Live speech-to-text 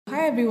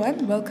Hi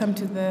everyone, welcome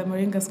to the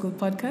Moringa School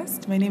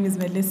podcast. My name is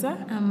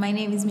Melissa. My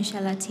name is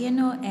Michelle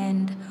Atieno,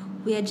 and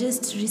we are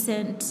just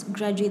recent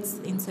graduates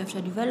in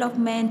software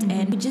development,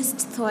 and we just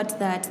thought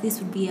that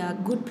this would be a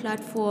good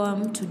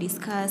platform to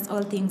discuss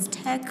all things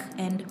tech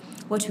and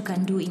what we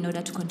can do in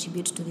order to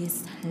contribute to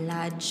this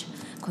large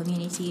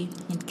community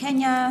in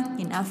Kenya,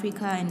 in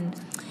Africa, and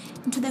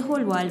to the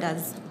whole world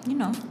as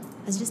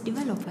just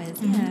developers.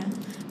 Yeah.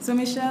 So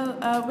Michelle,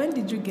 when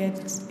did you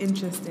get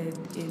interested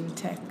in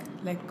tech?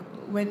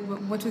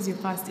 What was your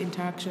first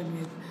interaction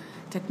with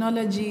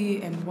technology,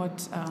 and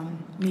what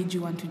made you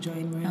want to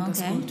join Moringa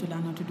School to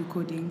learn how to do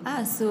coding?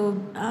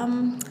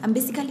 I'm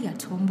basically a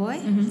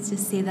tomboy, let's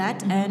just say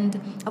that, and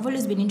I've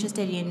always been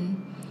interested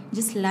in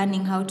just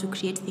learning how to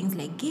create things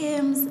like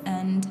games,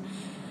 and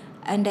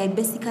I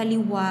basically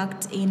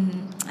worked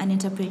in an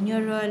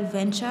entrepreneurial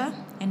venture,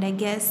 and I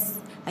guess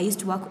I used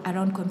to work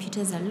around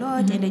computers a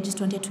lot, and I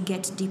just wanted to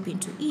get deep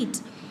into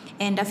it.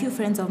 And a few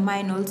friends of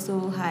mine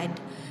also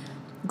had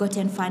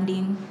gotten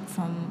funding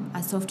from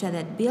a software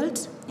that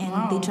built,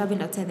 and they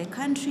traveled outside the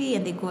country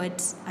and they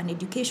got an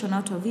education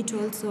out of it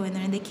also, and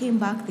then when they came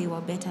back they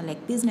were better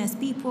like business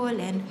people,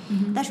 and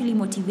that really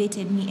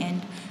motivated me,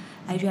 and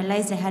I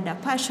realized I had a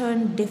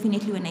passion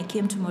definitely when I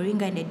came to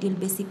Moringa, and I did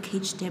basic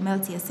HTML,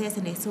 CSS,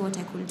 and I saw what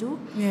I could do.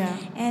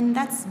 And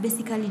that's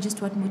basically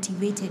just what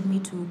motivated me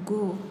to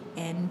go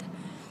and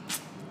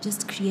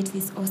just create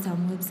these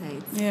awesome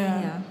websites.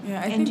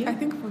 I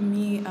think for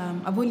me,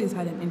 I've always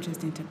had an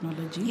interest in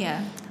technology.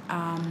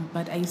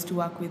 But I used to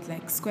work with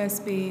like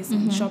Squarespace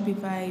and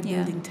Shopify,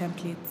 building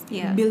templates,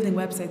 building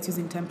websites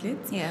using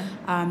templates.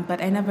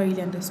 But I never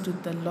really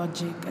understood the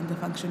logic and the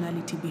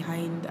functionality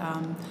behind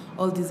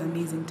all these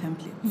amazing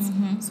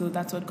templates. So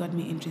that's what got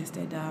me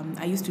interested.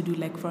 I used to do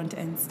like front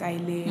end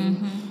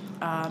styling,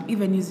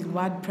 even using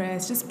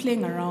WordPress, just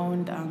playing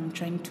around,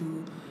 trying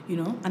to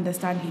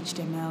understand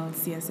HTML,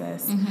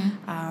 CSS.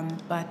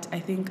 But I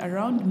think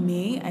around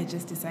May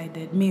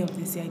of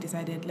this year, I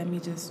decided, let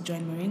me just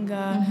join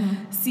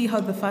Moringa, see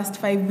how the first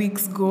 5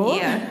 weeks go.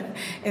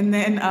 And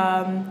then,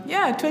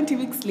 20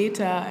 weeks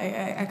later,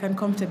 I can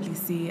comfortably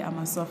say I'm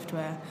a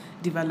software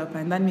developer.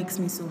 And that makes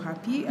me so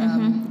happy,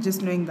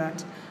 just knowing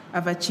that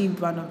I've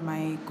achieved one of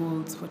my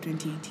goals for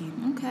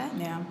 2018. Okay.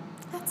 Yeah.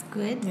 That's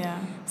good. Yeah.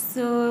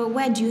 So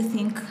where do you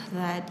think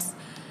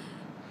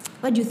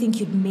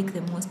you'd make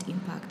the most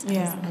impact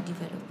as a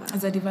developer?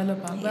 As a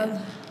developer?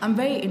 Well, I'm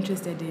very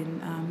interested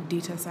in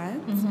data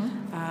science.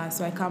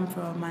 So I come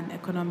from an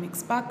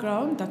economics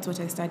background. That's what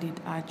I studied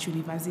at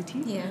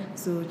university.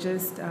 So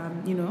just,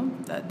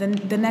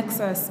 the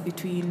nexus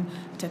between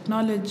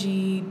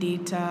technology,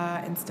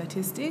 data, and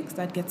statistics,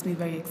 that gets me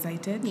very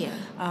excited.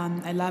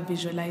 I love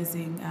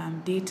visualizing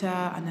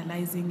data,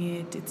 analyzing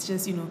it. It's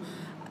just,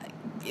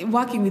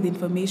 working with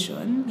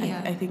information,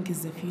 I think,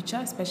 is the future,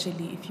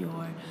 especially if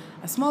you're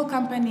a small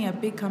company, a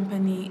big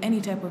company,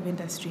 any type of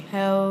industry,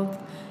 health,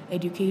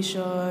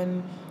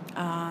 education,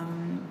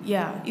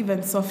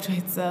 even software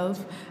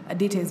itself.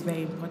 Data is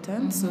very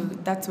important. So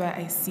that's why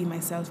I see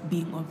myself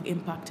being of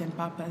impact and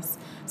purpose,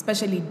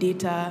 especially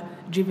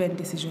data-driven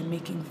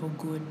decision-making for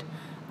good.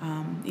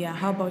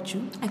 How about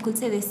you? I could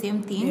say the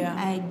same thing.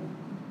 I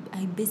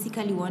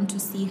basically wanted to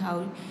see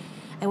how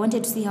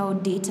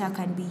data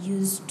can be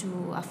used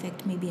to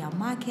affect maybe a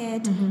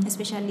market,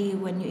 especially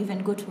when you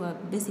even go to a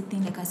basic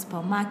thing like a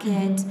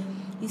supermarket.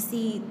 You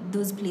see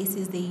those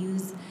places, they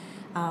use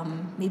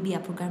maybe a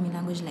programming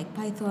language like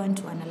Python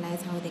to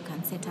analyze how they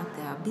can set up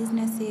their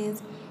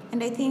businesses.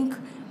 And I think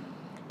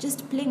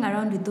just playing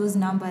around with those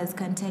numbers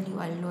can tell you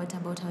a lot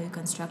about how you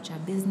can structure a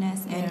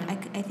business. And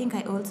I think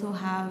I also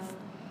have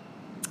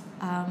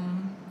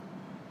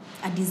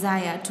a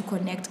desire to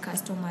connect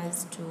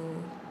customers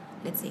to,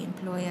 let's say,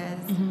 employers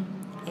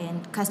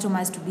and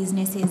customers to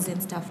businesses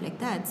and stuff like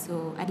that.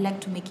 So I'd like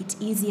to make it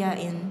easier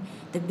in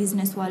the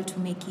business world, to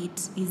make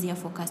it easier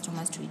for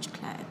customers to reach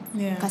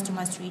clients,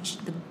 customers to reach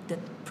the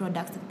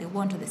products that they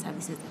want or the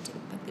services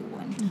that they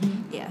want.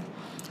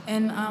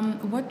 And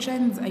what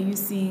trends are you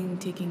seeing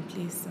taking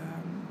place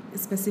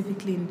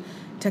specifically in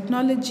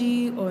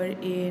technology or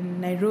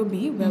in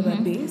Nairobi, where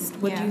we're based?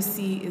 What do you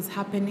see is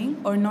happening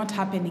or not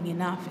happening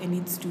enough and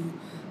needs to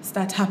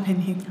start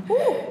happening?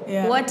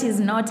 What is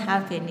not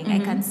happening? I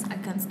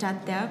can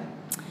start there.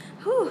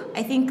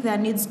 I think there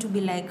needs to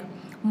be like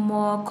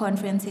more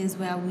conferences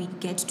where we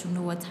get to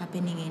know what's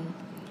happening in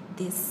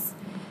this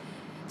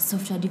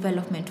software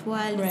development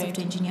world, software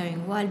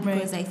engineering world,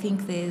 because I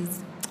think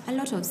there's a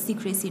lot of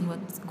secrecy in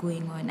what's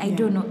going on. I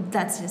don't know,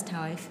 that's just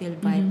how I feel,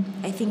 but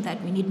I think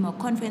that we need more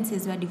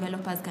conferences where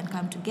developers can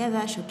come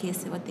together,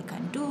 showcase what they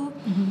can do,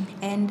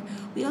 and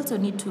we also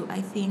need to,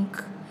 I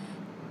think,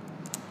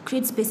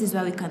 create spaces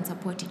where we can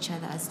support each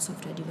other as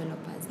software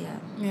developers.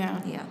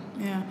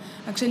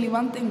 Actually,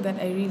 one thing that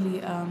I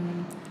really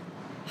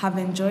have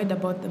enjoyed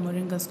about the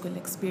Moringa School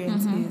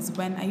experience is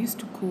when I used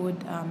to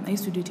code, I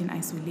used to do it in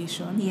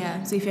isolation.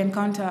 So if you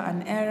encounter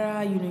an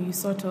error, you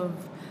sort of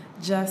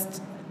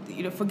just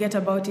forget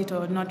about it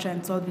or not try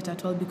and solve it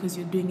at all because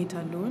you're doing it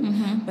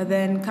alone. But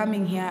then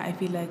coming here, I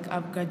feel like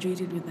I've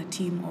graduated with a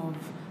team of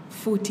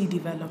 40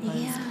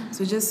 developers.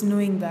 So just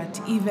knowing that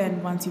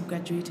even once you've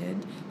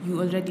graduated, you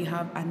already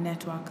have a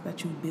network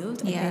that you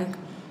built. I think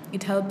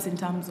it helps in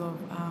terms of,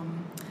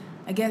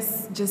 I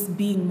guess, just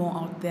being more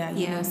out there.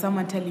 You know,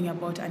 someone telling you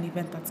about an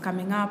event that's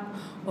coming up,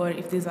 or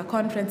if there's a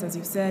conference, as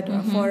you said, or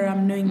a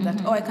forum, knowing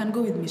that, I can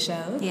go with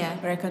Michelle,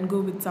 or I can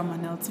go with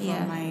someone else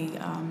from my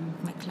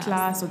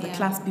class or the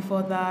class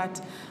before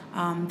that.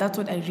 That's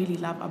what I really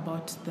love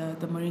about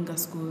the Moringa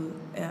School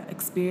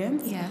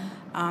experience.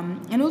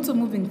 And also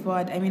moving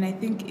forward, I mean, I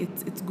think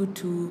it's good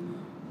to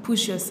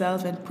push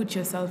yourself and put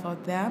yourself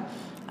out there.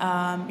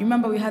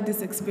 Remember we had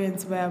this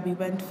experience where we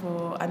went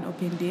for an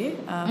open day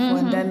for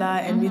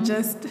Andela, and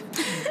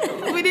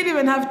we didn't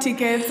even have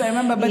tickets, I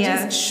remember, but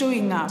just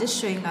showing up.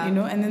 You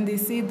know, and then they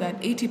say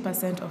that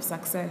 80% of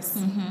success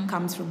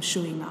comes from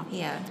showing up.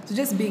 So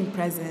just being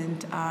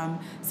present.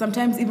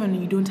 Sometimes even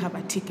when you don't have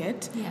a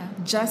ticket,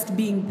 just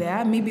being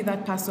there. Maybe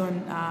that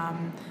person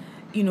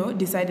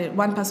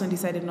one person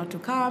decided not to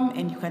come,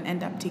 and you can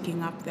end up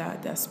taking up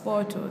their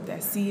spot or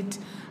their seat.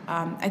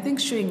 I think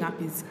showing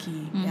up is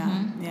key.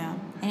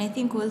 And I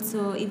think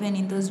also even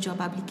in those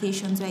job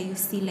applications where you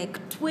see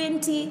like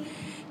 20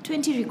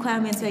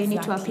 requirements where you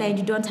need to apply and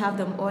you don't have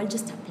them all,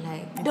 just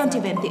apply. Don't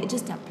even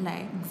just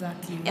apply.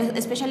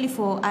 Especially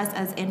for us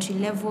as entry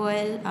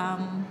level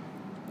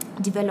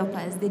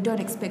developers, they don't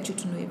expect you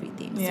to know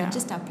everything. So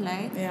just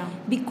apply.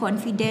 Be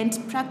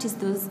confident, practice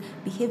those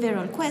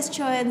behavioral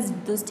questions,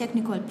 those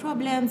technical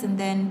problems, and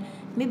then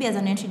maybe as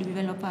an entry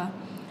developer,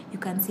 you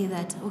can say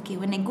that, okay,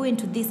 when I go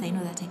into this, I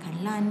know that I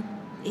can learn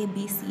A,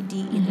 B, C, D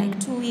in like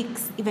 2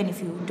 weeks, even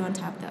if you don't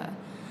have the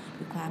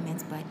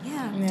requirements. But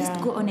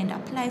just go on and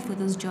apply for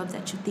those jobs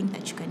that you think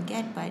that you can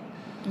get, but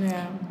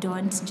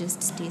don't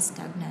just stay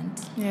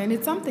stagnant. And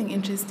it's something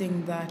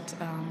interesting that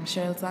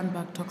Sheryl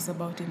Sandberg talks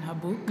about in her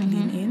book,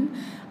 Lean In.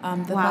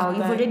 Wow,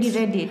 you've already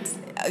read it.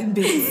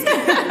 Bits.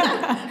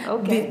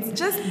 Bits,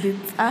 just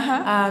bits.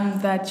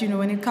 That,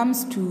 when it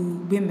comes to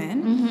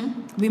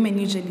women, women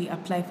usually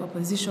apply for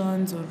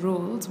positions or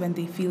roles when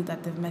they feel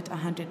that they've met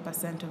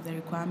 100% of the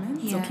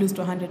requirements, or close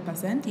to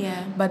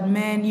 100%. But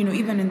men,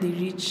 even when they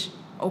reach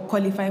or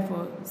qualify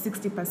for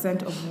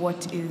 60% of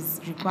what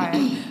is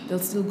required, they'll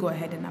still go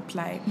ahead and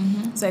apply.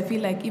 So I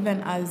feel like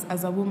even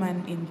as a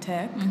woman in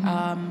tech,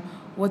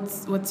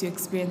 what's your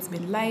experience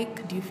been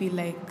like? Do you feel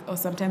like, or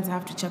sometimes I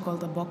have to check all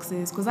the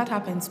boxes? Because that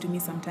happens to me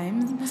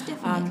sometimes,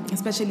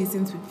 especially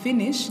since we've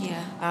finished.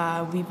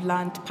 We've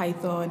learned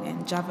Python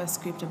and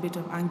JavaScript, a bit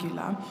of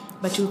Angular,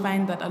 but you'll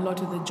find that a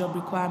lot of the job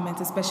requirements,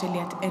 especially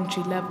at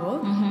entry level,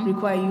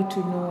 require you to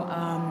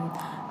know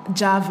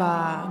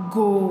Java,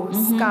 Go,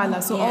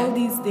 Scala, so all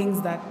these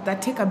things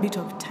that take a bit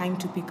of time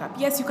to pick up.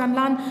 Yes, you can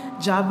learn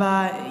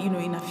Java,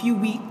 in a few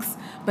weeks,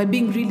 but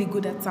being really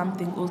good at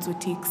something also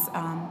takes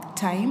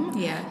time.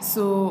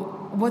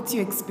 So what's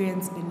your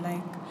experience been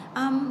like?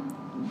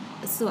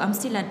 So I'm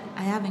still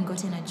I haven't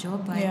gotten a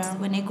job, but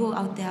when I go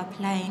out there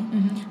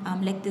applying,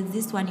 like there's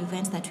this one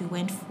event that we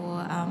went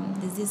for,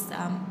 there's this,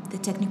 the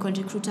technical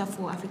recruiter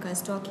for Africa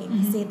is Talking,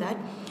 he said that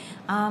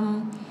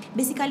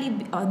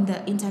basically on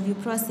the interview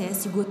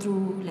process, you go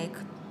through like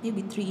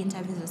maybe 3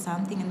 interviews or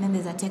something, and then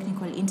there's a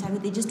technical interview.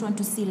 They just want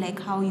to see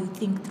like how you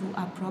think through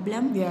a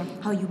problem,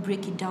 how you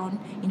break it down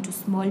into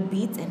small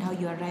bits, and how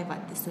you arrive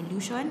at the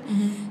solution.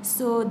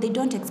 So they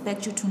don't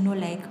expect you to know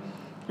like,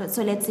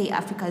 so let's say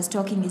Africa is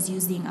Talking is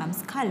using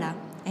Scala,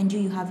 and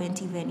you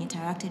haven't even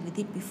interacted with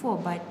it before,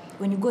 but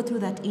when you go through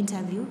that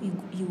interview,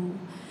 you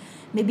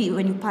maybe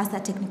when you pass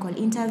that technical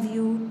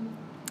interview,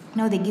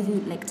 now they give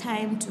you like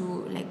time to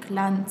like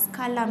learn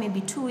Scala,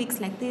 maybe 2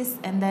 weeks like this,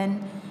 and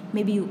then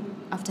maybe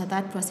after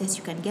that process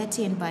you can get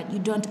in, but you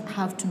don't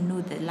have to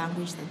know the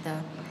language that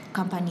the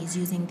company is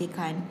using. They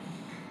can,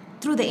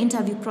 through the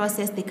interview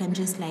process, they can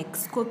just like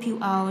scope you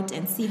out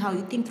and see how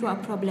you think through a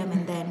problem,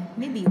 and then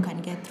maybe you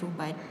can get through.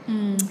 But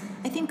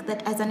I think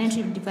that as an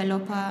entry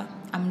developer,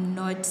 I'm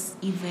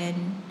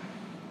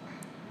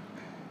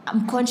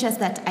conscious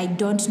that I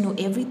don't know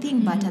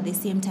everything, but at the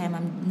same time,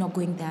 I'm not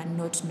going there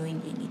not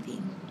knowing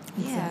anything.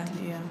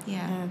 Exactly,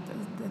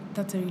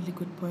 that's a really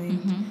good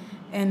point.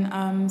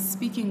 And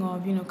speaking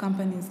of,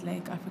 companies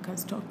like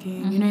Africa's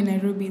Talking,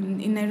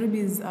 in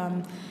Nairobi's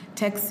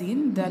tech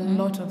scene, there are a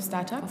lot of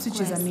startups, which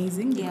is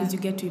amazing because you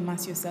get to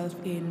immerse yourself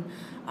in,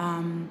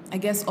 I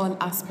guess, all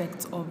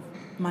aspects of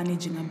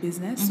managing a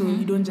business. So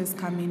you don't just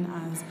come in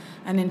as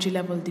an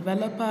entry-level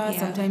developer.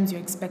 Sometimes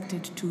you're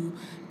expected to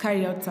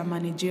carry out some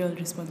managerial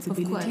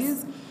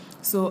responsibilities.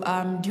 So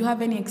do you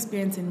have any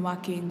experience in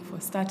working for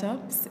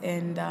startups?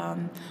 And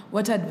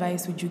what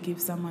advice would you give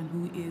someone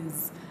who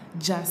is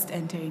just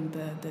entering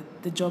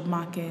the job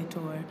market?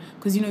 Or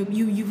because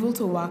you've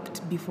also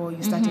worked before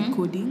you started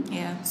coding.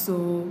 So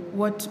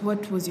what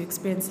was your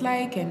experience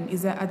like? And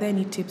are there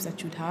any tips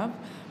that you'd have?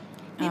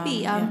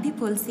 Maybe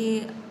people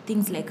say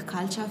things like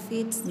culture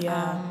fit.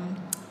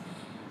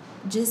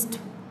 Just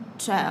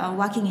try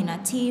working in a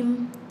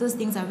team. Those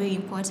things are very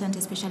important,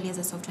 especially as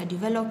a software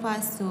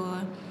developer. So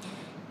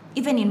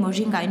even in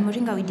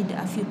Moringa we did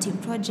a few team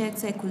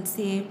projects. So I could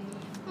say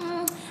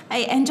I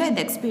enjoyed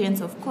the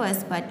experience, of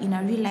course, but in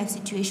a real life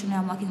situation where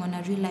I'm working on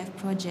a real life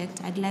project,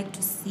 I'd like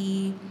to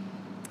see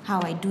how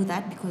I do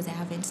that because I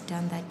haven't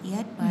done that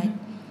yet. But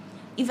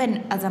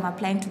even as I'm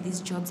applying to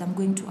these jobs, I'm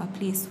going to a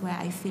place where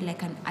I feel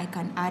like I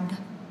can add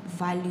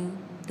value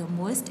the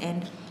most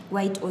and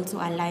where it also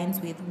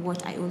aligns with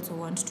what I also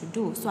want to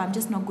do. So I'm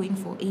just not going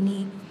for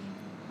any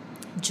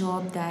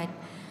job that,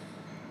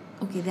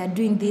 okay, they're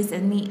doing this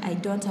and me, I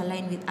don't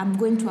align with. I'm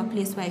going to a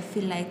place where I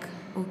feel like,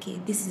 okay,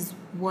 this is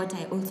what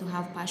I also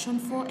have passion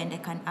for and I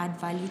can add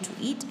value to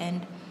it.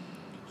 And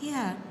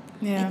I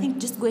think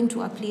just going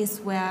to a place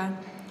where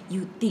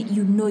you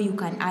know you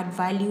can add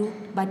value,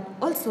 but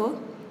also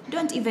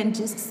don't even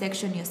just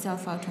section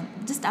yourself out.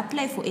 Just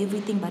apply for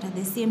everything, but at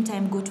the same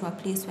time go to a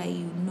place where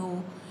you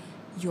know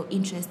your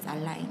interests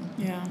align.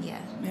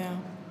 Yeah.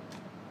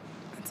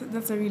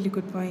 That's a really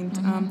good point.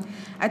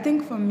 I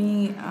think for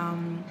me,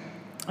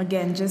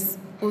 again, just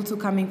also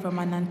coming from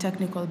a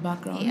non-technical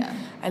background,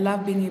 I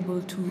love being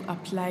able to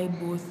apply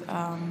both,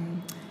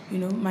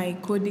 my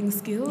coding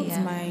skills,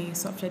 my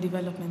software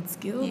development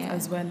skills,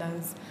 as well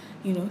as,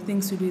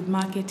 things to do with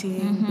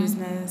marketing,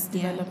 business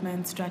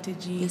development,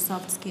 strategy. Your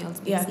soft skills,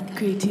 basically. Yeah,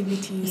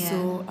 creativity. Yeah.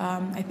 So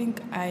I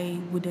think I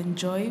would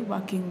enjoy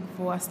working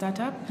for a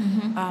startup.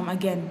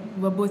 Again,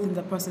 we're both in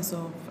the process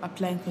of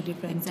applying for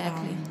different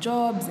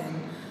jobs,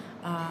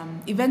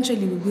 and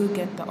eventually we will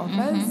get the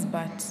offers.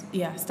 But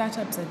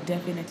startups are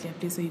definitely a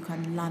place where you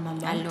can learn a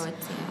lot.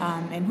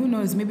 And who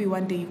knows, maybe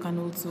one day you can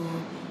also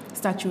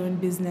start your own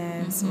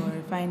business or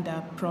find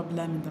a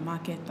problem in the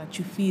market that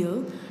you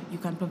feel you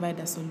can provide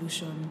a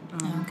solution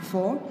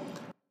for.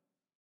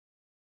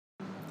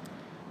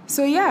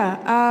 So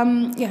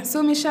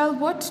so Michelle,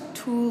 what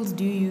tools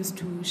do you use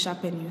to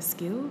sharpen your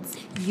skills?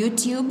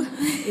 YouTube.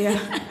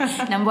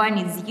 Number one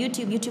is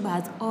YouTube. YouTube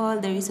has all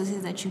the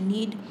resources that you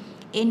need.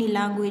 Any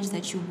language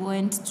that you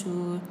want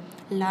to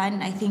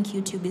learn, I think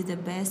YouTube is the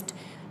best.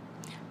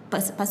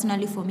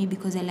 Personally for me,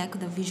 because I like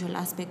the visual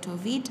aspect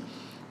of it.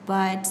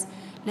 But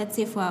let's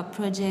say for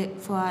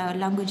a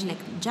language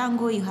like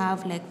Django, you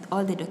have like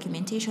all the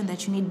documentation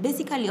that you need.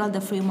 Basically, all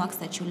the frameworks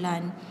that you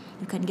learn,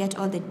 you can get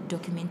all the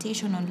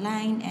documentation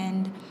online,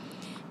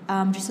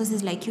 and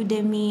resources like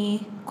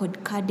Udemy,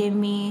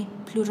 Codecademy,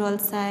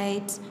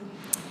 Pluralsight.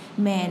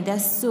 Man,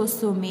 there's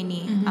so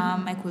many.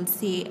 I could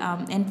say,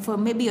 and for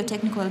maybe your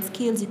technical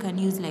skills, you can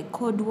use like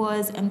Code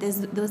Wars. And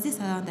there was this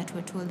around that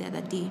we were told the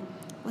other day.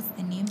 What's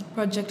the name?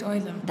 Project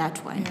Euler.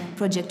 That one. Yeah.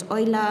 Project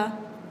Euler.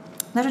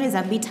 That one is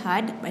a bit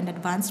hard and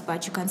advanced,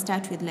 but you can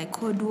start with like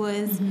Code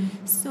Wars.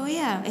 So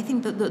I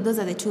think those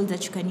are the tools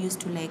that you can use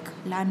to like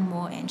learn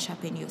more and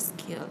sharpen your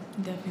skill.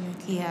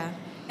 Definitely. Yeah.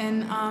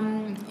 And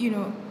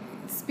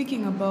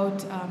speaking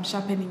about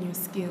sharpening your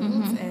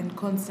skills and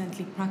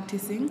constantly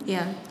practicing.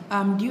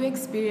 Do you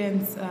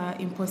experience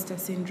imposter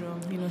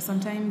syndrome?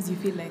 Sometimes you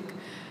feel like,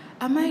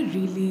 am I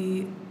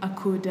really a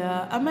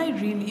coder? Am I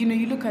really,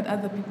 you look at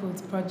other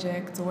people's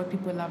projects or what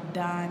people have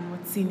done,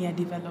 what senior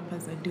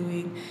developers are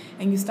doing,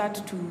 and you start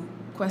to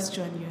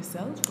question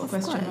yourself,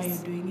 question why you're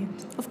doing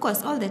it. Of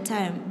course, all the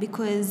time,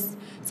 because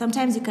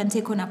sometimes you can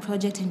take on a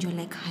project and you're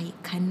like,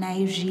 can I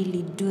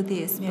really do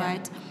this?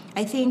 But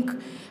I think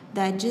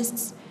that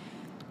just,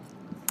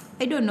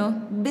 I don't know,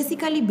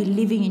 basically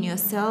believing in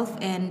yourself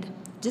and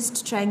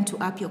just trying to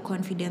up your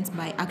confidence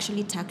by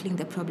actually tackling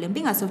the problem.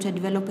 Being a software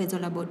developer is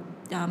all about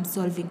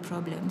solving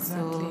problems.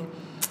 Exactly. So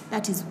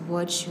that is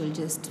what should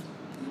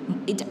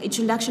it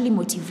should actually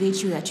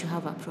motivate you that you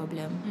have a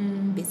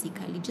problem,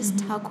 basically. Just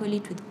tackle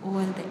it with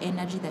all the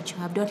energy that you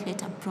have. Don't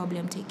let a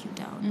problem take you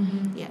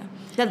down.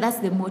 That's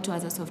the motto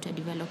as a software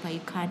developer.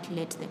 You can't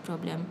let the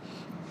problem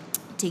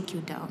take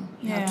you down.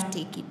 You have to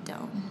take it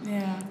down.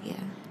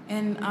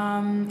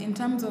 And in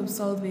terms of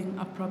solving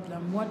a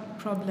problem, what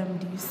problem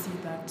do you see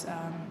that,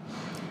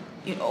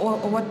 or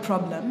what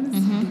problems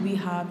do we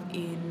have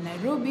in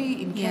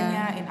Nairobi, in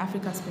Kenya, in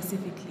Africa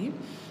specifically,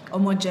 or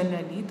more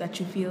generally, that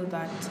you feel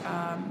that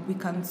we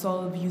can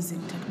solve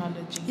using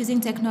technology? Using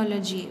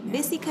technology.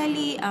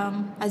 Basically,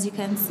 as you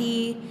can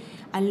see,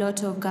 a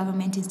lot of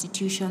government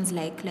institutions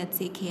like, let's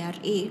say,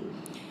 KRA,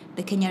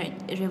 the Kenya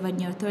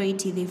Revenue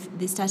Authority,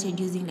 they started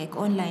using like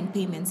online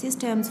payment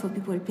systems for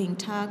people paying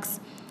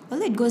tax.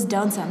 Although it goes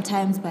down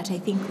sometimes, but I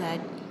think that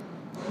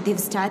they've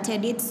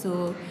started it.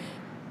 So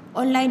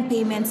online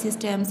payment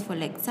systems for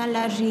like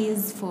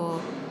salaries,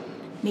 for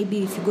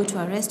maybe if you go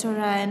to a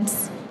restaurant,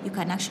 you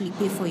can actually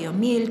pay for your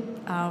meal,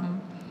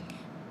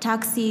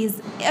 taxis,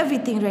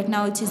 everything right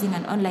now it's using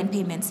an online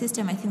payment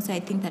system. I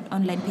think that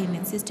online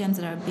payment systems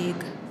are a big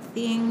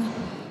thing.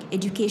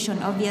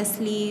 Education,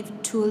 obviously,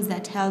 tools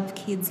that help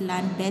kids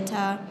learn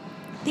better.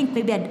 I think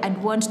maybe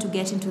I'd want to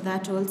get into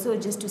that also,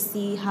 just to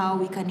see how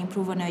we can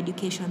improve on our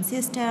education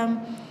system.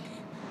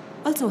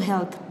 Also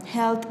health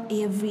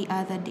every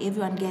other day.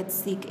 Everyone gets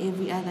sick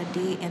every other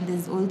day, and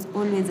there's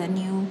always a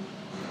new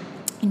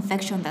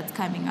infection that's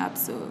coming up.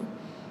 So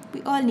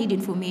we all need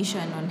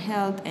information on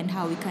health and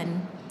how we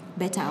can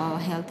better our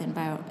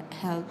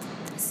health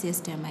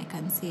system, I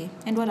can say.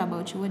 And what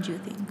about you? What do you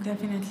think?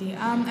 Definitely.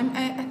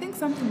 I think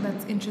something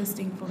that's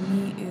interesting for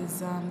me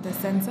is the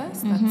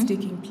census that's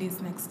taking place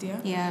next year.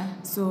 Yeah.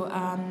 So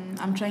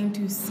I'm trying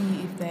to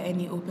see if there are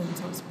any open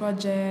source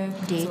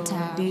projects,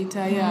 data,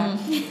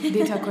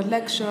 data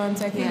collection.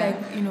 So I feel like,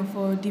 you know,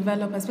 for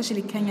developers,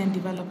 especially Kenyan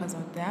developers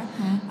out there,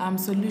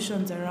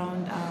 solutions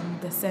around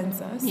the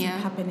census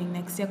happening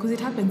next year, because it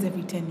happens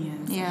every 10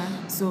 years.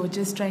 Yeah. So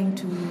just trying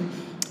to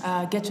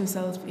get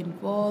yourself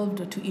involved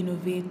or to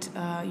innovate,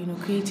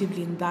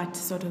 creatively in that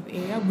sort of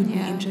area would be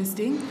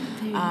interesting.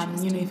 Very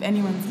interesting. You know, if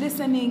anyone's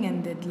listening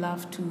and they'd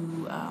love to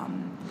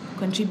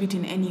contribute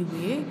in any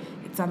way,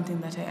 it's something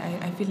that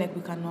I feel like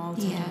we can all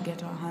sort of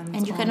get our hands on.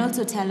 And you can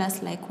also tell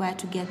us like where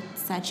to get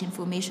such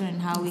information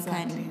and how we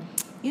can,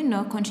 you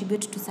know,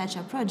 contribute to such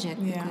a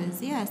project. Because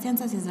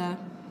census is a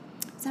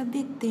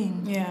big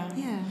thing. Yeah.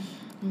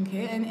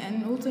 Okay,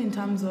 and also in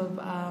terms of,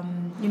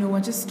 we're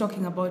just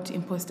talking about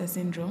imposter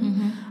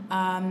syndrome.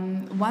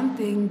 One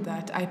thing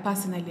that I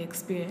personally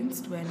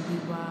experienced when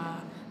we were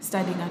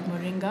studying at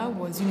Moringa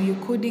was, you're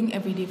coding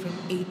every day from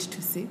 8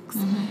 to 6.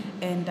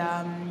 And,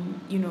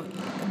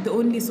 the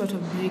only sort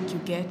of break you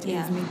get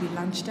is maybe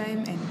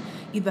lunchtime and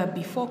either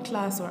before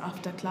class or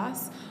after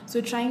class. So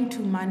trying to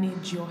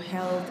manage your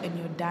health and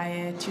your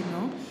diet,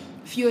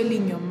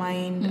 fueling your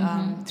mind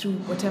through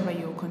whatever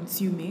you're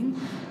consuming.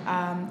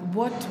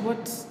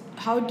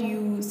 How do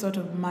you sort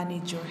of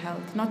manage your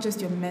health, not just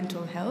your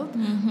mental health,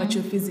 but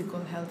your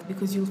physical health?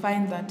 Because you'll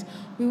find that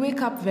we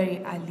wake up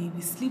very early,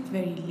 we sleep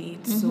very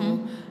late.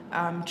 So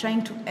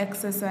trying to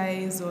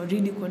exercise or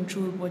really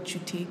control what you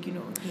take,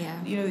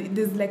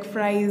 there's like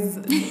fries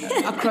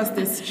across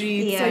the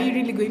street. So you're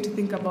really going to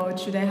think about,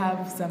 should I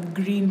have some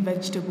green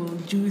vegetable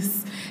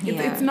juice?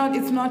 It's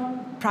not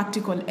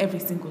practical every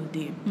single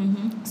day.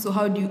 So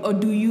how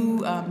do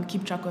you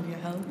keep track of your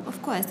health?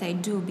 Of course I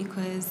do,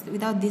 because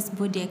without this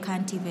body I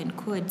can't even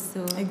code.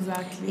 So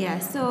exactly.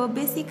 So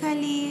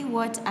basically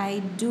what I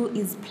do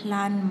is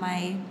plan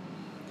my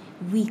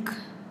week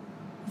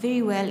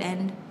very well,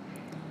 and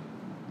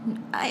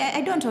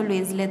I don't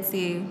always, let's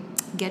say,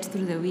 get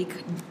through the week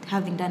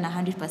having done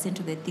 100%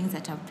 of the things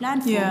that I've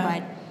planned for,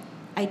 but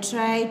I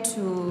try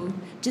to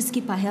just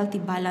keep a healthy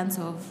balance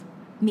of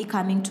me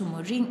coming to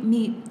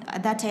Moringa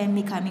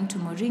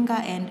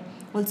and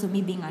also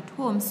me being at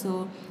home.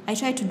 So I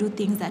try to do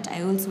things that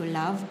I also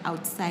love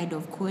outside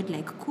of code,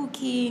 like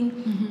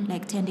cooking,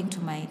 like tending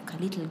to my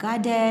little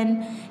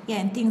garden,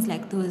 and things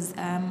like those.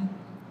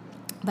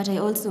 But I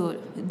also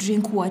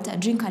drink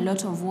a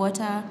lot of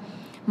water,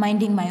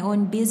 minding my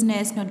own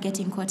business, not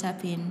getting caught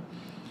up in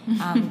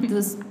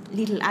those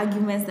little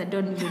arguments that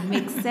don't even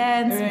make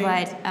sense.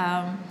 Right.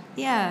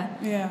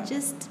 But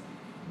just...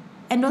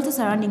 And also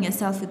surrounding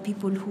yourself with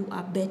people who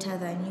are better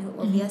than you,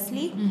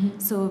 obviously.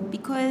 So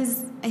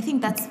because I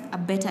think that's a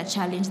better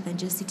challenge than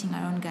just sitting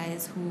around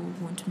guys who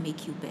won't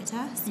make you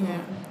better. So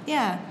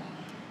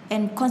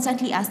and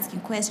constantly asking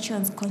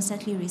questions,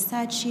 constantly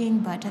researching,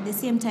 but at the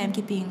same time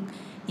keeping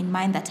in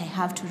mind that I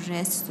have to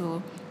rest.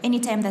 So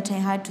anytime that I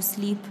had to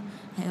sleep,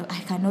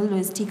 I can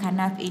always take a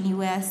nap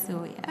anywhere.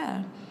 So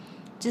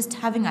just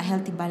having a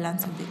healthy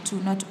balance of the two,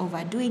 not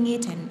overdoing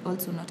it and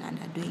also not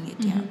underdoing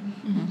it.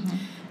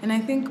 And I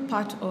think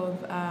part of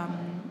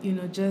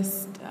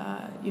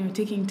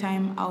taking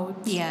time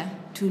out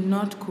to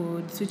not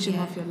code, switching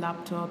off your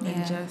laptop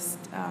and just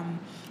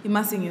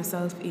immersing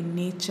yourself in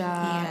nature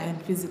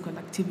and physical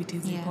activity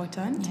is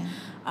important.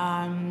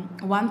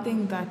 One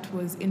thing that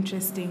was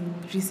interesting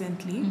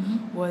recently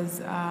was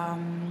a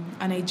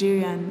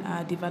Nigerian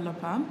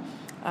developer.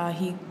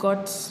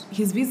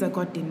 His visa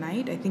got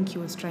denied. I think he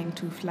was trying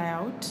to fly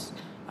out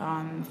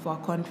for a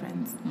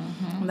conference.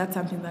 And that's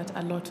something that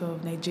a lot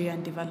of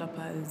Nigerian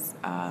developers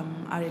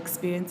are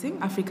experiencing,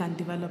 African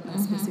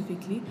developers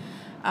specifically.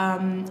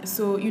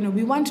 So,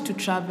 we want to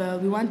travel,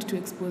 we want to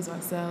expose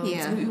ourselves,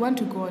 we want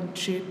to go on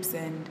trips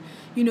and,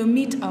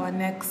 meet our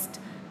next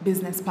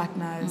business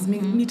partners,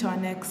 meet our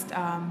next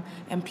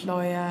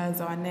employers,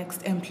 our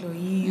next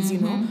employees,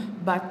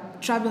 but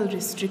travel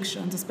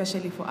restrictions,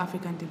 especially for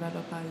African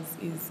developers,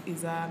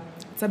 it's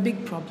a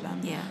big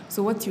problem.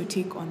 So what's your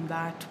take on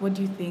that? What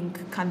do you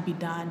think can be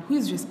done? Who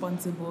is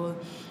responsible?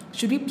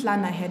 Should we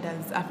plan ahead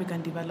as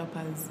African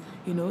developers?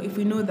 If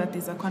we know that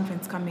there's a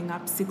conference coming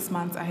up 6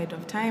 months ahead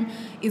of time,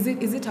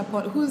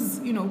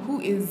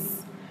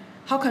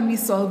 how can we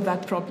solve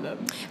that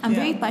problem? I'm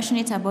very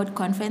passionate about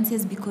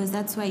conferences because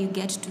that's where you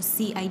get to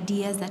see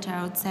ideas that are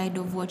outside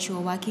of what you're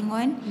working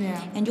on.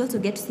 And you also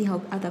get to see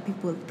how other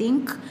people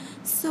think.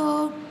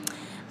 So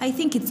I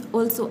think it's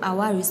also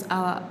our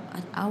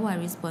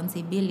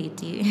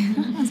responsibility.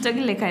 I was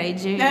talking like a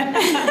Nigerian.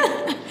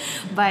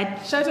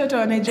 But shout out to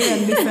our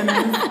Nigerian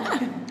listeners.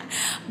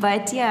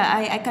 But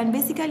I can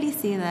basically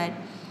say that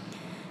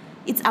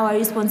it's our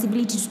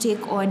responsibility to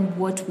take on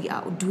what we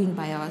are doing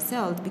by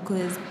ourselves,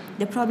 because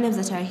the problems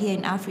that are here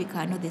in Africa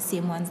are not the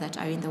same ones that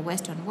are in the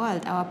Western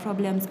world. Our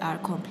problems are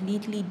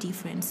completely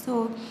different.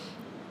 So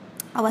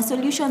our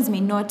solutions may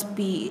not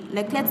be,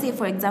 like, let's say,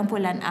 for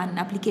example, an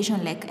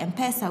application like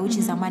M-Pesa, which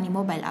is a money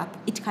mobile app.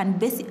 It can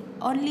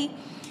only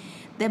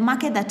the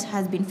market that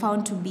has been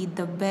found to be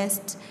the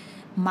best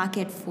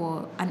market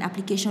for an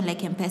application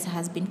like M-Pesa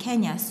has been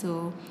Kenya.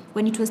 So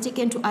when it was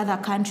taken to other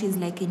countries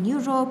like in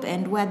Europe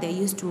and where they're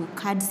used to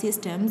card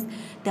systems,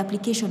 the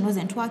application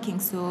wasn't working.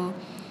 So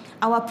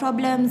our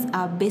problems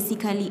are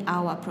basically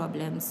our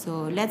problems.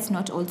 So let's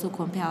not also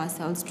compare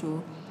ourselves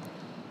to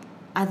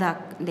other,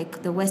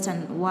 like the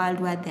Western world,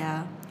 where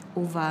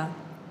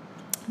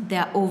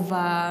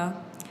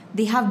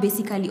they have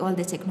basically all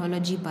the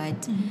technology,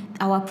 but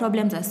our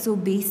problems are so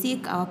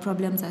basic, our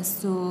problems are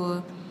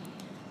so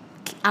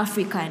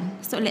African.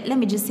 So let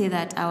me just say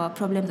that our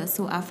problems are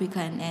so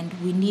African, and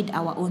we need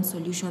our own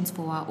solutions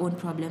for our own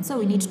problems. So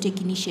we need to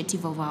take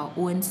initiative of our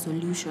own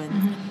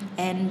solutions.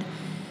 And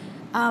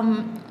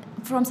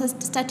from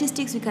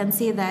statistics, we can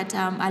say that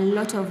a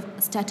lot of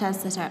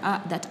startups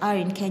that are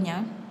in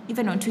Kenya,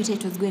 even on Twitter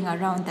it was going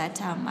around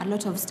that a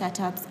lot of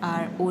startups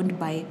are owned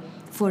by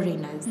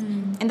foreigners.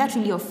 And that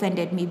really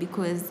offended me,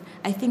 because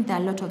I think there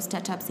are a lot of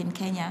startups in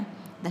Kenya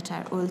that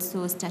are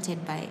also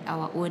started by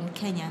our own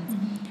Kenyans.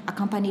 A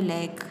company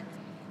like,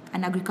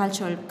 an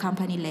agricultural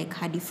company like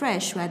Hardy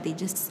Fresh, where they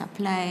just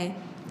supply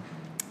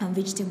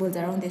vegetables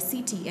around the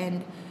city.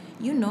 And,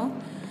 you know,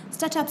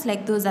 startups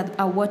like those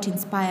are what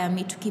inspire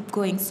me to keep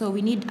going. So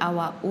we need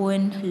our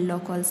own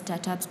local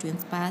startups to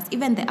inspire us.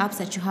 Even the apps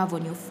that you have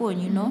on your phone,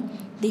 you know,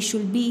 they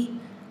should be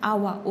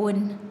our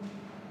own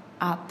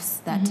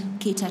apps that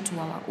cater to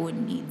our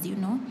own needs, you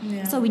know.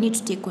 So we need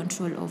to take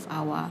control of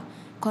our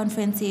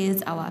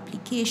conferences, our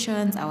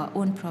applications, our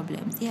own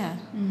problems.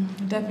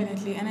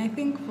 Definitely. And I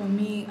think for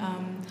me,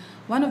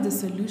 one of the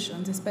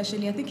solutions,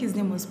 especially, I think his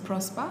name was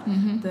Prosper,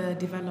 the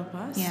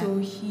developer. So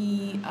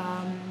he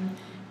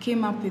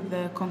came up with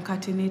the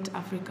Concatenate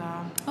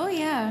Africa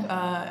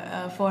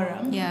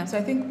forum. So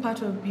I think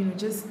part of, you know,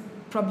 just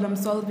problem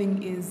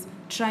solving is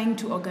trying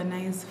to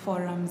organize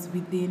forums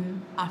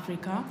within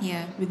Africa,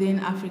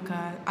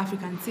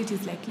 African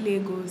cities like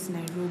Lagos,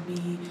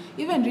 Nairobi,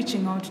 even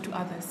reaching out to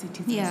other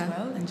cities as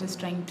well, and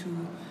just trying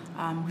to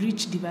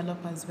reach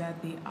developers where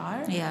they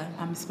are,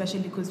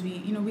 especially because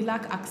we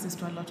lack access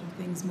to a lot of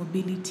things,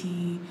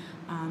 mobility,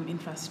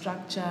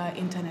 infrastructure,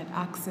 internet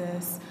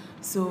access.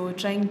 So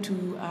trying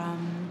to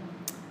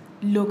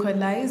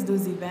localize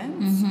those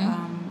events,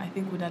 I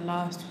think would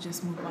allow us to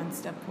just move one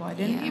step forward.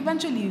 And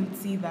eventually you'd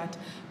see that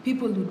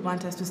people would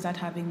want us to start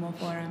having more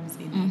forums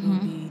in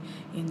Nairobi,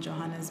 in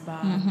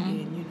Johannesburg,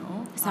 in, you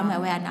know, somewhere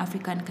where an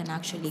African can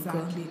actually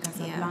go.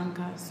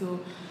 Casablanca. So,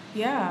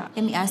 let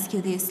me ask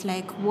you this,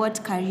 like,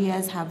 what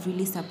careers have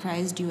really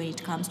surprised you when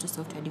it comes to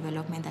software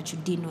development that you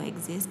didn't know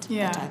exist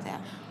that are there?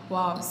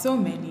 Wow, so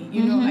many.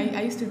 You know,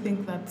 I used to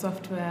think that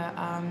software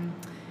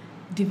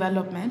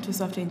development or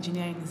software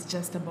engineering is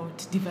just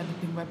about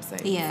developing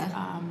websites.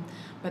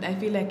 But I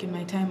feel like in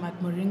my time at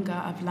Moringa,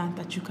 I've learned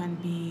that you can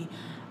be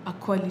a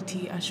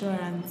quality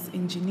assurance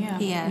engineer.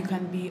 You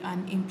can be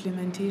an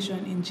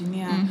implementation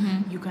engineer.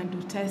 You can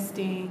do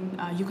testing.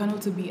 You can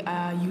also be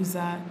a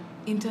user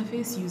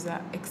interface, user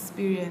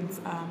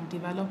experience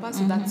developer.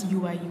 So that's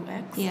UI,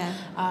 UX. There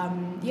are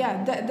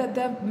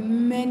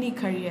many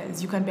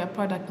careers. You can be a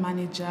product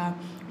manager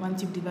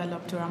once you've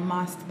developed or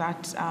amassed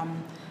that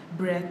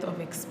breadth of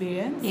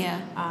experience.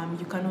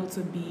 You can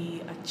also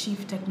be a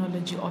chief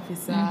technology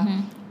officer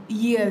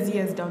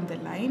years down the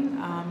line.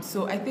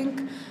 So I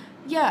think,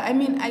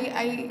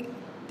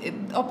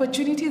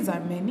 opportunities are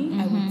many,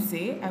 I would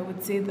say. I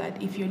would say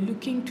that if you're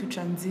looking to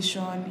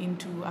transition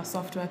into a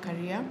software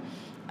career,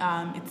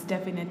 it's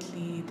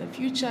definitely the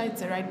future.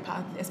 It's the right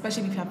path,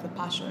 especially if you have the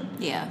passion.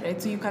 Right?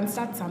 So you can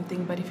start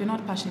something, but if you're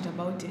not passionate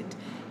about it,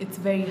 it's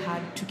very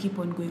hard to keep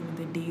on going when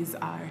the days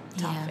are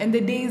tough. And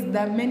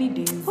there are many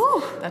days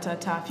that are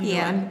tough, you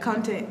know,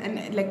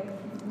 and like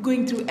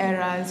going through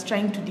errors,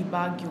 trying to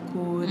debug your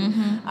code.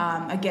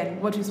 Again,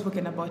 what we've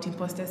spoken about,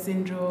 imposter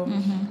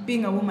syndrome,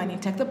 being a woman in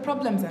tech. The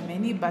problems are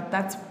many, but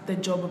that's the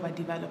job of a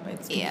developer.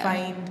 It's to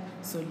find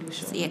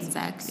solutions.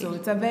 Exactly. So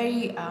it's a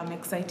very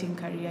exciting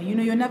career. You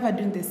know, you're never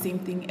doing the same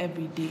thing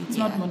every day. It's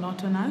not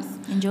monotonous.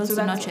 And you're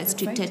also not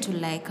restricted to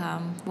like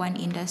one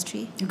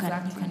industry. You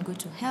can go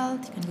to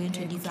health, you can go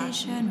into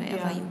education,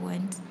 wherever you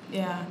want.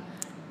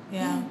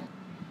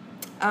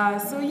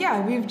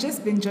 We've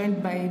just been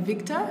joined by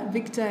Victor.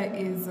 Victor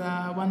is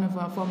one of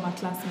our former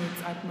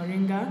classmates at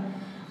Moringa.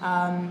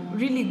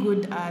 Really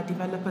good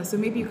developer. So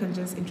maybe you can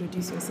just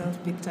introduce yourself,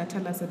 Victor.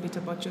 Tell us a bit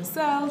about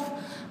yourself.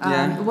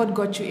 What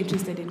got you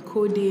interested in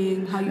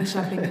coding? How you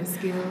sharpen your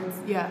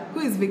skills? Who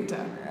is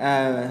Victor?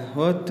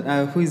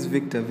 Who is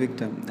Victor?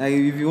 Victor.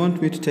 If you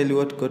want me to tell you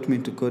what got me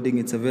into coding,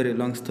 it's a very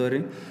long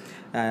story.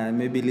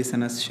 Maybe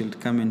listeners should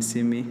come and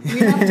see me. We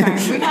have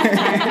time.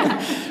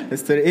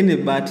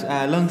 But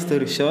long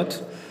story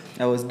short,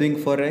 I was doing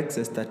Forex.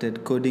 I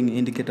started coding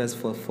indicators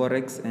for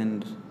Forex,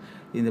 and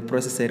in the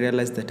process, I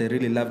realized that I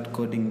really loved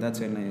coding. That's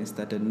when I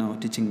started now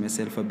teaching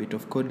myself a bit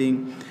of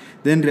coding.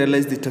 Then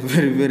realized it's a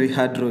very, very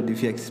hard road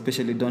if you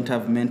especially don't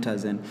have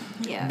mentors. And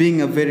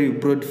being a very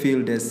broad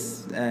field,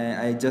 as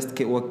I just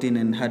walked in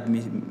and had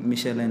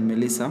Michelle and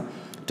Melissa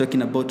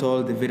talking about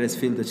all the various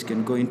fields that you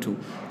can go into.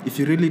 If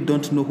you really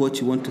don't know what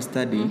you want to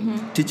study,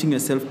 teaching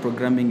yourself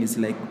programming is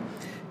like,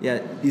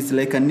 it's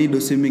like a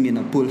needle swimming in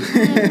a pool.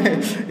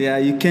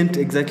 You can't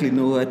exactly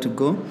know where to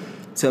go.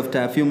 So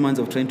after a few months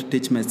of trying to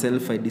teach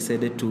myself, I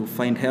decided to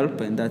find help,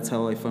 and that's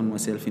how I found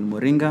myself in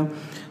Moringa,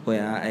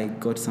 where I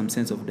got some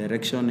sense of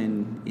direction,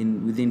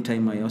 and within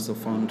time I also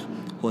found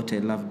what I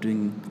love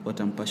doing, what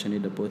I'm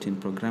passionate about in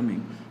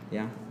programming.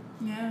 Yeah.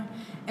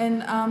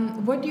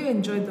 And what do you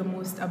enjoy the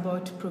most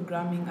about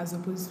programming as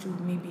opposed to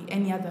maybe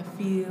any other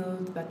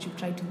field that you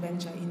try to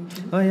venture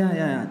into?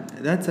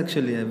 That's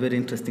actually a very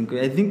interesting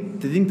question. I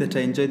think the thing that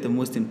I enjoy the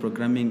most in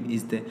programming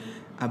is the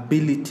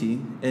ability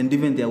and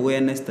even the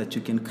awareness that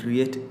you can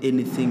create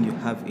anything you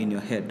have in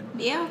your head.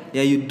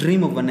 You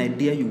dream of an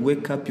idea, you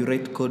wake up, you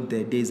write code,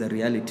 the idea is a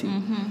reality.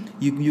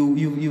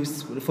 You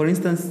for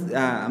instance,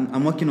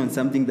 I'm working on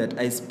something that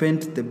I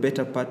spent the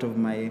better part of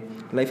my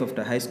life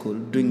after high school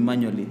doing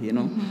manually.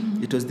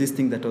 It was this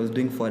thing that I was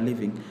doing for a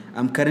living.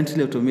 I'm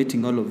currently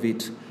automating all of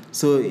it.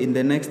 So in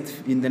the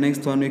next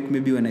 1 week,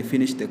 maybe when I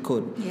finish the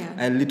code,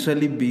 I'll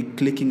literally be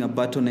clicking a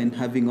button and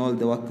having all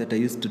the work that I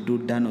used to do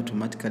done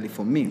automatically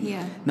for me.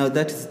 Now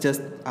that is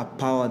just a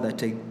power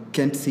that I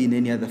can't see in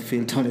any other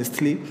field,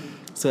 honestly.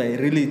 So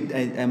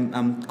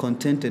I'm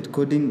contented.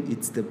 Coding,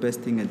 it's the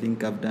best thing I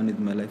think I've done with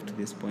my life to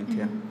this point.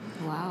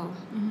 Wow.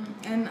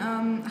 And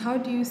how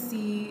do you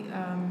see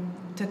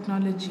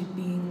technology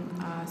being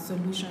a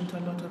solution to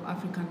a lot of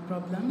African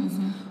problems?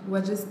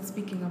 We're just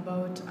speaking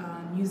about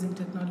using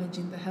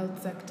technology in the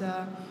health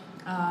sector,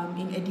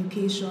 in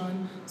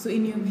education. So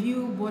in your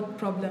view, what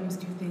problems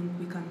do you think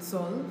we can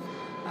solve,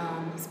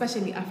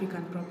 especially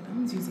African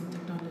problems, using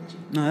technology?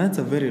 No, that's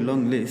a very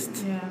long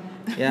list.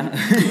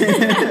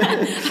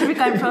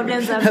 African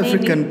problems are many.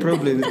 African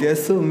problems, there are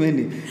so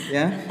many.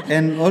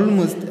 And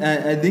almost,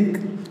 I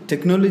think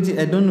technology,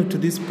 I don't know to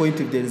this point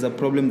if there is a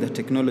problem that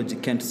technology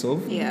can't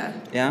solve.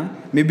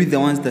 Maybe the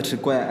ones that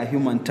require a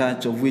human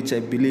touch, of which I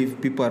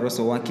believe people are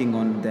also working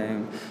on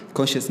the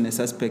consciousness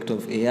aspect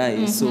of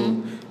AI.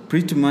 So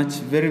pretty much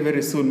very,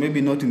 very soon,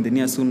 maybe not in the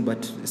near soon,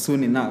 but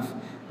soon enough,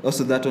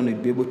 also that one will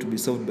be able to be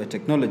solved by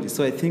technology.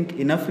 So I think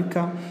in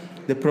Africa,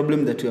 the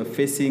problem that we are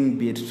facing,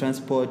 be it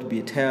transport, be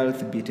it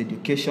health, be it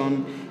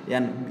education,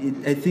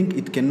 I think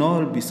it can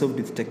all be solved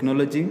with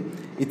technology.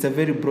 It's a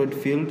very broad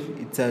field.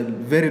 It's a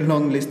very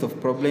long list of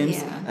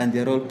problems, and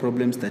they're all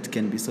problems that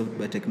can be solved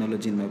by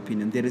technology, in my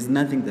opinion. There is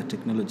nothing that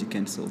technology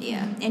can solve.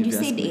 And you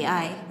said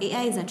AI.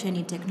 AI is a trend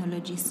in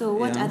technology. So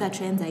what other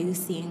trends are you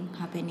seeing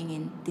happening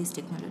in this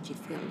technology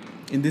field?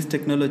 In this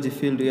technology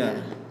field,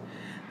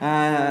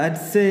 I'd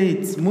say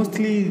it's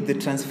mostly the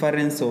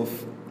transference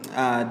of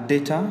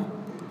data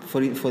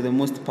for the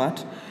most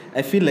part.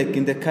 I feel like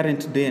in the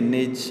current day and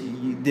age,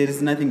 there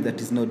is nothing that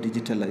is not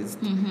digitalized.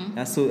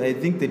 So I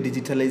think the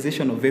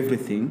digitalization of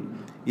everything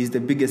is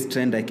the biggest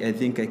trend I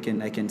think I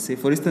can say.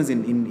 For instance,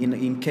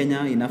 in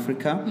Kenya, in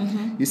Africa,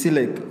 you see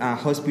like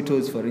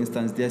hospitals, for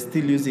instance, they are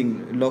still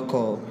using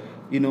local,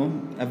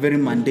 a very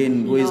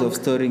mundane ways of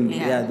storing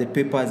the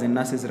papers and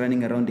nurses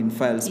running around in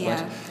files.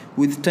 But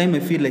with time, I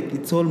feel like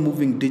it's all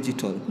moving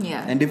digital,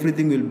 and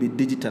everything will be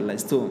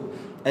digitalized. So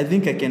I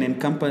think I can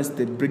encompass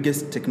the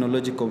biggest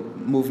technological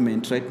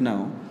movement right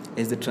now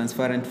as the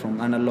transference from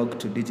analog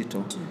to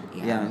digital.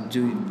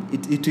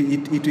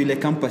 It will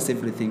encompass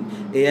everything.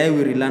 AI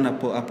will rely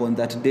upon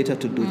that data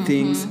to do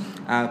things.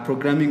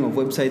 Programming of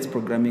websites,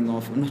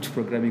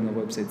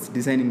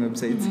 designing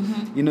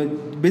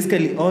websites.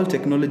 Basically all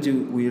technology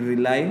will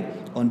rely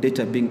on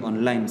data being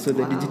online. So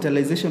the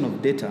digitalization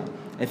of data,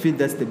 I feel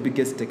that's the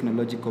biggest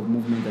technological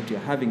movement that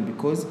you're having,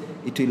 because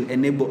it will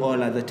enable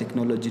all other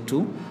technology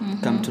to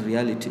come to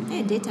reality.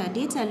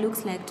 Data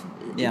looks like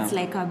it's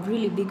like a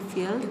really big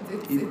field.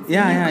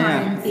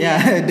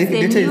 Data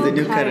is the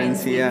new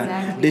currency.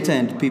 Exactly. Data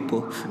and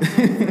people.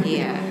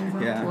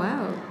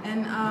 Wow.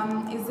 And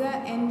is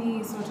there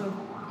any sort of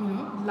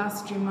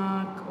last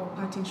remark or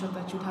parting shot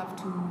that you'd have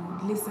to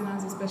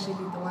listeners, especially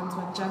the ones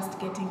who are just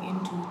getting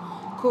into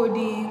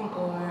coding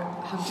or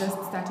have just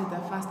started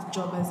their first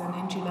job as an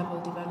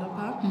entry-level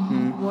developer?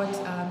 What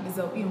is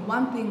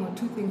one thing or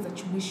two things that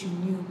you wish you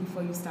knew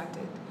before you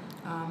started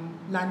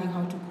learning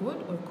how to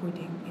code or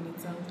coding in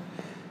itself?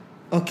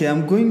 Okay,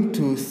 I'm going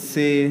to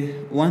say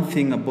one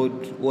thing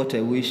about what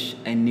I wish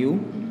I knew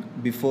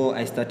before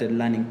I started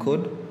learning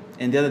code.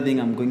 And the other thing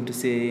I'm going to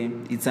say,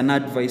 it's an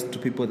advice to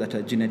people that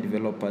are junior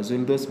developers.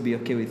 Will those be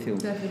okay with you?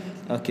 Definitely.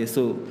 Okay,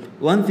 so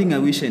one thing I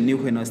wish I knew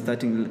when I was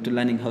starting to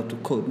learning how to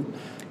code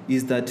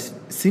is that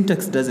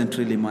syntax doesn't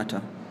really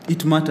matter.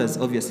 it matters,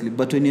 obviously,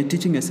 but when you're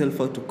teaching yourself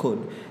how to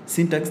code,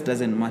 syntax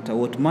doesn't matter.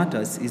 What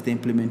matters is the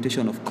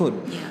implementation of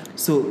code. Yeah.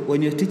 So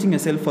when you're teaching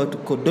yourself how to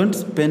code, don't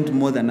spend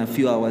more than a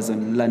few hours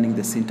on learning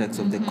the syntax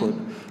of the code.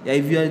 Yeah,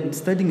 if you're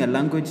studying a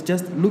language,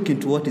 just look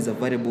into what is a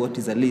variable, what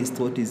is a list,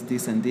 what is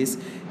this and this.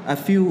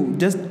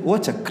 Just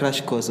watch a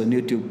crash course on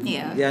YouTube.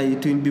 Yeah,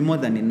 it will be more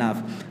than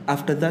enough.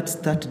 After that,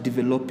 start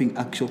developing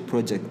actual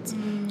projects.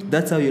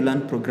 That's how you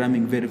learn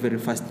programming very, very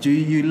fast.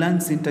 You learn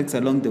syntax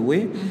along the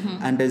way,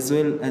 and as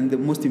well, and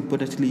most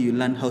importantly, you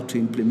learn how to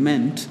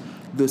implement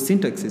those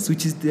syntaxes,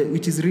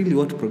 which is really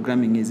what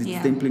programming is.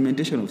 It's the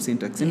implementation of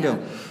syntax. Yeah.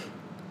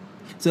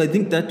 So I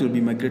think that will be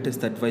my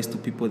greatest advice to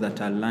people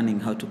that are learning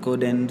how to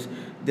code. And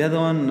the other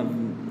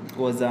one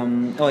was,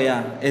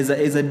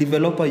 as a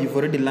developer, you've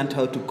already learned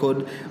how to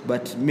code,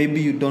 but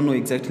maybe you don't know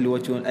exactly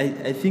what you want.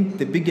 I think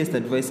the biggest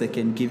advice I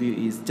can give you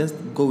is just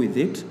go with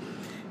it.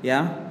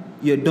 Yeah.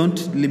 You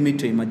don't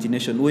limit your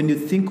imagination. When you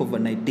think of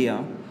an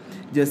idea,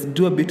 just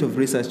do a bit of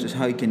research on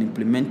how you can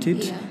implement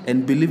it,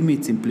 and believe me,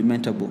 it's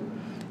implementable.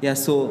 Yeah,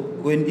 so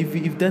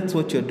if that's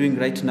what you're doing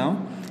right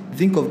now,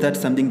 think of that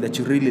something that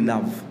you really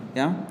love.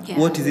 Yeah?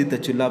 What is it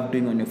that you love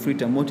doing on your free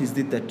time? What is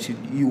it that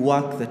you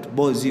work that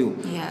bores you?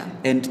 Yeah.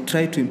 And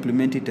try to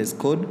implement it as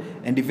code,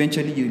 and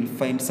eventually you'll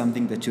find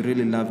something that you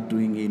really love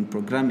doing in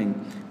programming,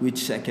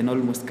 which I can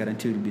almost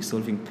guarantee will be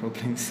solving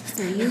problems.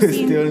 So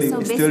basically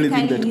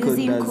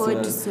using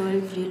code to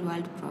solve real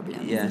world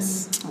problems.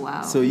 Yes.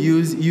 Wow. So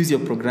use your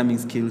programming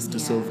skills to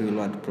solve real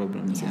world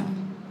problems.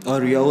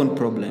 Or your own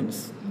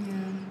problems.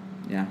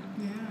 Yeah.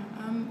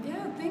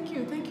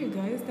 Thank you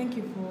guys. Thank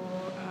you for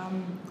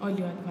all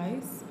your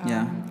advice.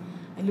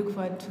 I look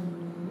forward to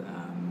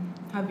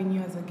having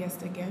you as a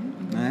guest again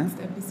in the next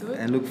episode.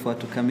 I look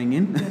forward to coming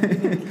in.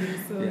 Definitely.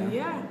 So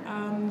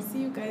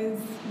see you guys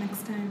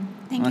next time.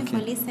 Thank you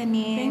for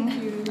listening.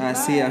 Thank you.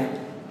 See ya.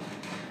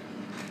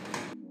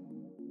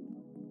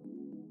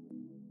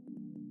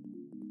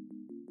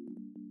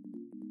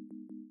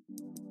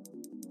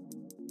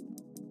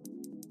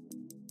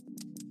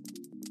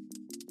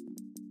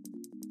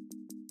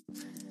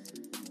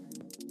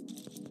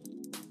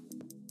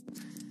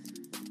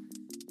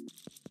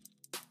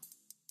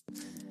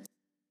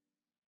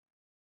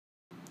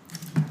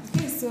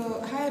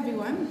 So, hi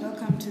everyone,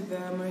 welcome to the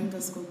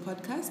Moringa School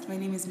podcast. My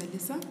name is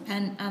Melissa.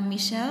 And I'm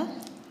Michelle.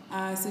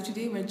 So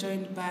today we're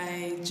joined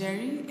by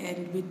Jerry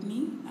and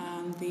Whitney.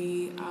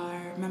 They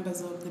are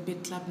members of the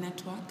Bit Club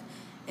network,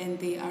 and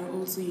they are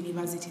also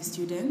university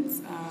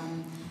students.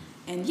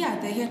 And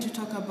they're here to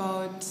talk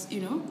about,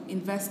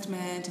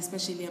 investment,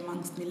 especially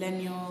amongst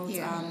millennials,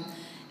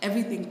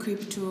 everything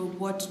crypto,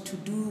 what to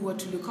do, what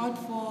to look out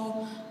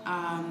for.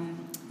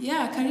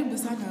 Karibu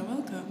sana,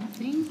 welcome.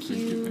 Thank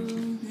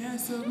you. Yeah,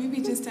 so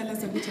maybe just tell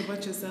us a bit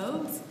about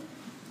yourselves.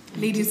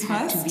 Ladies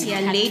first.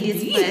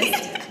 Ladies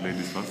first.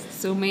 Ladies first.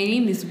 So my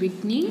name is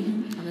Whitney.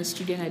 I'm a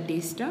student at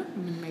Daystar.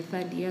 I'm in my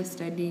third year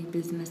studying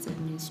business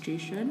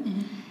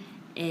administration.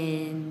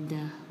 And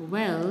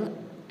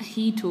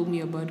he told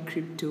me about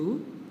crypto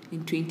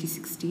in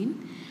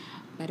 2016,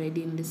 but I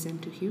didn't listen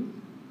to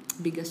him.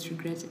 Biggest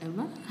regret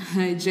ever.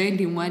 I joined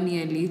him 1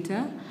 year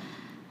later.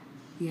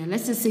 Yeah,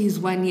 let's just say he's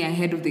 1 year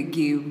ahead of the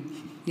game.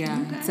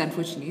 Yeah, it's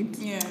unfortunate.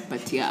 Yeah.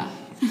 But yeah.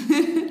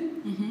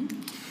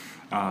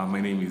 My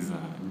name is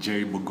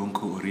Jerry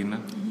Bogonko Orina.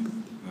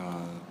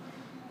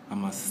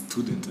 I'm a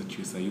student at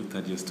USIU,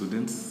 third year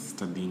student,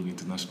 studying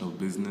international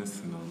business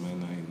and a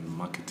minor in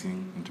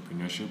marketing,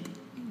 entrepreneurship.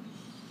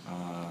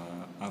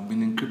 I've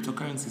been in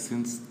cryptocurrency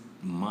since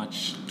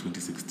March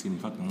 2016, in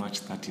fact, March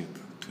 30th,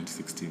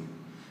 2016.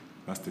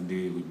 That's the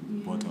day we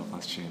bought our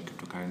first share in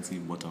cryptocurrency,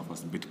 bought our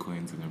first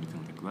bitcoins and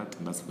everything like that.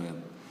 And that's where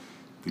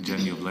the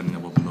journey of learning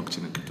about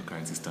blockchain and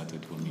cryptocurrency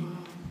started for me.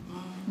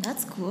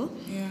 That's cool.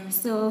 Yeah.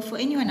 So for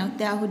anyone out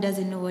there who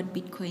doesn't know what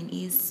Bitcoin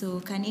is,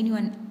 so can any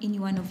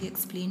one of you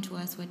explain to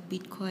us what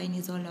Bitcoin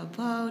is all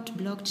about,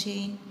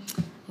 blockchain,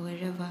 or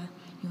wherever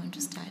you want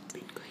to start?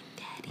 Bitcoin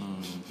daddy.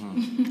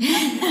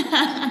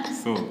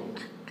 So,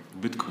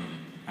 Bitcoin.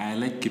 I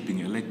like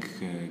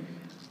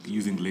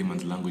using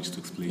layman's language to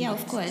explain. Yeah,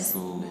 of course.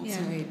 So,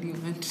 Explain.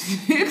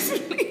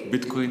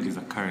 Bitcoin is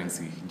a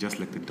currency, just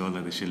like the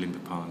dollar, the shilling, the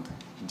pound.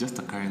 Just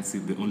a currency.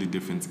 The only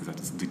difference is that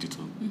it's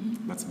digital.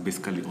 That's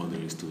basically all there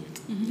is to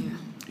it.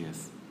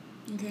 Yes.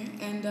 Okay,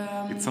 and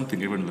it's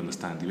something everyone will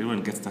understand. If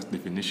everyone gets that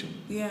definition,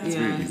 it's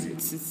very easy.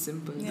 It's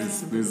simple. Yeah.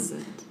 There's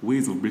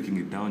ways of breaking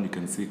it down. You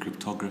can say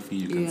cryptography,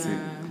 you can say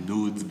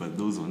nodes, but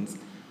those ones,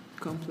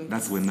 complex.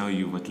 that's when now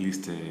you've at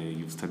least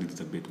you've studied it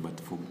a bit. But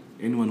for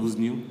anyone who's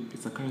new,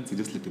 it's a currency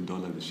just like the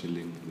dollar, the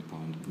shilling, the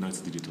pound. Now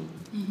it's digital.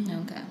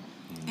 Okay.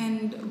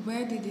 And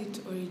where did it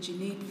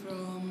originate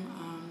from?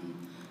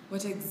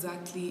 What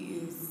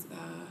exactly is,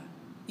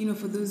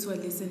 for those who are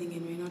listening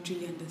and may not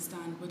really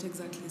understand, what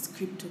exactly is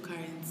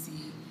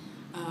cryptocurrency?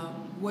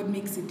 What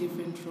makes it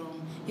different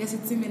from, yes,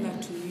 it's similar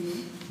to,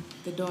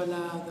 the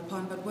dollar, the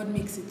pound, but what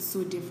makes it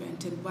so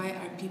different, and why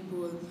are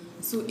people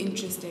so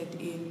interested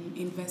in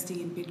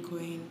investing in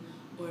Bitcoin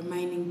or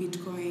mining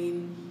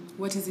Bitcoin?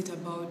 What is it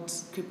about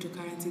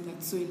cryptocurrency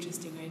that's so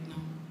interesting right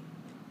now?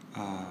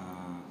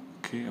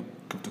 Okay,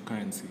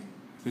 cryptocurrency.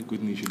 I think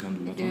Whitney should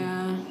handle that one.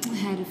 Yeah, I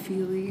had a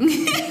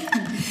feeling.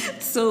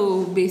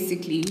 So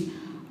basically,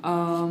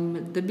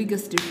 the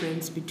biggest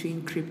difference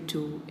between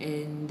crypto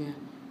and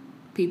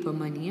paper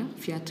money,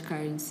 fiat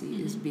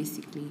currency, is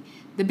basically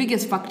the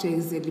biggest factor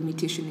is the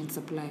limitation in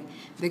supply.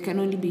 There can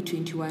only be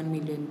 21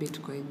 million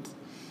bitcoins.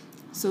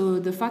 So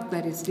the fact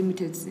that it's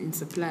limited in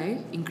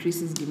supply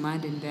increases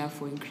demand and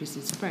therefore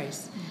increases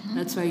price.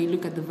 That's why you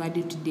look at the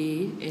value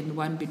today, and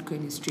one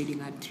bitcoin is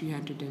trading at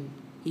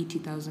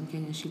 380,000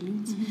 Kenyan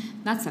shillings.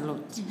 That's a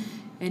lot.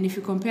 And if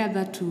you compare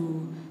that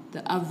to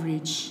the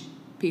average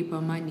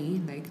paper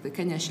money, like the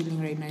Kenya shilling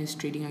right now is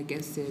trading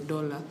against the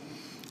dollar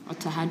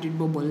at 100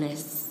 bob or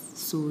less.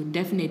 So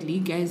definitely,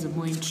 guys are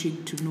more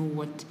intrigued to know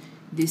what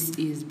this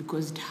is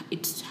because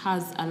it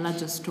has a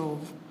larger store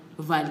of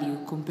value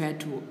compared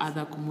to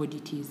other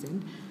commodities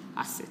and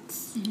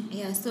assets.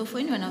 Yeah, so for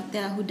anyone out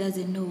there who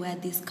doesn't know where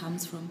this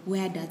comes from,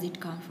 where does it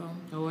come from?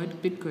 Oh,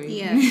 what? Bitcoin?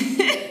 Yeah.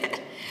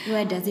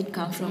 Where does it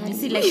come from? You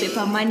see, like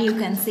paper money, you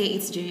can say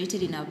it's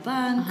generated in a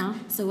bank.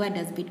 So where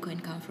does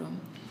Bitcoin come from?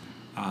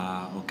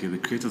 Okay, the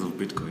creators of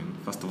Bitcoin,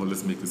 first of all,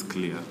 let's make this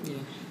clear. Yeah.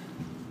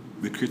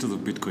 The creators of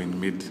Bitcoin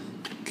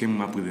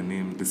came up with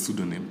the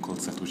pseudonym called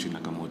Satoshi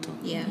Nakamoto.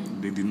 Yeah.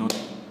 They did not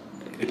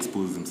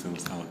expose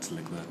themselves out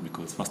like that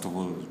because, first of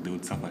all, they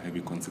would suffer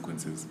heavy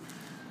consequences.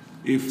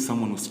 If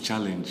someone was to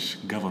challenge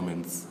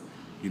governments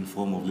in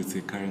form of, let's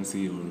say,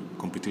 currency or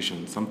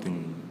competition,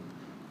 something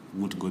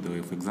won't go the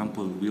way. For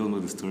example, we all know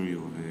the story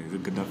of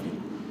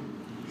Gaddafi.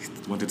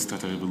 He wanted to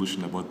start a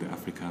revolution about the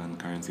African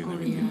currency and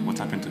everything. Yeah, what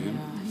happened to him?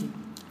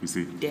 You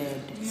see?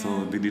 Dead.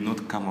 So they did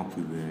not come up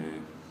with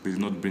they did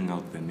not bring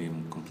out the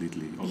name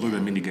completely. Although there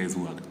are many guys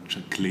who are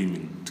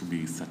claiming to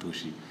be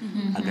Satoshi.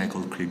 A guy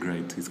called Craig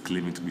Wright is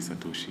claiming to be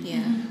Satoshi.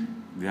 Yeah.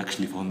 They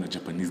actually found a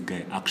Japanese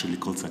guy actually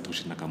called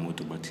Satoshi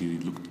Nakamoto, but he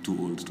looked too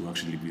old to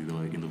actually be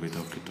the innovator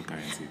of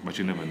cryptocurrency. But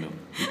you never know.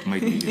 It might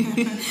be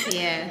him.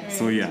 Yeah.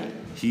 So yeah,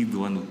 he's the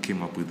one who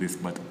came up with this.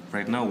 But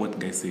right now what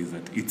guys say is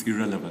that it's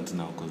irrelevant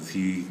now because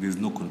there's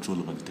no control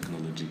over the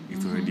technology.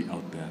 It's already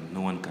out there.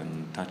 No one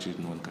can touch it,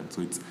 no one can.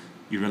 So it's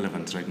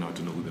irrelevant right now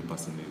to know who the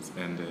person is.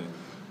 And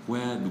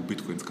where do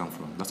bitcoins come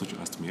from? That's what you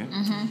asked me,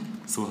 eh?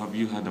 So have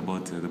you heard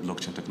about the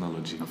blockchain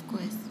technology? Of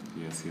course.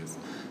 Yes.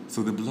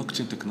 So the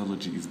blockchain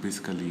technology is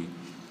basically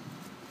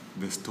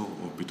the store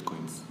of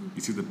bitcoins.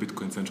 You see the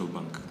Bitcoin central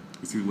bank.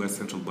 You see where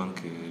central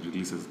bank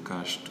releases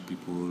cash to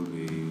people.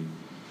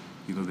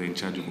 They're in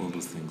charge of all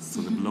those things.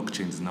 So the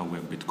blockchain is now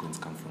where bitcoins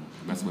come from.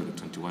 That's why the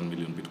 21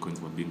 million bitcoins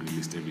were being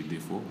released every day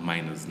for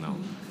miners now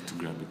to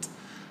grab it.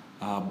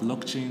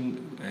 Blockchain,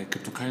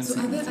 cryptocurrency. So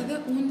are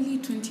there only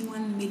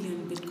 21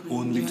 million bitcoins?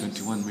 Only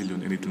 21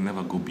 million, and it will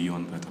never go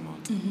beyond that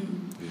amount.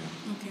 Yeah.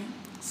 Okay.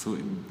 So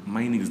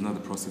mining is now the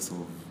process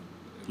of,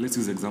 let's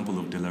use the example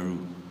of Delarue.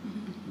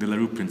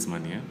 Delarue prints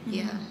money,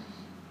 Yeah.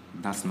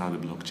 That's now the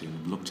blockchain.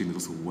 The blockchain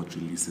is also what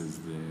releases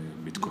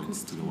the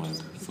bitcoins to the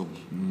world. So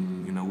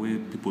in a way,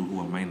 people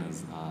who are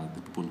miners are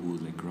the people who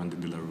run the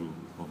Delarue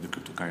of the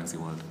cryptocurrency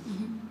world.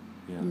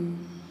 Yeah.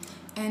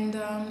 And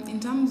in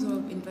terms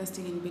of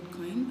investing in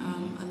Bitcoin,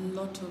 a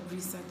lot of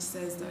research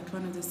says that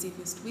one of the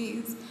safest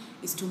ways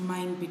is to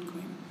mine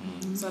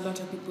Bitcoin. So a lot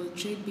of people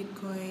trade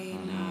Bitcoin,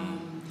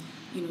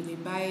 they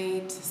buy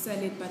it,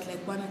 sell it, but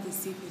one of the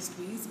safest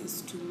ways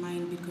is to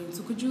mine Bitcoin.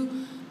 So could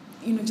you,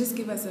 just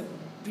give us a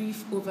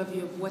brief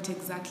overview of what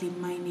exactly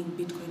mining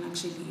Bitcoin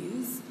actually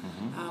is,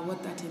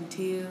 what that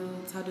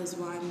entails, how does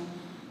one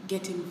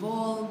get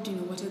involved,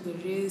 what are the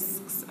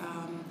risks?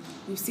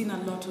 We've seen a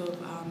lot of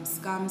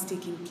scams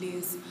taking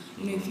place.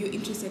 If you're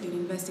interested in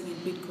investing in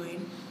Bitcoin,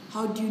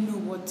 how do you know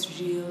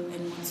what's real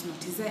and what's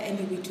not? Is there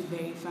any way to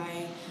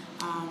verify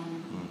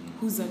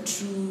who's a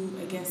true,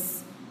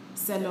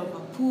 seller of a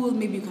pool?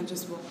 Maybe you can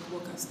just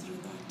walk us through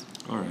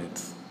that. All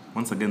right.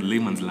 Once again,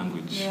 layman's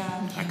language.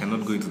 Yeah. I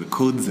cannot go into the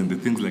codes and the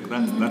things like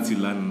that. That's you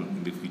learn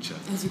in the future.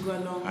 As you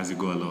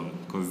go along.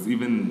 Because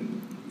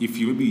even if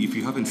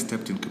you haven't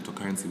stepped in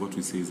cryptocurrency, what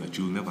we say is that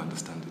you'll never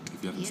understand it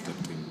if you haven't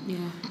stepped in.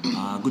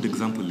 Yeah. A good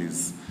example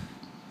is,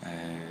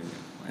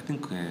 I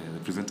think the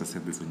presenter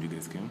said this when you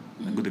guys came.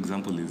 A good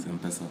example is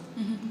M-Pesa.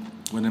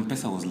 When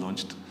M-Pesa was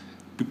launched,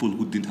 people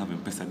who didn't have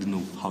M-Pesa didn't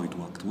know how it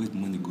worked. Where's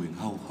money going?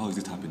 How is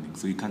it happening?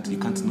 So you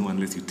can't know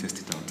unless you test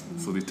it out.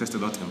 So they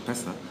tested out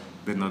M-Pesa.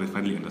 Then now they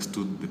finally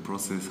understood the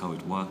process, how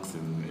it works,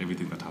 and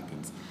everything that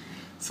happens.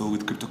 So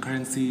with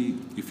cryptocurrency,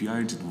 if you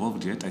aren't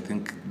involved yet, I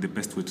think the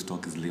best way to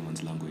talk is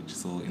layman's language.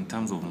 So in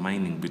terms of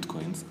mining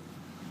bitcoins,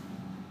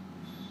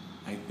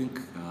 I think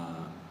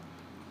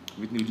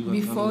Whitney, would you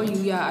before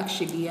you,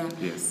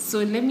 Yes.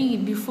 So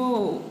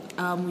before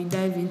we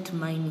dive into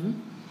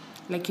mining,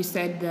 like you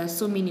said, there are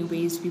so many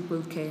ways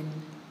people can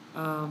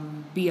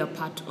be a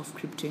part of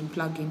crypto and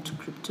plug into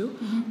crypto,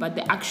 but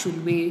the actual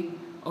way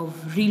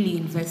of really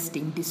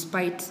investing, in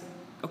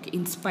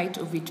spite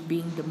of it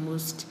being the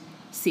most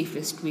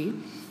safest way,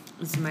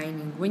 is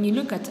mining. When you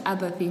look at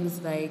other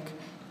things like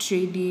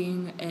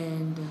trading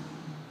and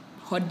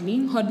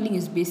hodling. Hodling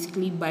is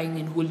basically buying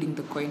and holding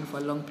the coin for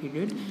a long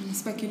period.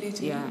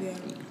 Speculating. Yeah.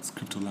 It's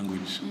crypto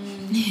language.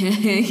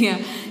 Yeah.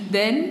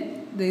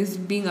 Then there's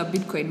being a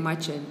Bitcoin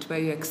merchant, where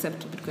you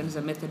accept Bitcoin as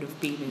a method of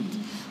payment.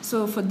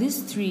 So for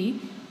these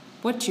three,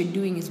 what you're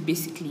doing is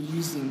basically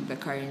using the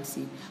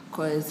currency.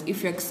 Because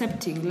if you're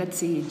accepting, let's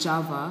say,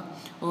 Java,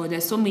 or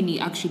there's so many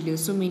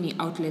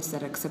outlets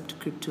that accept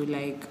crypto,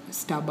 like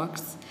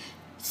Starbucks.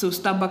 So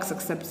Starbucks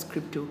accepts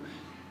crypto.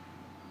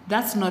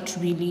 That's not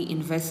really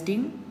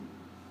investing.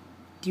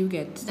 Do you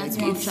get? That's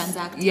more of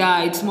transacting.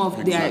 Yeah, it's more of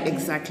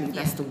exactly.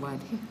 That's the word.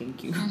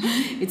 Thank you.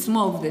 It's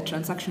more of the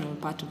transactional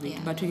part of it. Yeah.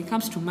 But when it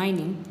comes to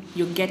mining,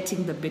 you're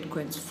getting the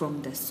Bitcoins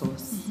from the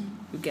source.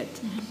 You get.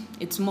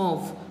 It's more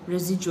of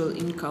residual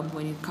income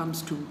when it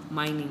comes to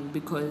mining,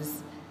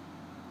 because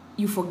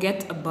you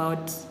forget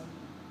about.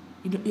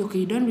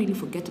 You don't really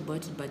forget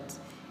about it, but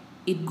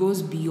it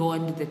goes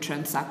beyond the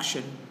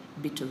transaction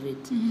bit of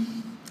it.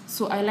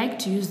 So I like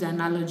to use the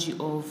analogy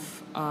of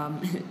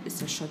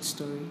it's a short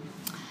story.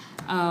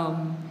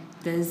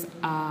 There's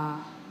a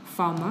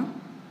farmer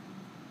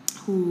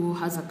who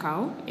has a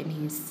cow,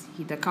 and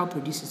the cow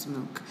produces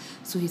milk.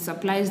 So he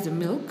supplies the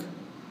milk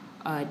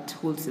at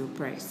wholesale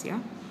price, yeah?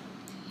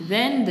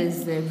 Then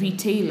there's the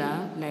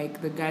retailer,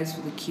 like the guys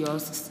with the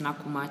kiosks,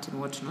 Nakumat and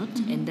whatnot,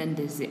 and then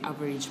there's the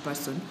average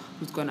person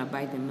who's going to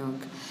buy the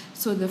milk.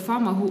 So the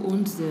farmer who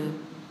owns the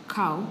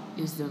cow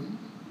is the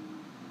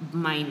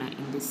miner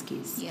in this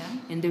case. Yeah.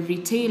 And the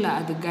retailer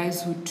are the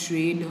guys who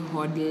trade,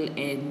 hodl,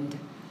 and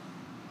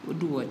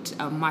do what?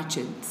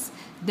 Merchants.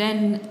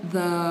 Then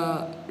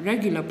the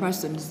regular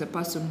person is the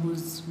person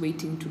who's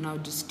waiting to now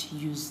just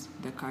use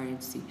the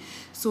currency.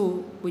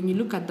 So when you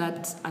look at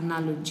that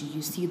analogy,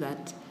 you see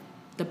that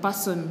the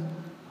person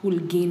who will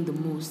gain the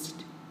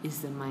most is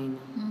the miner.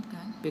 Okay.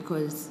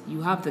 Because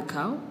you have the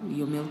cow,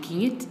 you're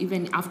milking it.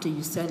 Even after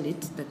you sell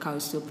it, the cow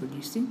is still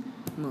producing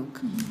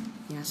milk.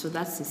 Yeah, so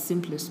that's the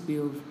simplest way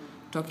of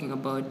talking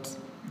about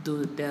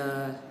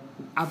the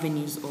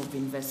avenues of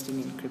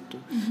investing in crypto.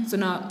 So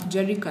now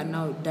Jerry can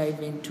now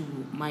dive into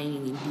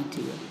mining in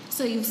detail.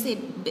 So you've said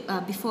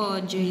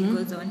before Jerry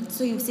goes on,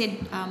 so you've said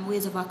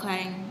ways of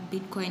acquiring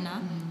Bitcoin,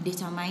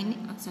 data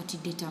mining,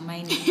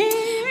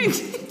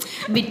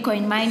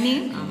 Bitcoin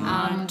mining,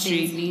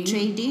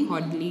 trading,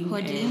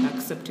 hodling, and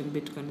accepting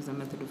Bitcoin as a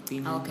method of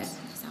payment. Okay,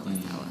 sawa.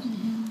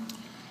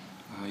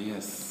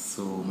 Yes,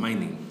 so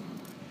mining.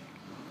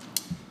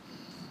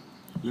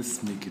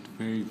 Let's make it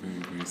very, very,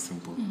 very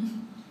simple.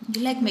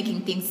 You like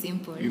making things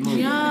simple. With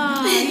this.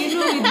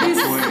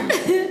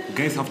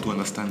 Guys have to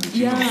understand it.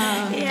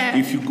 Yeah.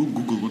 If you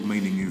Google what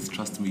mining is,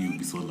 trust me, you'll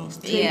be so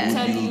lost.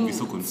 Yeah. You'll be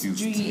so confused.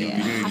 You'll be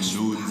there in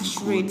nodes,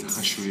 codes,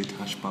 hash rate,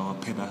 hash power,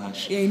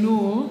 petahash. Yeah, I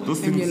know. Those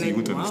things you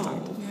won't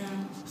understand.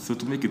 Yeah. So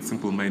to make it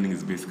simple, mining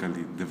is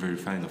basically the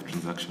verifying of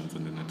transactions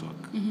on the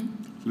network.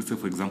 Let's say,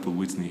 for example,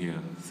 Whitney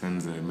here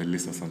sends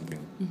Melissa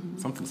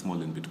something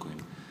small in Bitcoin.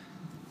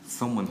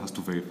 Someone has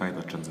to verify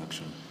that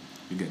transaction.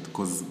 You get,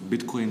 because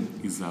Bitcoin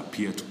is a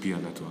peer-to-peer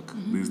network.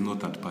 There is no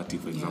third party,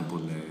 for example,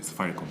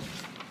 Safaricom.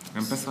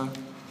 M-Pesa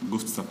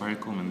goes to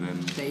Safaricom, and then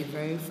they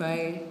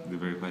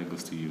verify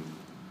goes to you.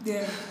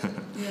 Yeah.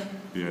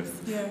 Yes.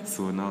 Yeah.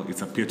 So now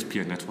it's a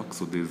peer-to-peer network,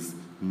 so there's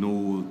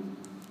no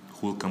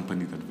whole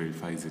company that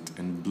verifies it,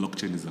 and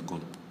blockchain is a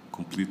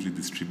completely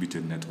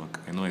distributed network.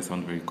 I know I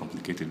sound very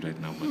complicated right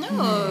now, but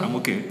I'm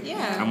okay.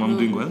 Yeah. I'm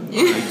doing well. All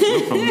right,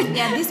 no problem.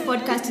 Yeah, this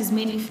podcast is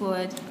mainly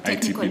for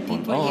technical IT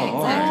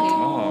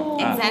people.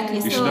 Exactly.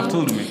 You So should have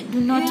told me. do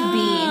not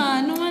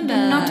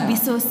be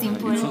so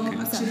simple. It's okay.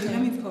 Actually,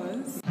 let me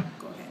pause.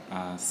 Go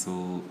ahead.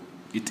 So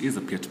it is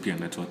a peer-to-peer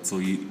network, so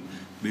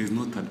there is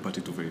no third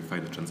party to verify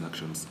the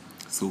transactions.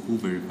 So who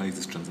verifies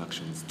these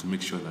transactions to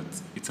make sure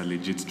that it's a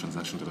legit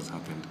transaction that has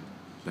happened?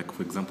 Like,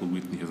 for example,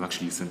 Whitney has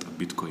actually sent a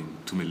Bitcoin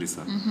to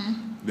Melissa.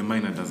 The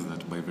miner does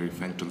that by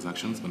verifying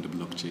transactions on the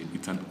blockchain.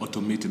 It's an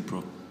automated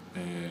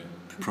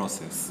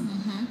process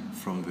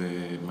from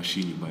the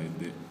machine you buy,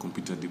 the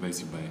computer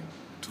device you buy,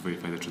 to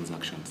verify the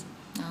transactions.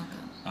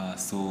 Okay.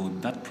 So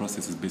that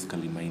process is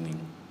basically mining.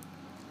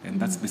 And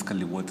that's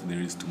basically what there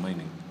is to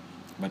mining.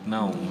 But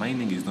now,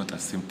 mining is not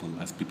as simple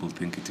as people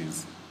think it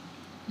is.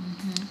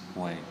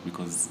 Why?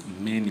 Because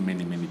many,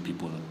 many, many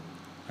people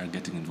are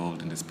getting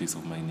involved in the space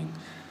of mining.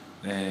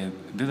 The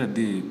other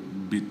day,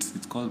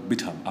 it's called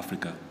BitHub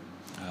Africa.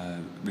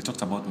 They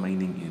talked about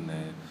mining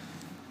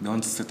they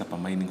want to set up a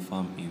mining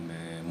farm in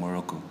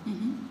Morocco.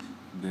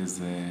 There's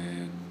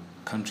some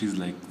countries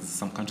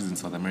in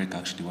South America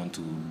actually want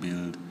to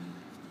build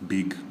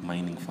big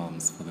mining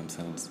farms for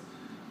themselves.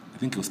 I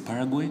think it was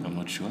Paraguay, I'm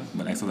not sure,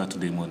 but I saw that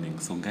today morning.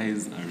 So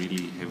guys are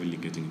really heavily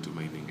getting into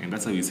mining. And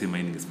that's why we say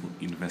mining is for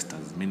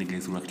investors. Many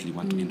guys who actually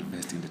want to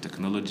invest in the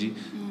technology,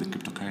 the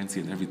cryptocurrency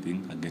and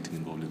everything are getting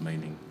involved in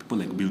mining. People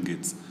like Bill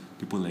Gates,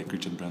 people like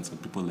Richard Branson,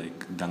 people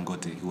like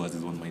Dangote, who has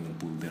his own mining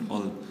pool, they're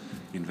all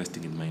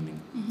investing in mining.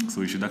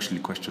 So we should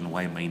actually question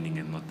why mining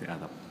and not the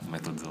other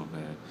methods of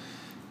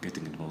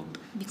getting involved.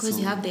 Because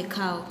you have the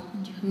cow,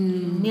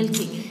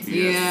 milking it.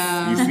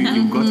 Yes. You see,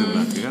 you've gotten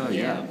that.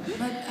 Yeah.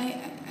 But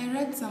I I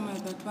read somewhere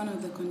that one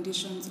of the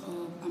conditions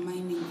of a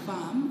mining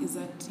farm is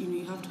that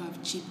you have to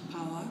have cheap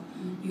power.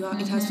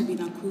 It has to be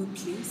in a cool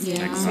place.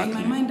 Yeah. Exactly. So in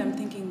my mind, I'm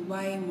thinking,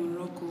 why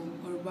Morocco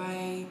or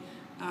why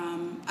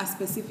a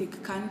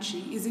specific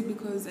country? Is it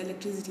because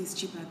electricity is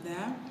cheaper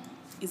there?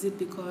 Is it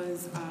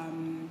because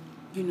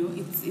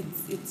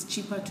it's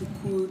cheaper to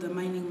cool the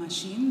mining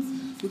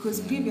machines?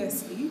 Because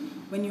previously,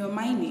 when you were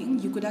mining,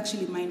 you could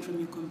actually mine from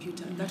your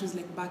computer. That was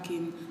like back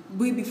in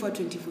way before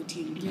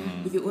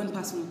 2014 with your own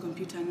personal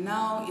computer.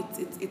 Now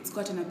it's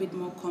gotten a bit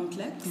more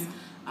complex.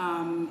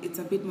 It's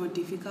a bit more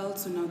difficult.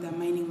 So now they're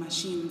mining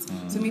machines.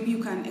 So maybe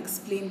you can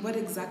explain what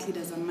exactly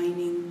does a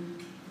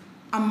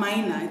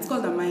miner? It's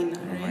called a miner,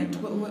 right?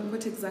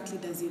 What exactly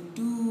does it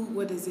do?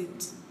 What does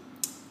it?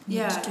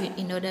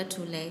 In order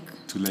to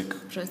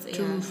process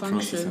and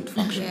function.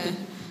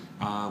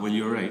 Well,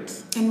 you're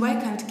right. And why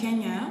can't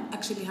Kenya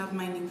actually have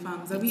mining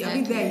farms? Are we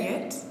there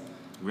yet?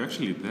 We're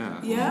actually there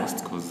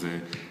almost, because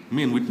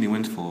me and Whitney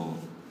went for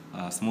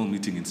a small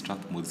meeting in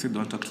Strathmore. They said they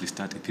want to actually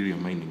start Ethereum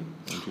mining.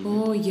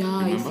 Oh yeah,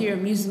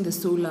 Ethereum using the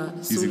solar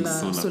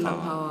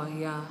power.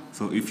 Yeah.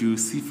 So if you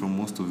see from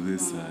most of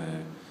these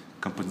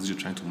companies you're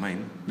trying to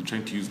mine, they're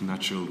trying to use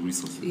natural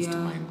resources to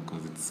mine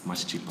because it's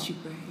much cheaper.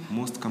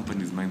 Most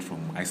companies mine from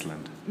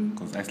Iceland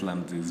because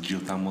Iceland is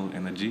geothermal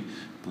energy,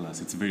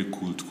 plus it's very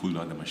cool to cool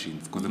down the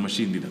machines because the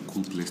machine need a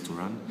cool place to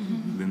run.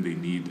 Then they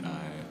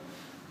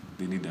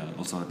need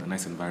also a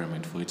nice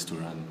environment for it to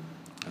run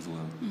as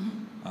well.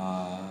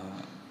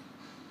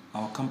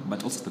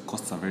 But also the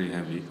costs are very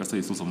heavy. That's why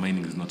it's also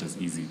mining is not as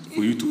easy.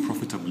 For you to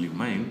profitably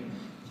mine,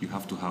 you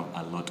have to have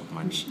a lot of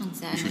money.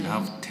 Exactly. You should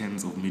have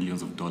tens of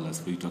millions of dollars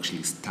for you to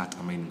actually start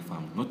a mining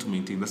farm. Not to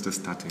maintain, that's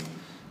just starting.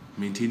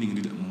 Maintaining, you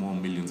need more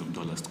millions of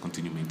dollars to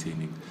continue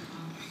maintaining.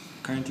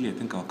 Currently, I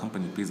think our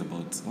company pays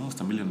about almost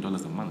 $1 million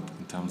a month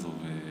in terms of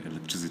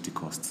electricity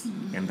costs.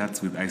 And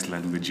that's with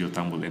Iceland, with the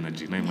geothermal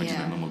energy. Now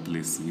imagine a normal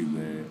place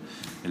with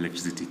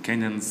electricity.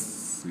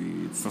 Kenyans,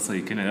 it's also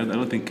Kenya. I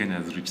don't think Kenya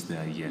has reached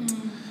there yet.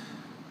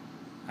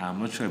 I'm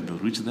not sure if they'll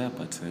reach there,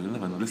 but we'll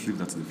never know. Let's leave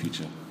that to the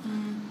future.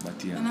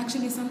 But And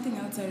actually something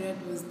else I read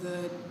was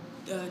the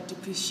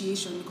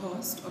depreciation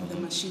cost of the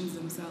machines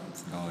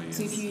themselves.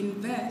 So if you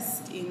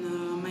invest in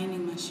a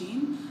mining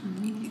machine,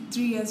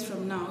 3 years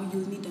from now,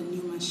 you'll need a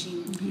new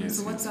machine.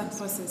 So what's that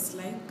process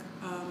like?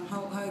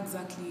 How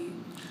exactly?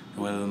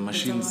 Well,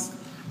 machines,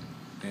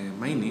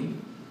 mining,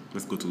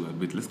 let's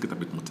get a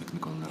bit more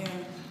technical now.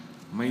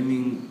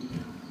 Mining,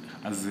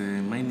 as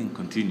mining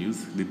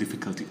continues, the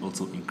difficulty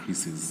also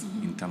increases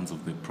in terms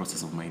of the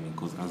process of mining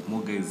because as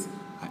more guys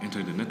are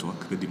entering the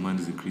network, the demand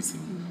is increasing.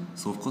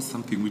 So of course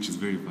something which is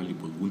very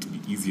valuable won't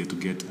be easier to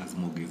get as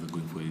more guys are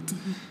going for it.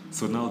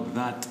 So now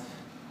that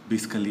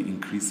basically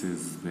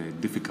increases the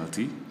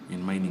difficulty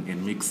in mining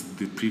and makes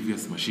the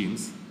previous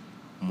machines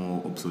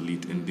more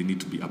obsolete, and they need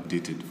to be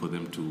updated for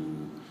them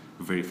to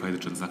verify the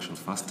transactions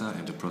faster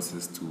and the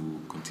process to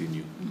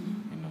continue.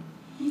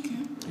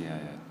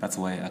 That's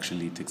why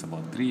actually it takes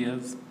about 3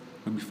 years,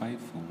 maybe 5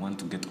 for one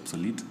to get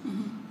obsolete.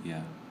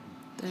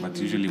 But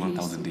usually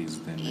 1,000 days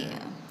then.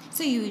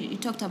 So you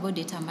talked about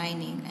data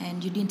mining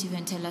and you didn't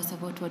even tell us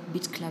about what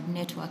BitClub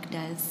Network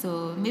does.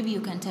 So maybe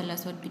you can tell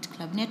us what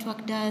BitClub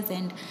Network does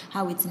and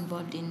how it's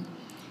involved in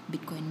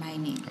Bitcoin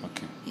mining.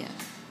 Okay.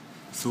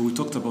 So we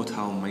talked about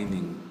how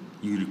mining,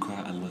 you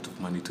require a lot of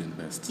money to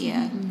invest.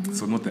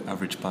 So not the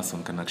average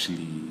person can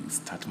actually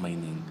start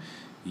mining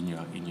in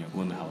your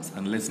own house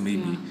unless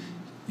maybe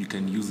you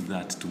can use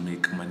that to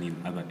make money in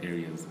other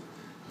areas.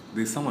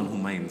 There's someone who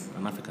mines,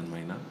 an African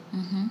miner.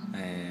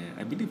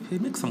 I believe he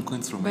makes some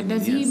coins from mining. But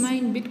does he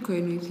mine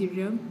Bitcoin or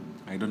Ethereum?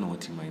 I don't know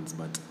what he mines,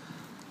 but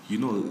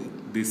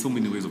there's so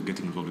many ways of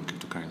getting involved in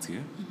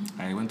cryptocurrency.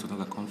 I went to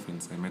another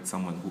conference. I met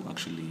someone who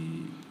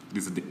actually,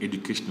 this is the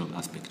educational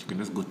aspect. You can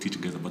just go teach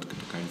guys about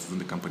cryptocurrencies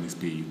and the companies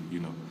pay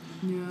you,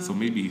 So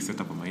maybe he set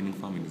up a mining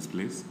farm in his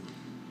place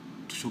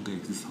to show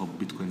guys this is how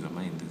Bitcoins are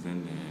mined. And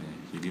then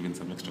you're given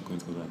some extra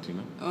coins for that,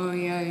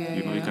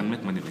 You can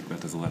make money like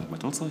that as well.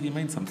 But also he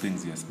mines some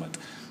things, yes, but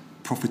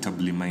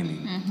profitably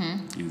mining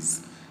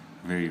is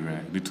very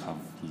rare. You need to have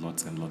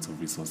lots and lots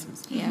of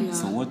resources.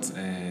 So what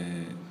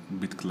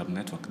BitClub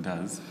Network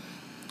does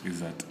is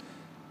that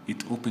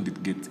it opened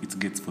its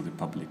gates for the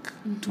public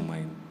to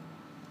mine.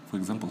 For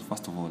example,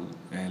 first of all,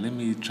 let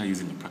me try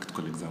using a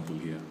practical example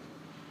here.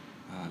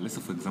 Let's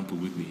say, for example,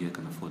 Whitney here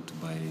can afford to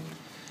buy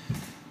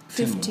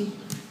 50.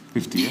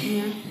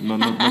 50, No,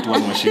 not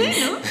one machine.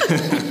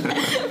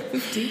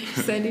 50,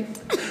 said it.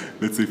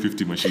 Let's say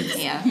 50 machines.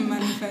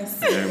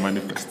 Manifest.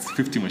 Manifest.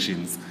 50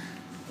 machines.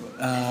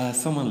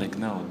 Someone like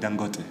now,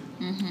 Dangote.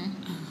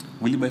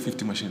 Will you buy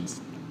 50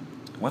 machines?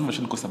 One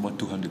machine costs about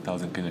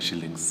 200,000 Kenya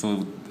shillings.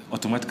 So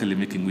automatically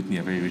making Whitney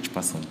a very rich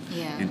person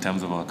in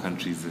terms of our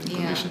country's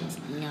conditions.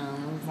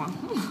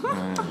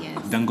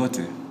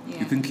 Dangote,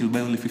 you think he'll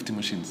buy only 50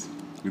 machines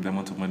with the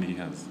amount of money he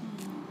has?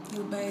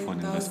 He'll buy for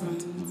an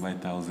investment. He'll buy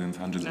thousands,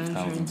 hundreds of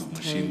thousands of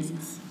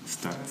machines,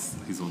 starts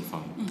his own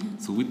farm.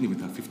 So Whitney with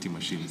her 50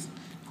 machines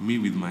me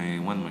with my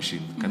one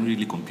machine, can we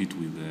really compete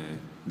with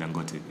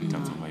Dangote in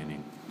terms of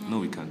mining? No,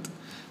 we can't.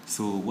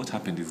 So what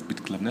happened is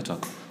BitClub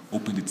Network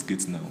opened its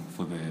gates now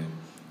for the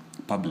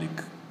public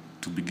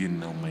to begin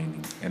now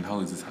mining. And how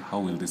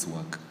will this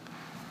work?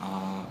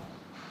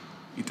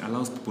 It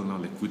allows people now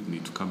like Whitney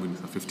to come in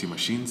with 50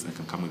 machines. I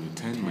can come in with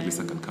 10.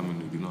 Melissa can come in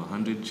with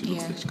 100. She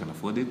looks like she can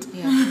afford it.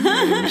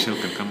 Michelle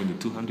can come in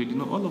with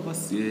 200. All of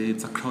us.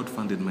 It's a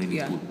crowd-funded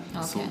mining pool.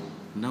 Okay. So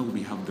now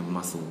we have the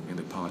muscle and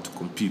the power to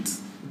compete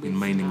in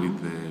mining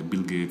with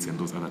Bill Gates and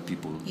those other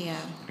people.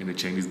 And the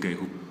Chinese guy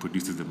who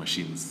produces the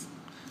machines.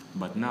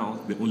 But now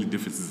the only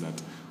difference is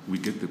that we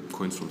get the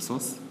coins from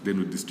source, then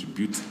we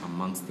distribute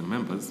amongst the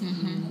members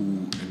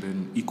and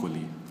then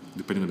equally,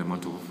 depending on the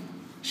amount of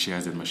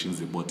shares and machines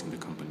they bought in the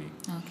company.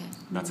 Okay.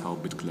 That's how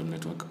BitClub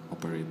Network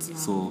operates. Yeah.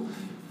 So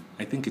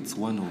I think it's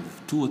one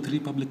of 2 or 3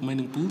 public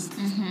mining pools.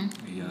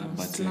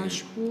 But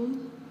Slash Pool,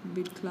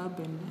 BitClub,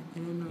 and I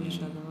don't know which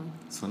other one.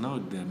 So now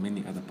there are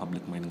many other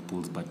public mining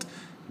pools, but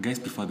guys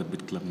prefer the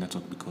BitClub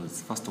Network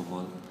because, first of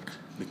all,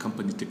 the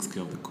company takes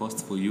care of the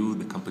costs for you,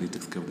 the company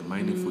takes care of the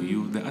mining for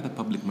you. The other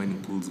public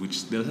mining pools,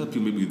 which they'll help you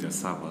maybe with their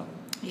server,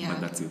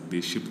 but that's it. They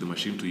ship the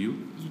machine to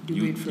you.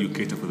 You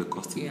cater for the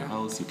cost in your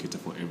house, you cater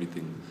for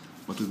everything.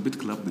 But with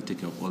BitClub, they take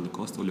care of all the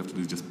costs. All you have to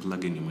do is just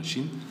plug in your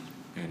machine,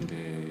 and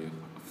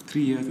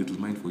 3 years it will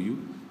mine for you.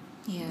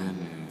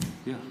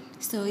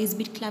 So is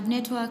BitClub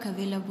Network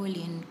available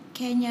in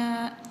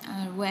Kenya?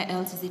 Where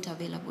else is it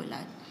available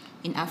at?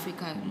 In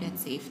Africa,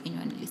 let's say, if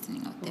anyone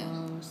listening out there.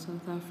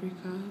 South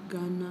Africa,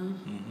 Ghana.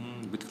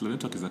 BitClub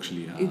Network is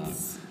actually...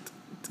 it's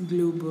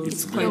global.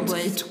 It's global.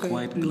 It's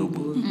quite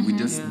global. We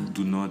just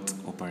do not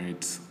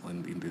operate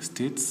in the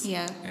States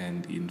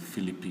and in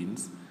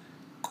Philippines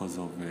because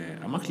of...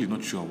 I'm actually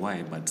not sure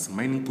why, but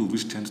mining pools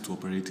which tend to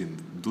operate in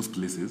those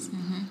places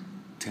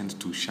tend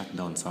to shut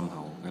down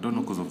somehow. I don't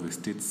know because of the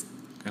States.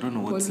 I don't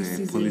know what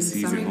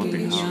policies and what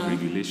they have,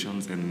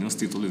 regulations, and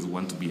states always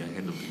want to be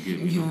ahead of the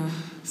game.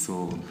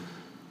 So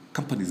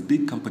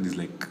big companies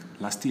like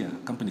last year,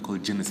 a company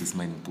called Genesis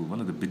Mining Pool,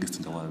 one of the biggest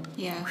in the world.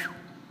 They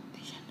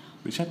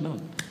shut down.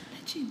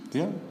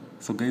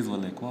 So guys were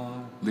like,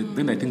 wow.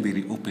 Then I think they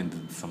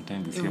reopened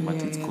sometime this year, but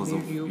it's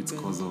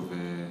because of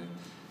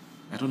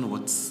I don't know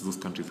what those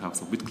countries have.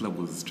 So BitClub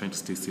was trying to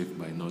stay safe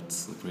by not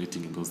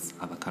operating in those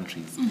other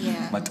countries.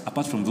 But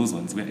apart from those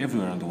ones, we're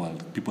everywhere around the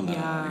world. People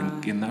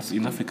are in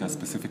Africa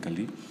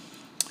specifically.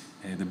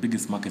 The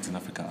biggest markets in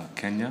Africa are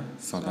Kenya,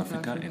 South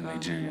Africa, and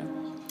Nigeria.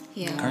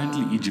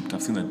 Currently, Egypt.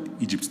 I've seen an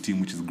Egypt team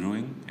which is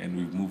growing, and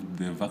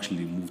they've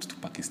actually moved to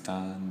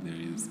Pakistan.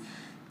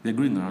 They're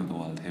growing around the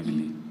world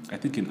heavily. I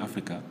think in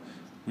Africa,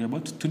 we're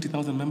about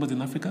 20,000 members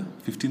in Africa,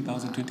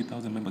 15,000,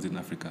 20,000 members in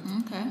Africa.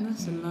 Okay,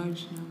 that's a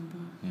large number.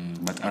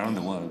 But around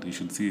the world, you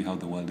should see how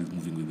the world is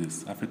moving with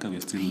this. Africa, we're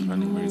still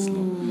running very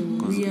slow.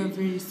 We are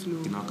very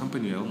slow. In our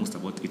company, we're almost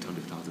about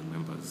 800,000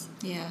 members.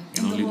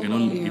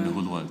 In the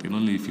whole world. And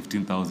only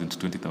 15,000 to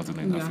 20,000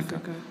 in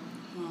Africa.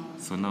 Wow.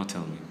 So now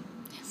tell me.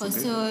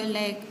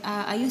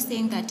 Are you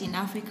saying that in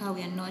Africa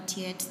we are not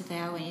yet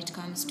there when it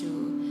comes to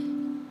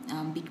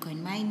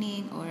Bitcoin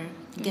mining or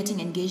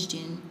getting engaged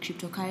in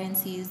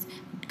cryptocurrencies?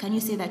 Can you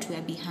say that we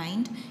are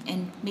behind?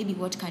 And maybe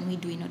what can we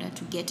do in order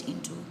to get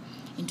into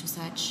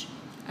such?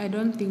 I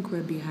don't think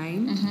we're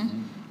behind.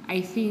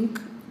 I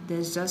think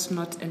there's just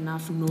not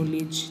enough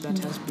knowledge that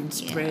has been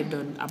spread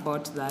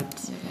about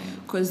that.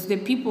 Because the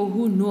people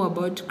who know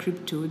about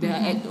crypto, there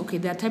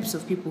are types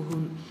of people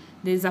who...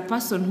 There's a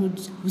person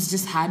who's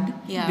just had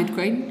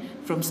Bitcoin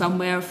from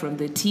somewhere, from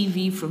the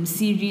TV, from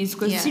series.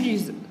 Because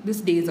series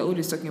these days are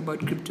always talking about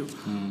crypto.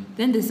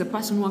 Then there's a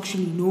person who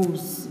actually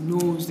knows,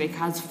 like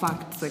has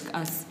facts like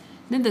us.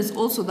 Then there's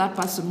also that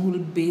person who will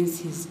base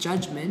his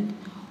judgment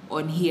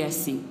on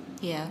hearsay.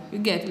 You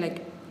get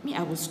like, me,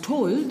 I was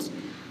told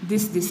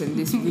this, and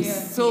this.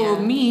 So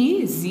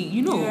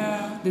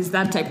there's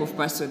that type of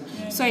person.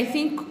 So I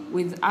think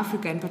with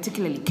Africa and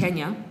particularly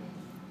Kenya,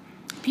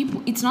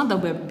 people, it's not that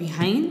we're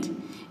behind,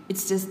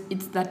 it's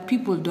that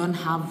people don't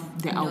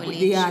have the knowledge.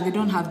 They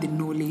don't have the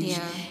knowledge.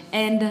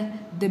 And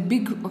the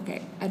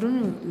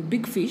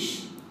big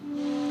fish,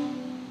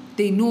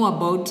 they know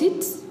about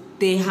it,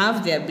 they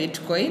have their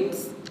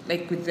Bitcoins,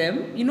 like with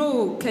them.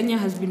 Kenya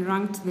has been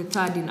ranked the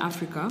 3rd in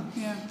Africa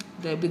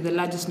with the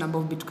largest number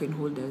of Bitcoin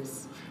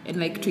holders, and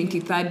like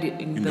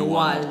 23rd in the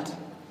world.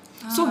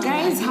 So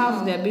guys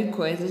have their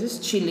Bitcoins, they're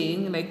just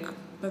chilling, like,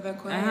 but they're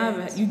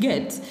quiet. You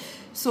get.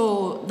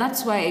 So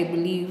that's why I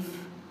believe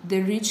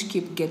the rich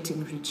keep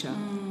getting richer.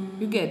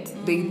 You get.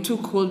 They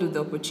took hold of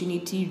the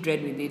opportunity,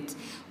 ran with it.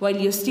 While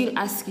you're still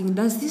asking,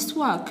 does this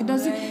work?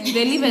 Does it?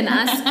 They'll even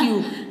ask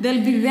you.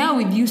 They'll be there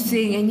with you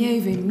saying, and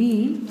even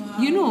me.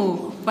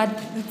 But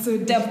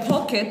their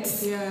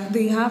pockets,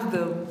 they have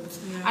them.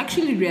 I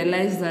actually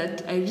realized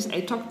that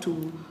I talked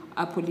to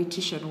a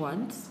politician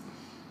once,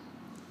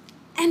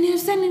 and he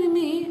was telling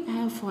me, I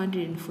have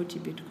 440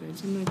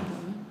 Bitcoins. I'm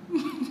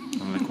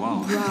like,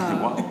 wow.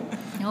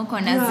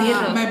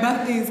 Yeah, my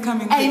birthday is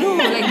coming. I know,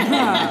 like,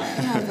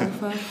 yeah,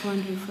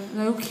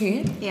 400.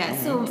 Okay. Yeah,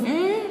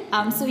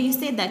 so you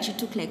said that you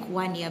took like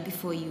 1 year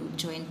before you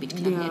joined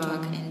BitClub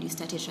Network and you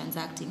started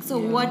transacting. So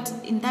what,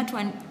 in that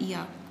 1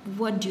 year,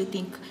 what do you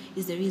think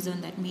is the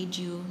reason that made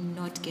you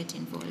not get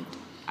involved?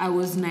 I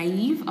was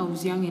naive. I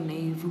was young and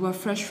naive. We were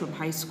fresh from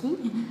high school.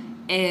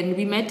 And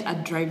we met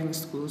at driving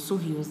school. So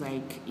he was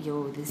like,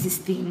 yo, there's this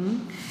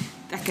thing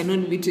that can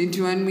only be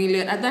 21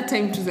 million. At that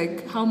time, it was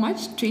like, how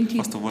much? 20,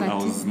 First of all, 30? I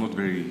was not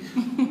very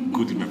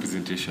good in my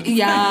presentation.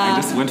 Yeah. I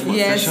just went for a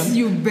session. Yes,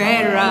 you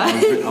better.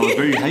 I was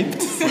very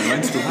hyped. So I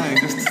went to her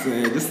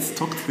and just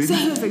talked things. So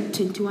he was like,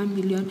 21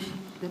 million.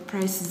 The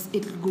prices,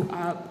 it'll go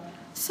up.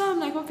 So I'm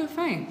like, okay,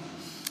 fine.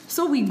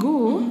 So we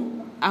go.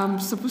 I'm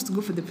supposed to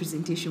go for the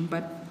presentation,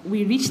 but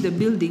we reach the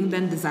building,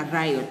 then there's a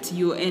riot.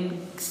 UN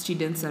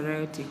students are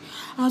rioting.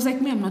 I was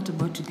like, I'm not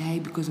about to die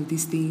because of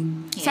this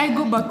thing. Yeah. So I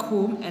go back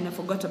home and I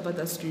forgot about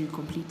that story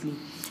completely.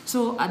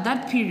 So at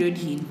that period,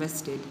 he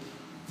invested.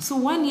 So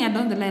 1 year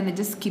down the line, I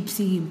just keep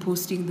seeing him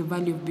posting the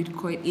value of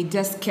Bitcoin. It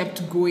just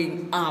kept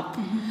going up.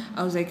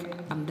 I was like,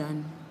 I'm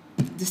done.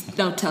 Just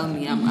now tell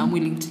me, I'm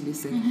willing to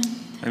listen.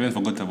 I even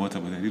forgot about her,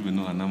 but I didn't even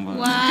know her number.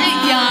 Wow.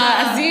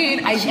 Yeah, as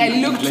in, I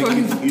looked for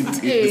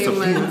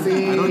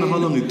it. I don't know how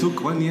long it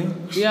took, 1 year.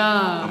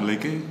 Yeah. I'm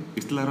like, hey,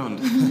 it's still around.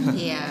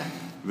 Yeah.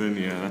 Then,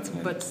 that's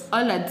fine. But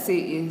all I'd say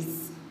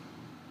is,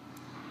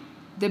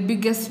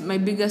 my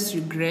biggest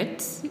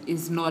regret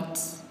is not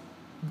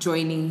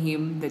joining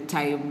him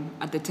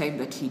at the time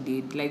that he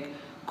did. Like,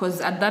 because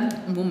at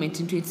that moment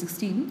in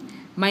 2016,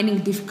 mining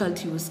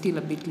difficulty was still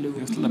a bit low.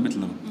 It was still a bit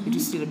low. It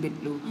was still a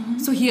bit low.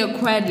 So he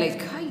acquired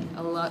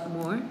a lot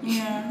more.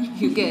 Yeah.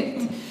 You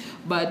get.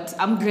 But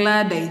I'm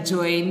glad I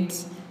joined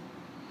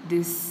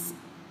this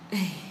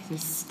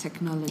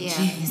technology.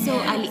 Yeah. So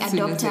early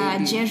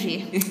adopter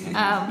Jerry.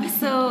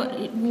 So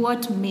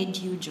what made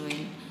you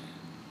join?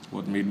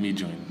 What made me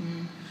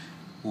join?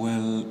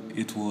 Well,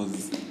 it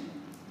was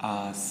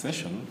a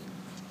session.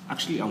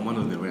 Actually, I'm one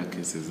of the rare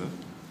cases.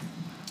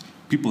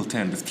 People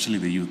tend, especially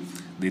the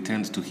youth, they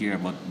tend to hear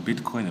about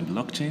Bitcoin and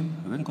blockchain,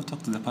 then go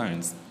talk to their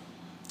parents.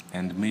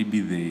 And maybe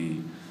they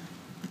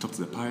talk to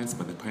their parents,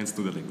 but the parents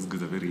know that these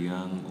guys are very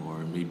young, or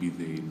maybe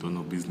they don't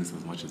know business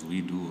as much as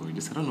we do, or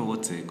just, I don't know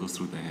what goes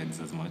through their heads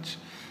as much.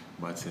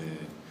 But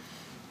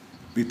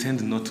they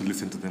tend not to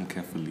listen to them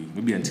carefully,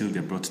 maybe until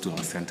they're brought to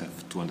our center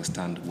to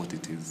understand what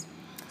it is.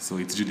 So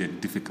it's really a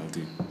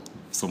difficulty.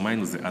 So mine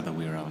was the other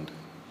way around.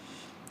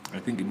 I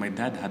think my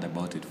dad heard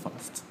about it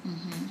first.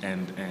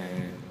 And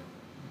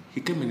he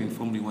came and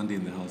informed me one day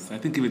in the house. I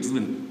think it was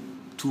even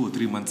 2 or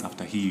 3 months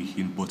after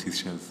he bought his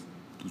shares.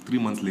 3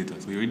 months later.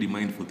 So he already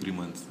mined for 3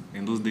 months.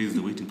 In those days,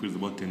 the waiting period is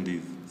about 10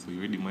 days. So he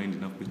already mined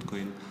enough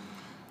Bitcoin.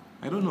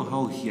 I don't know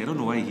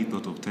why he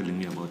thought of telling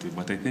me about it,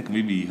 but I think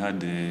maybe he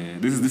had,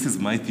 this is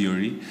my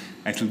theory.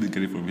 I actually didn't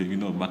get it from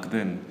him. Back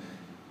then,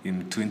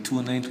 in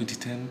 2009,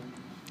 2010,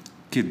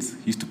 kids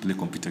used to play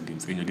computer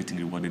games and you're getting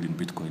rewarded in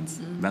Bitcoins.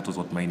 That was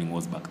what mining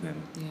was back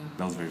then. Yeah.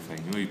 That was very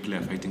fine. You play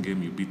a fighting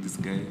game, you beat this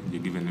guy,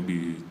 you're given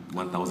maybe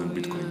 1,000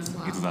 Bitcoins.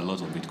 Yeah. Wow. It was a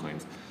lot of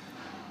Bitcoins.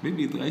 I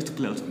used to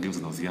play a lot of games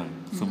when I was young.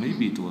 So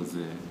maybe it was,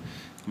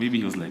 maybe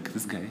he was like,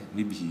 this guy,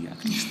 maybe he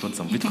actually stored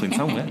some Bitcoin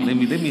somewhere. Let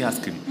me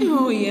ask him.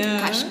 Oh, yeah.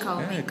 Cash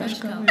cow. Yeah, cash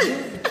cow.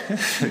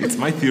 It's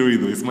my theory,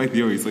 though. It's my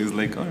theory. So he's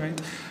like, all right,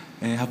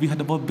 have you heard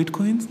about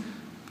Bitcoins?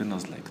 Then I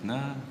was like,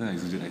 nah. Then I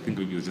think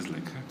maybe he was just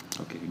like,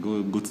 okay,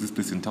 go to this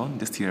place in town,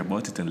 just hear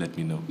about it and let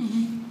me know.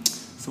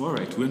 So, all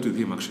right, we went with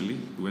him, actually.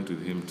 We went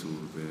with him to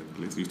the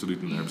place. We used to do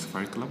it in the Arab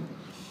Safari Club.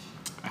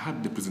 I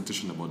had the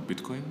presentation about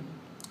Bitcoin.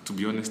 To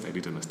be honest, I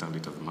didn't understand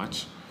it as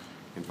much.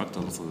 In fact,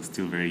 I was also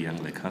still very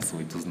young like her, so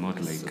it was not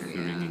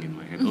ringing in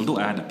my head. Although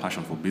I had a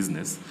passion for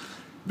business,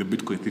 the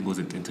Bitcoin thing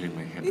wasn't entering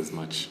my head as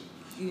much.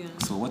 Yeah.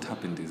 So what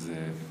happened is,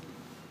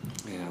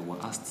 we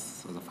were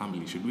asked as a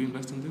family, should we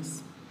invest in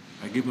this?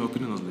 I gave my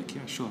opinion. I was like,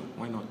 yeah, sure,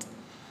 why not?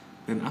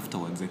 Then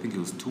afterwards, I think it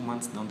was 2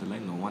 months down the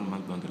line or 1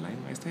 month down the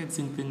line, I started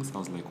seeing things. I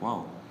was like,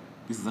 wow,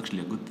 this is actually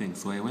a good thing.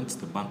 So I went to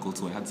the bank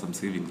also. I had some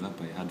savings up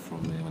I had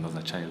from when I was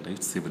a child. I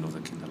used to save when I was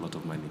a kid a lot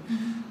of money.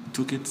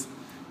 Took it,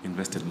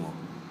 invested more.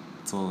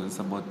 So it's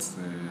about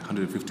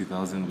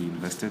 150,000 we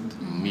invested,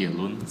 me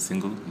alone.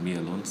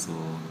 So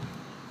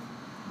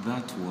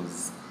that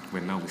was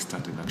when now we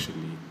started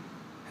actually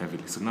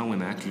heavily. So now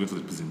when I actually went to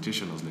the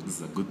presentation, I was like,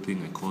 this is a good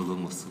thing. I called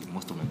most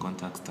of my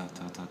contacts,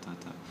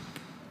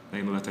 I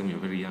know that time you're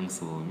very young,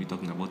 so me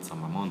talking about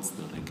some amounts,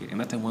 they're like, and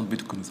that time one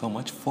Bitcoin is how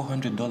much?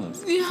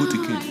 $400. Yeah,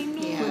 40K. I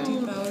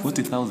know. Yeah.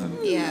 40,000.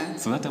 Yeah.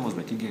 So that time I was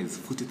like, you guys,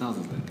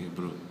 40,000. Like, hey,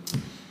 bro,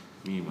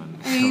 me, man.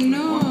 I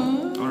know.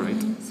 Like, wow. All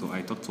right. So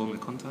I talked to all my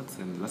contacts,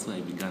 and that's where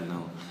I began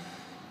now,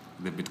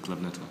 the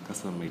BitClub Network.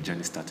 That's where my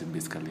journey started,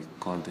 basically.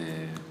 Called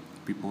the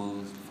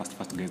people, first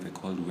guys I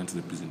called, we went to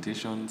the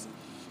presentations.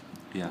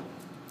 Yeah.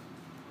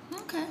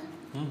 Okay.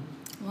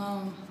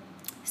 Wow.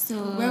 So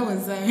where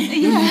was I?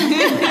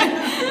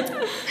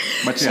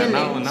 But yeah,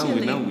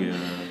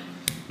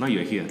 now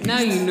you're here. Now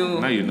you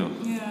know.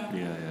 Yeah.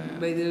 Yeah.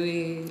 by the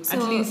way. So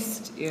at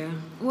least, yeah.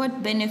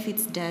 What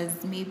benefits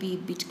does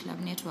maybe BitClub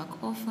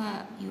Network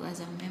offer you as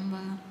a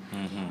member?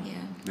 Yeah.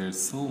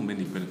 There's so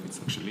many benefits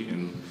actually,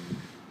 and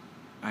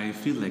I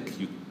feel like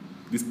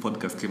this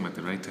podcast came at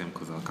the right time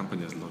because our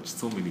company has launched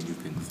so many new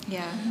things.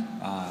 Yeah.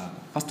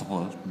 First of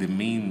all, I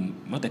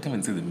can't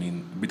even say the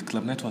main,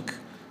 BitClub Network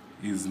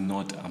is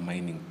not a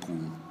mining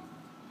pool.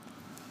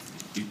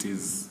 It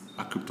is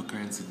a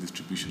cryptocurrency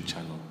distribution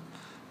channel.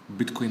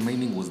 Bitcoin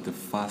mining was the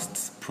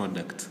first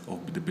product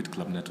of the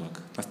BitClub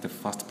Network. That's the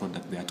first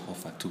product they had to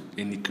offer to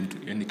any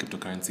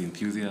cryptocurrency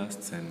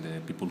enthusiasts and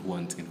people who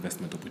want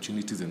investment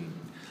opportunities and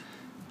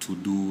to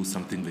do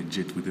something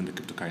legit within the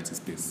cryptocurrency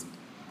space.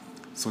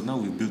 So now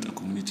we've built a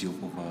community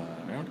of over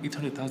around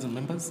 800,000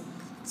 members.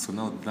 So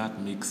now that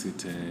makes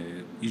it,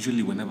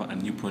 usually whenever a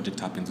new project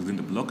happens within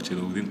the blockchain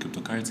or within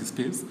cryptocurrency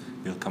space,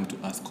 they'll come to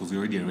us because we're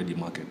already a ready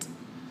market.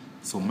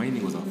 So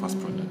mining was our first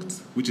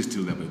product, which is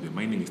still there by the way.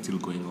 Mining is still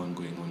going on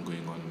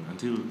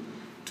until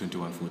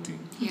 2140.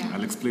 Yeah.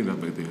 I'll explain that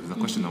by the way. There's a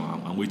question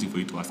I'm waiting for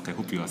you to ask. I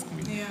hope you ask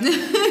me. Yeah.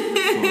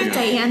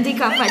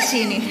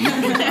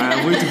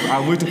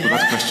 I'm waiting for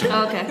that question.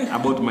 Okay.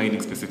 About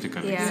mining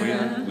specifically.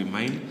 Yeah. So we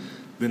mine.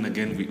 Then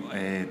again,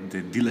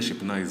 the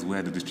dealership now is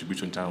where the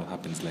distribution channel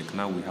happens. Like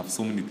now we have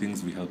so many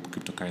things we help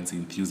cryptocurrency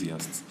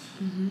enthusiasts.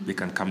 They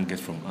can come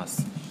get from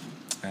us.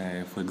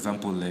 For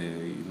example,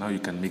 now you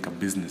can make a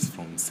business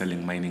from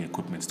selling mining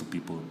equipment to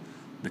people.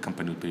 The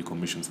company will pay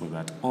commissions for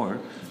that. Or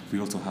we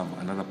also have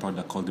another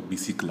product called the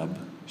BC Club.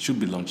 Should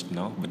be launched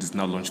now, but it's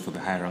now launched for the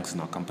higher ranks in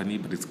our company.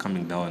 But it's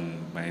coming down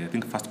by, I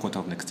think, first quarter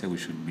of next year.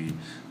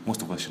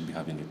 Most of us should be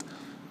having it.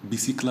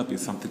 BC Club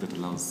is something that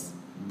allows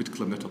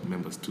BitClub Network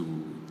members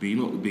they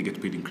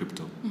get paid in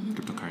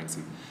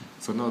cryptocurrency.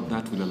 So now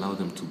that will allow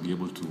them to be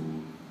able to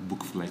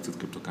book flights with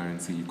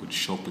cryptocurrency. You could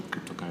shop with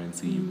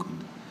cryptocurrency. You could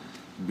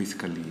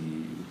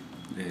basically,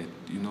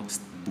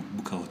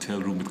 book a hotel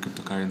room with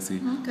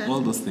cryptocurrency. Okay. All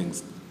those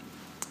things.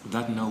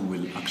 That now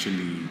will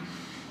actually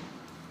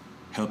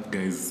help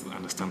guys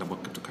understand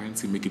about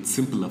cryptocurrency, make it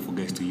simpler for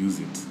guys to use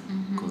it.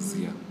 Because,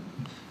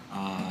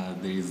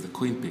 there is the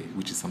CoinPay,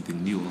 which is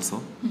something new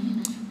also.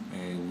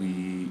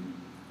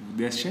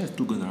 There are shares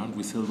still going around.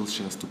 We sell those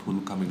shares to people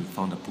who come in with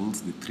founder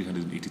pools, the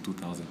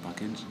 382,000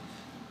 package.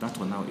 That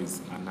one now is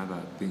another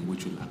thing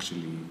which will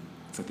actually,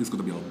 I think it's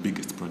going to be our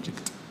biggest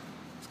project.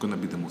 It's going to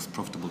be the most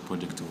profitable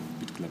project of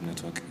BitClub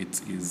Network.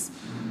 It is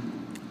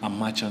a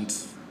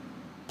merchant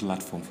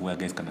platform where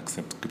guys can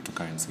accept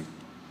cryptocurrency.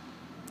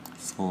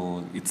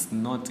 So it's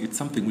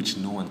something which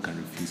no one can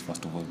refuse,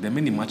 first of all. There are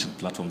many merchant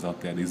platforms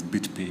out there. There's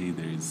BitPay,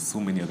 there is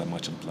so many other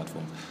merchant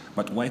platforms.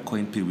 But why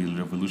CoinPay will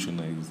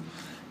revolutionize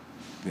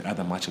the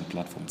other merchant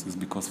platforms is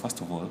because, first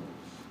of all,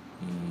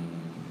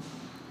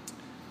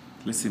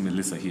 let's say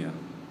Melissa here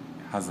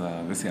has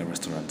a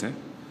restaurant.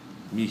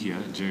 Me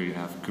here, Jerry, I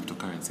have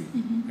cryptocurrency,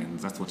 and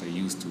that's what I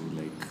use to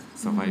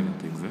survive and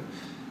things.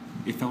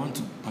 If I want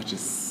to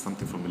purchase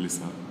something from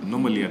Melissa,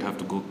 normally I'd have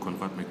to go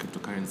convert my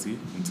cryptocurrency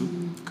into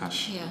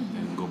cash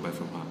and go buy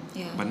from her.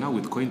 Yeah. But now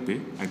with CoinPay,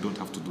 I don't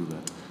have to do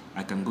that.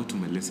 I can go to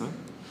Melissa,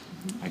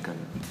 I can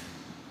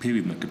pay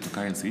with my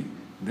cryptocurrency,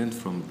 then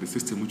from the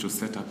system which was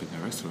set up in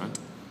her restaurant,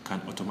 can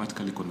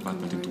automatically convert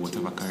that into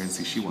whatever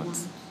currency she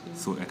wants.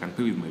 So I can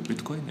pay with my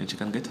Bitcoin and she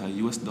can get her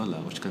US dollar,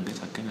 or she can get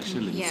her Kenya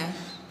shillings,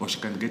 or she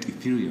can get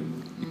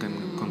Ethereum. You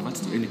can convert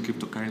to any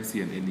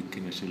cryptocurrency and any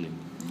Kenya shilling.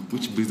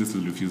 Which business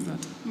will refuse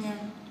that? Yeah.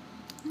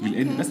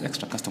 That's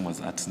extra customers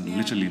at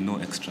literally no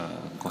extra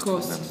cost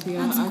for them.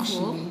 Yeah, that's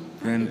cool.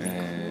 Then,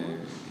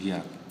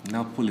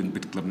 now pull in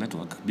BitClub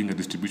Network, being a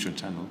distribution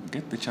channel,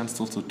 get the chance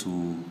also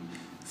to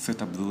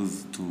set up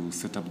those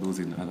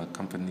in other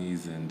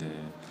companies and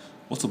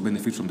also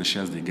benefit from the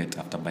shares they get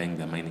after buying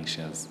their mining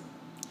shares,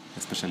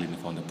 especially in the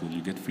founder pool.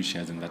 You get free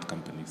shares in that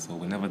company. So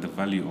whenever the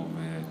value of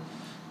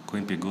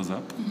CoinPay goes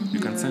up, you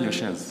can sell your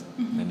shares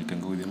and you can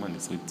go with your money.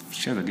 So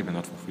shares are given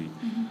out for free.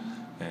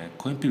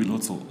 CoinPay will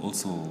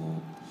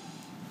also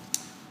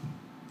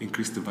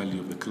increase the value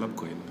of the club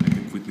coin. I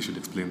think Whitney should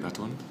explain that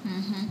one.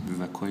 There's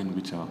a coin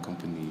which our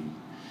company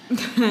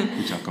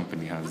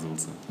has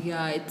also.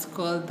 Yeah, it's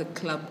called the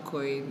club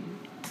coin.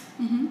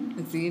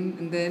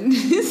 And then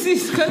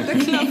it's called the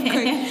club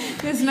coin.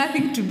 There's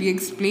nothing to be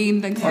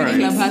explained. Like the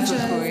club has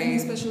a coin.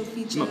 Special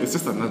features. No, it's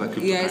just another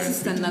cryptocurrency. Yeah, it's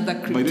just another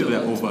crypto. By the way,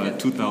 there are over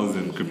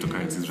 2,000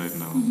 cryptocurrencies right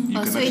now.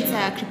 So it's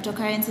a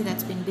cryptocurrency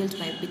that's been built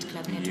by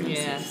BitClub Network.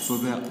 Yes. So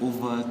there are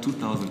over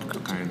 2,000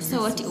 cryptocurrencies.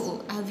 So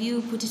have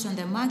you put it on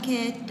the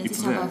market? Does it's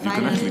it there. have a You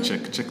value? can actually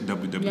check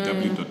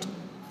www.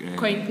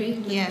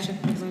 CoinPay. Yeah.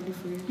 Check the value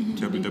for you.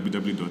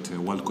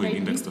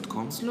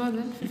 www.worldcoinindex.com.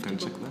 You can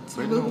check that.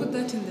 So We'll put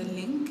that in the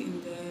link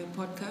in the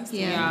podcast.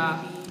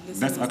 Yeah.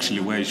 That's actually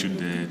where you should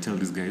tell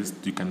these guys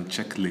you can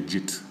check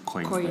legit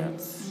coins.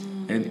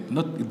 There. And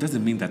it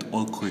doesn't mean that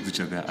all coins which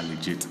are there are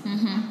legit.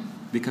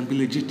 They can be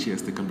legit,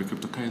 yes, they can be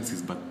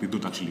cryptocurrencies, but they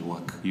don't actually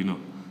work,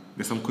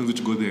 There's some coins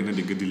which go there and then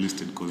they get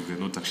delisted because they're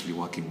not actually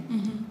working.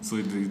 So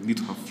they need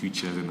to have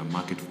futures and a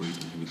market for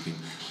it and everything.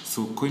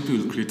 So CoinPay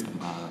will create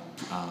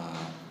a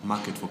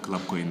market for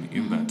Clubcoin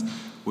in that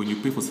when you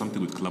pay for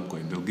something with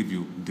Clubcoin, they'll give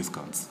you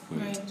discounts for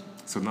it.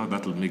 So now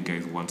that will make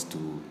guys want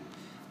to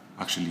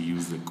actually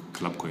use the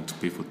Clubcoin to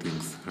pay for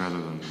things rather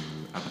than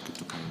other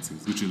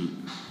cryptocurrencies, which will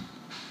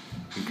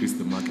increase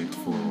the market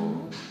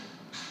for,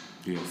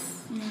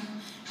 yes. Yeah.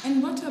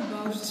 And what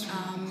about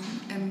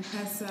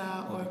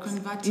M-Pesa or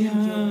converting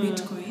your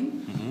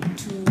Bitcoin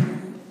to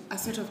a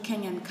sort of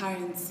Kenyan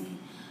currency?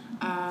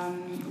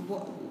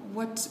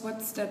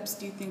 What steps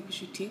do you think we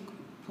should take?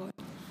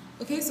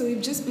 Okay, so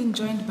we've just been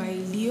joined by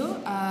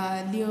Leo.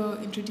 Leo,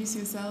 introduce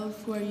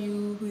yourself. Who are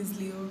you? Who is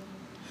Leo?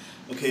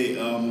 Okay,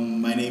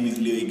 my name is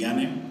Leo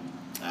Igane.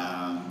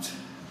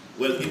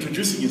 Well,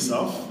 introducing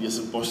yourself, you're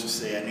supposed to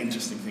say an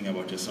interesting thing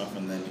about yourself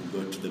and then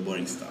you go to the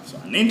boring stuff. So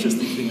an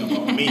interesting thing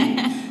about me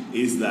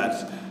is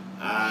that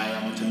I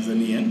am a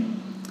Tanzanian.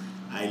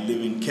 I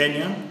live in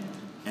Kenya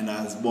and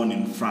I was born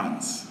in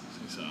France.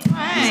 So,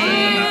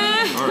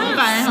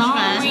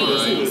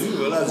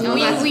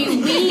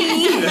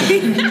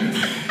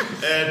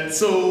 And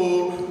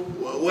so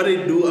what I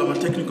do, I'm a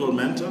technical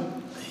mentor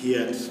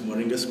here at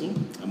Moringa School.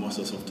 I'm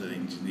also a software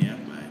engineer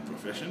by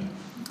profession.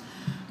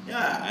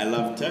 Yeah, I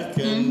love tech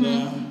and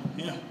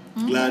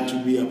glad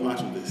to be a part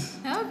of this.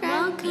 Okay.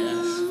 Welcome.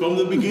 Yes, from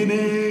the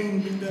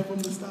beginning, been there from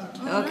the start.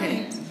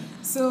 Okay. Right.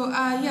 So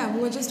we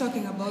were just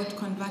talking about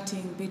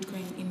converting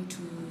Bitcoin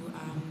into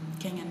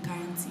Kenyan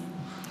currency.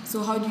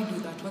 So how do you do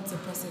that? What's the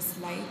process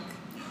like?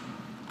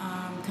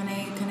 Can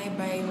I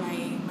buy my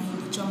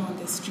Hindi choma on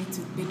the streets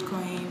with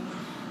Bitcoin?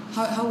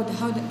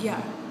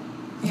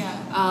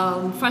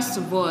 First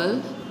of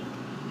all,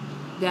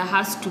 there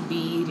has to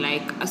be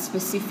like a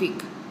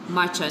specific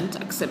merchant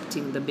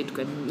accepting the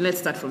Bitcoin. Let's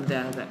start from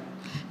there.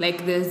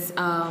 Like there's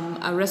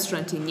a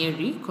restaurant in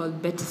Nyeri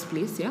called Betty's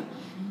Place, yeah?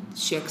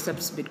 She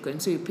accepts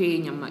Bitcoin. So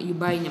you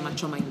buy nyama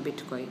choma in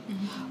Bitcoin.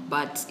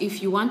 But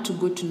if you want to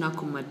go to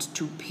Nakumatt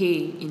to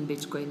pay in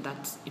Bitcoin,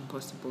 that's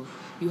impossible.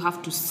 You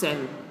have to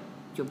sell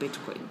your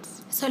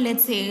Bitcoins. So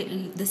let's say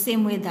the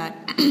same way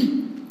that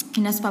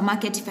in a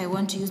supermarket, if I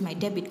want to use my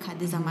debit card,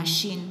 there's a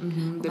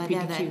machine the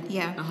over there.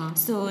 Yeah.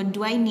 So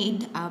do I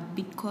need a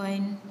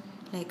Bitcoin,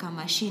 like a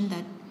machine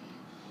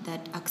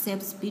that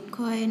accepts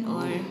Bitcoin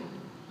or?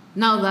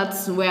 Now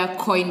that's where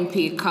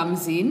CoinPay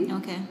comes in.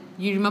 Okay.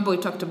 You remember we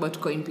talked about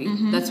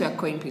CoinPay? That's where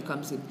CoinPay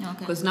comes in. Okay.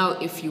 Because now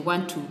if you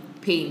want to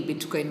pay in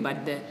Bitcoin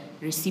but the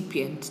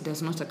recipient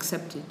does not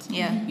accept it,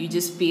 you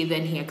just pay,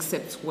 then he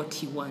accepts what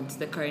he wants,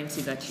 the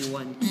currency that you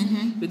want.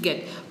 You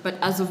get. But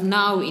as of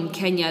now in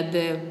Kenya,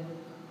 the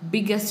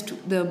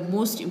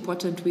most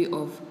important way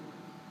of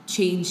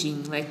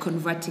changing, like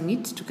converting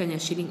it to Kenya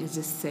shilling, is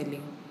just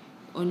selling.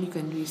 All you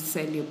can do is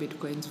sell your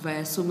Bitcoins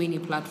via so many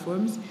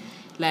platforms,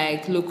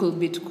 like Local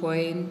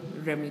Bitcoin,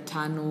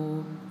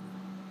 Remitano,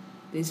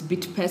 there's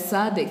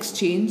BitPesa, the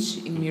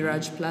exchange in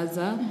Mirage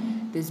Plaza,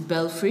 there's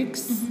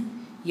Belfrix.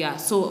 Yeah,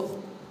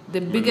 so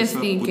the biggest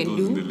thing you can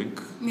do... In the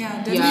link.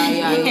 Yeah.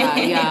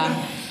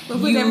 We'll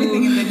put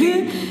everything in the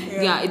link.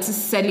 Yeah, it's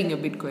just selling your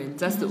Bitcoins.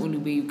 That's the only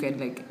way you can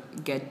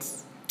get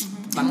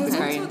back the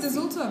currency. There's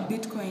also a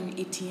Bitcoin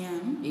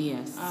ATM.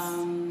 Yes.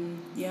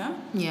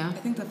 Yeah. I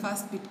think the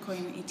first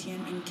Bitcoin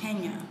ATM in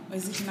Kenya, or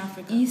is it in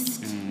Africa?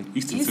 East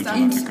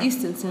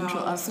and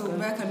Central Africa. So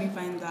where can we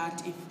find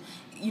that? If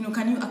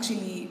can you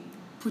actually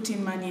put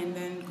in money and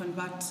then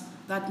convert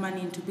that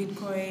money into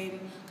Bitcoin?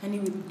 Can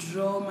you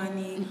withdraw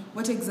money?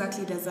 What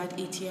exactly does that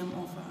ATM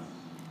offer?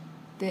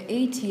 The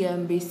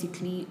ATM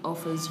basically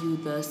offers you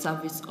the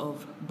service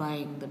of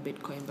buying the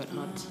Bitcoin but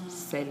not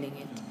selling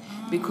it.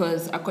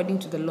 Because according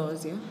to the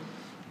laws,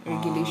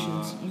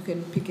 regulations, you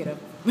can pick it up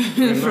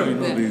from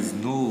there. There's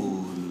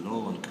no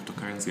law on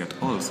cryptocurrency at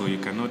all, so you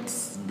cannot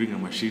bring a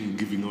machine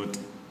giving out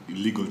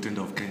illegal tender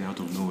of Kenya out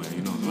of nowhere,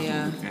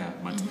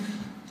 but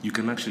you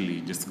can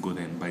actually just go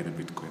there and buy the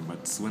Bitcoin.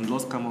 But when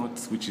laws come out,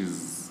 which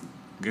is,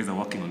 guys are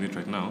working on it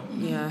right now.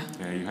 You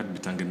had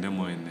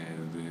Bitangendemo and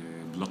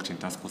the blockchain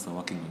task force are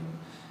working on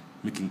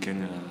making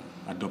Kenya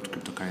adopt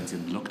cryptocurrency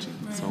and blockchain.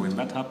 Right. So when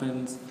that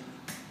happens,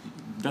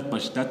 that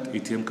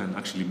ATM can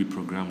actually be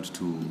programmed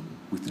to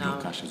withdraw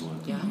cash as well.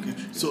 Yeah. Okay.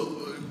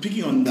 So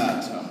picking on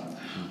that,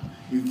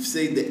 you've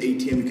said the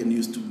ATM you can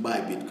use to buy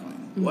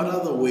Bitcoin. What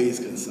other ways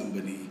can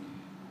somebody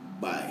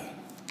buy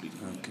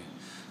Bitcoin? Okay.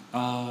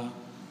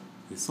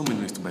 There's so many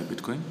ways to buy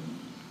Bitcoin.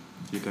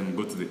 You can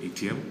go to the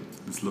ATM.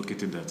 It's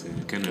located at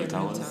Kenya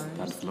Towers,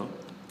 third floor.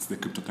 It's the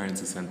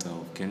cryptocurrency center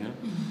of Kenya.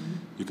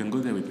 You can go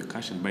there with your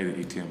cash and buy the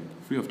ATM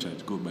free of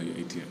charge. Go buy your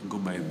ATM. Go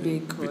buy the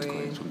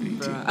Bitcoin from the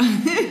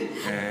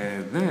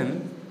ATM.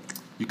 Then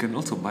you can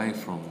also buy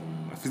from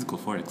a physical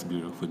forex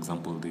bureau. For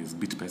example, there's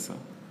BitPesa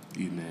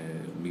in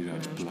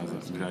Mirage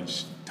Plaza,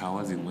 Mirage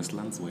Towers in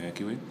Westlands,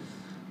 Wayakiwe.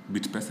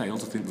 BitPesa, I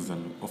also think there's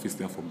an office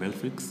there for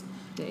Belfrix.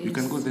 You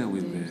can go there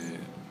with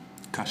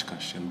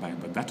cash and buy,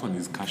 but that one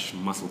is cash,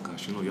 muscle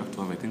cash. You have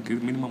to have, I think, a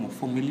minimum of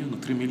 4 million or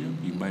 3 million.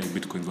 You buy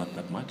Bitcoins worth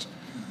that much.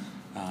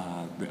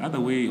 The other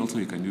way, also,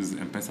 you can use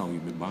M-Pesa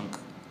with the bank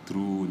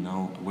through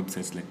now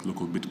websites like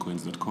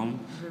localbitcoins.com,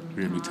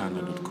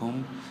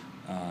 remitano.com.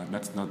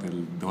 That's not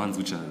the ones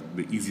which are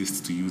the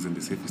easiest to use and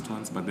the safest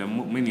ones, but there are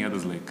many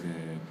others like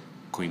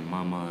Coin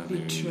Mama,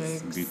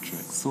 there's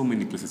Bittrex. So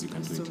many places you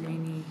can do it. So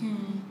many.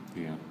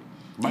 Yeah.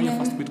 Buy your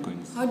first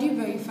Bitcoins. How do you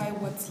verify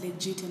what's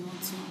legit and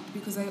what's not?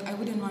 Because I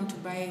wouldn't want to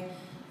buy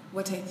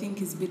what I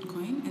think is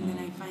Bitcoin and then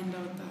I find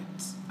out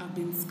that I've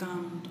been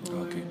scammed.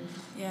 Or,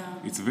 yeah.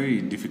 It's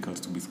very difficult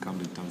to be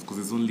scammed in terms because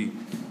there's only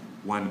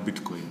one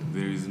Bitcoin.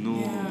 There is no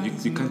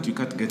you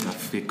can't get a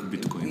fake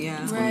Bitcoin.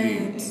 Yeah.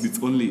 It's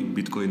only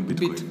Bitcoin.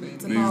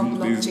 It's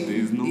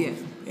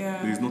blockchain.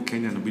 There is no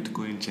Kenyan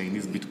Bitcoin,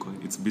 Chinese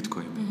Bitcoin. It's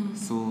Bitcoin.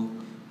 So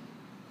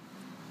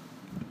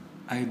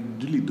I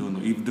really don't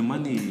know. If the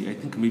money, I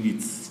think maybe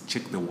it's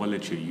check the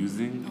wallet you're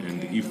using,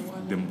 and if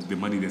the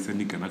money they're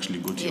sending can actually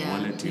go to your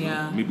wallet, you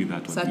know, maybe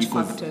that one. Such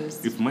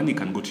factors. If money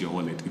can go to your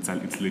wallet, it's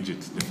legit,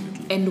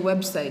 definitely. And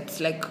websites,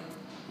 like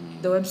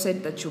the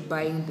website that you're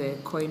buying the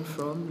coin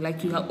from,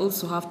 like you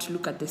also have to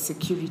look at the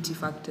security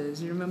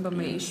factors. You remember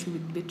my issue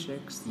with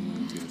Bittrex?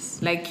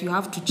 Yes. Like you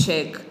have to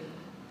check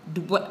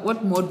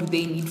what more do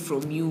they need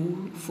from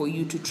you for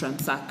you to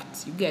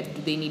transact? Do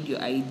they need your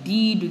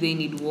ID? Do they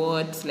need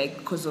what? Like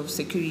because of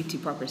security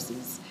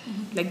purposes.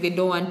 Like they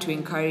don't want to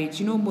encourage,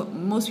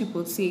 most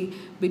people say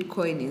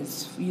Bitcoin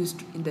is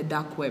used in the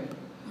dark web,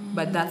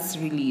 but that's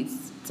really,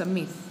 it's a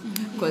myth.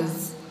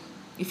 Because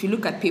if you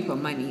look at paper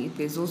money,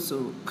 there's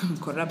also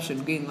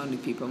corruption going on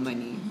with paper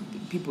money.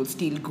 People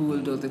steal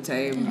gold all the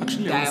time.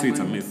 Actually, I would say it's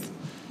a myth.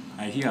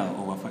 I hear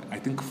I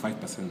think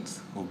 5%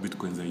 of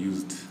Bitcoins are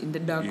used in the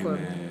dark web.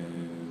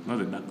 Not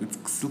the dark,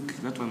 it's Silk.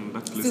 That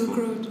place Silk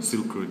Road.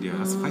 Silk Road, yeah.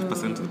 That's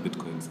 5% of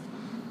Bitcoins.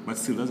 But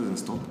still, that doesn't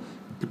stop.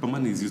 Paper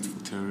money is used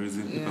for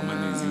terrorism. Paper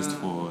money is used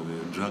for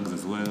the drugs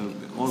as well.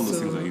 All those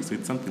things are used. So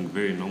it's something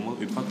very normal.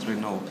 In fact, right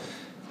now,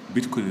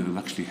 Bitcoin will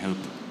actually help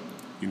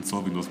in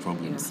solving those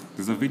problems. Yeah.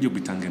 There's a video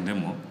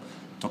Bitangendemo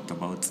talked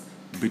about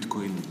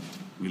Bitcoin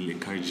will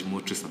encourage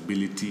more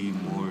traceability,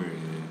 more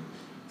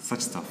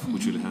such stuff,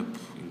 which will help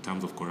in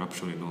terms of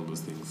corruption and all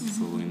those things.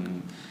 So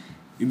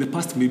in the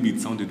past, maybe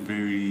it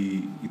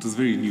was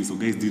very new, so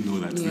guys didn't know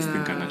that this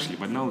thing can actually,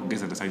 but now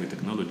guys understand the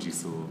technology,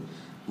 so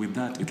with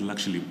that, it'll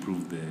actually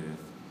improve the...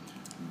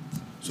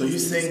 So you're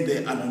saying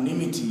the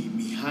anonymity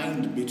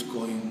behind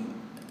Bitcoin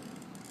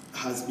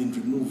has been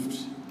removed,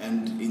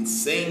 and in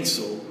saying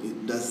so,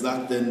 does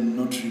that then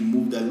not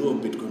remove the allure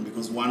of Bitcoin?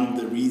 Because one of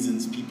the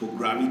reasons people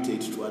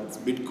gravitate towards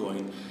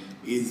Bitcoin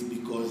is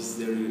because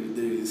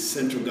the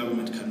central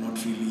government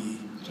cannot really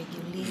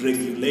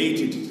regulate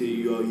it.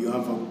 You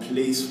have a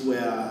place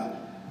where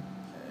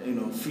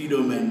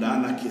freedom and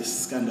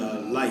anarchists kind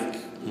of like.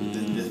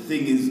 The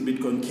thing is,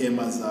 Bitcoin came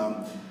as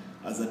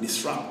a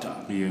disruptor.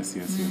 Yes.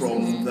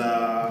 From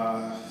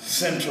the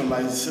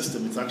centralized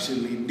system. It's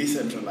actually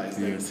decentralized.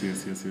 Yes.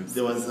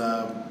 There was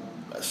a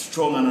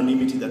strong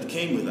anonymity that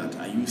came with that.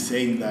 Are you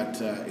saying that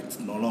it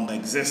no longer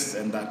exists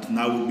and that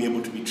now will be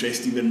able to be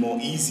traced even more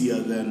easier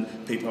than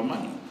paper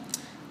money?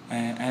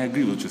 I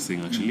agree with what you're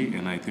saying, actually,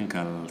 and I think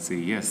I'll say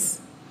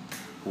yes.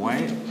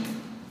 Why?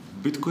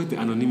 Bitcoin, the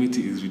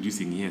anonymity is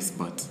reducing, yes,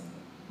 but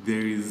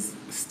there is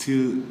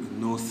still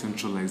no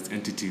centralized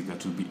entity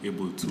that will be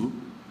able to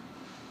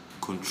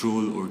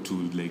control or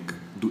to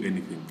do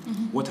anything.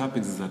 What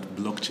happens is that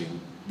blockchain,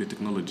 the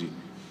technology,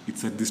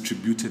 it's a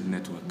distributed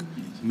network,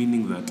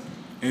 meaning that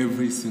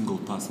every single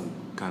person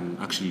can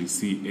actually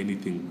see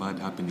anything bad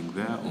happening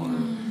there, or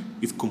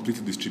it's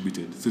completely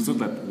distributed. So it's not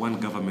that one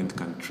government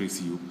can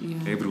trace you,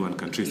 everyone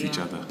can trace each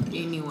other.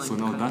 Anyone so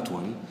now that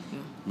one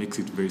makes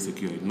it very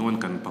secure. No one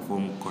can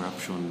perform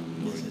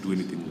corruption or do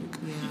anything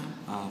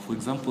for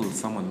example,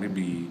 someone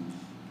maybe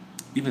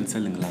even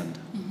selling land.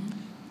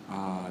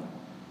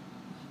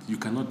 You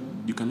cannot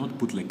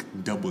put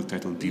double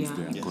title deeds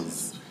there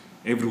because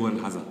everyone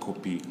has a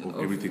copy of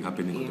everything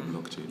happening on the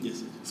blockchain.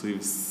 Yes. So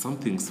if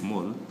something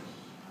small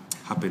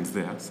happens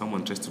there,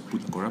 someone tries to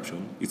put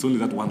corruption, it's only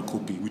that one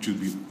copy which will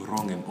be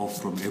wrong and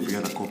off from every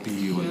other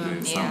copy on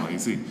the server, you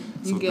see.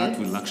 So that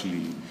will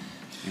actually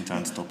in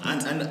turn stop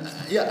that. And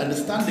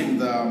understanding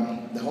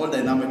the whole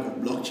dynamic of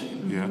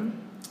blockchain. Yeah.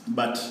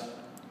 But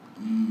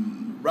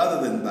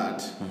rather than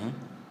that,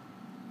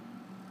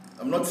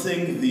 I'm not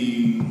saying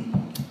the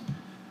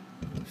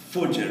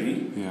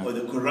forgery or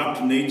the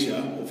corrupt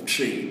nature of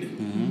trade.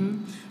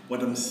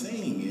 What I'm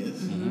saying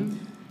is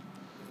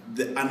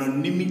the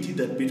anonymity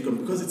that Bitcoin,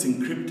 because it's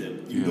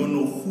encrypted, you don't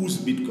know whose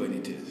Bitcoin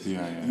it is.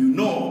 You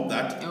know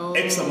that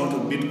X amount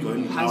of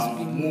Bitcoin has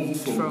moved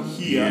from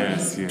here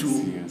to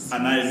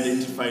an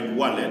unidentified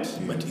wallet,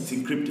 but it's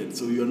encrypted.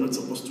 So you're not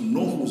supposed to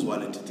know whose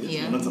wallet it is.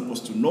 You're not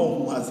supposed to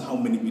know who has how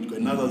many Bitcoin.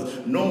 In other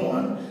words, no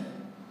one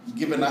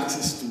given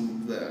access to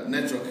the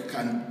network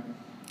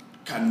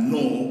can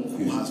know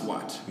who has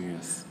what.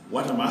 Yes.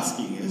 What I'm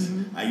asking is,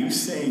 are you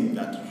saying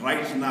that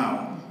right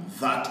now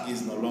that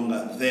is no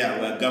longer there,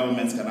 where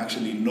governments can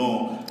actually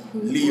know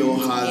Leo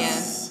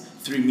has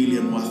 3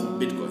 million worth of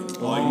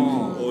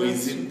Bitcoin? Or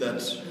is it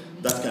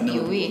that can never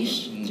You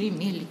wish 3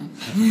 million.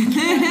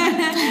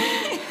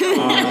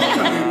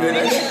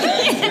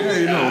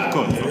 Of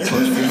course.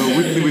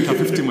 With her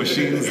 50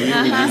 machines, with 3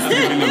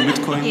 million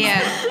Bitcoin.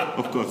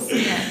 Of course.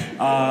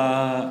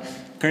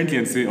 Currently,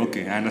 I'd say,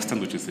 okay, I understand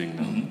what you're saying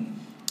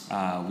now.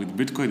 With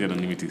Bitcoin, the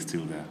anonymity is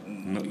still there.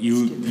 No,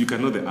 you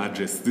can know the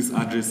address. This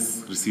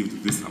address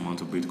received this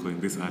amount of Bitcoin.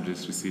 This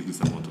address received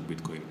this amount of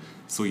Bitcoin.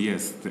 So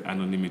yes, the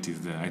anonymity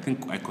is there. I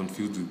think I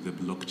confused with the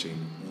blockchain.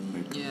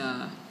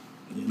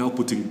 Now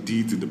putting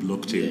deeds in the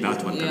blockchain,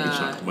 that one can be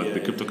tracked. But the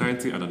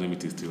cryptocurrency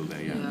anonymity is still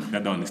there.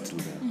 That one is still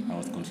there. I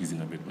was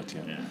confusing a bit, but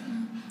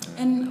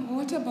And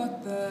what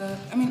about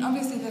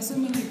obviously there's so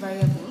many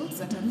variables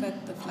that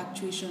affect the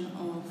fluctuation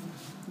of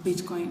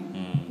Bitcoin.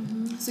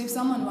 So if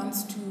someone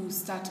wants to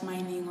start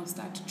mining or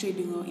start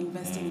trading or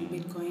investing in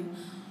Bitcoin,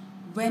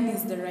 when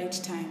is the right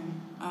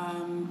time?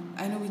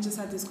 I know we just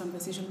had this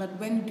conversation, but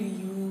when do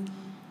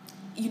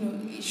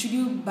should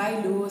you buy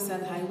low or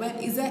sell high? When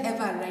is there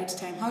ever a right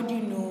time? How do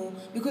you know?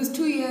 Because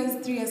 2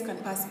 years, 3 years can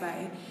pass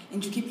by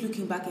and you keep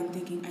looking back and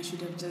thinking, I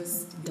should have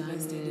just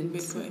invested in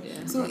Bitcoin.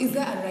 Yeah. So is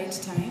there a right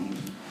time,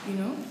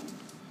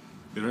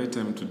 The right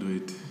time to do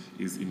it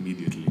is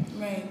immediately.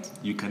 Right.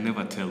 You can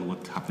never tell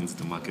what happens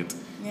to the market.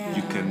 Yeah.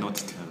 You cannot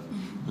tell.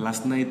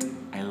 Last night,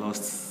 I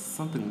lost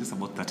something, just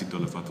about $30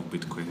 worth of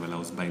Bitcoin while I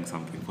was buying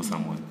something for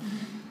someone.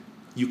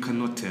 You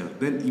cannot tell.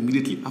 Then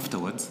immediately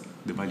afterwards,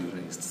 the value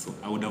raised. So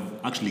I would have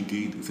actually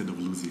gained instead of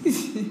losing.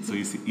 So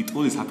you see, it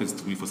always happens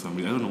to me for some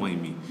reason. I don't know why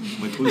me,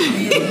 but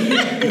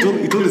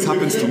it always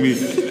happens to me.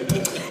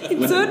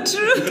 It's so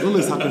true. It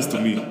always happens to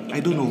me.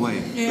 I don't know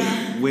why.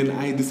 Yeah. When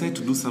I decide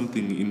to do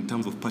something in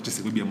terms of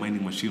purchasing, maybe a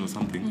mining machine or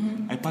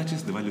something, I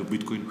purchase the value of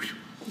Bitcoin.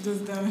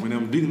 Just down. When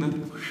I'm doing that,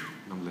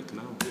 I'm like,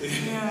 now.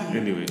 Yeah.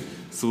 Anyway,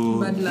 so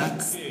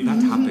that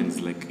happens.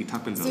 Like, it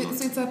happens a lot.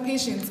 So it's a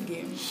patience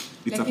game.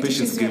 It's a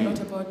patience game. Not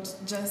about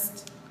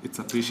just... It's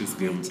a patience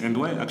game. And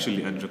why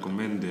actually I'd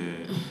recommend...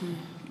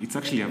 It's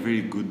actually a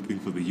very good thing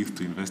for the youth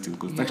to invest in,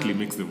 because it actually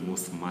makes them more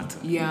smarter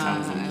in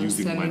terms of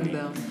using money.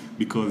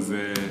 Because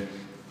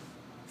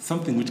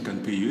something which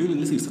can pay you, even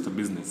let's say you start a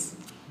business,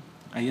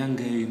 a young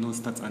guy,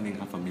 starts earning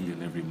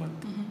 $500,000 every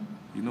month.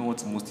 You know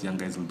what most young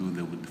guys will do?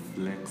 They would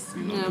flex,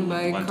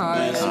 buy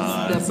cars,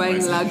 they're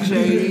buying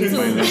luxury.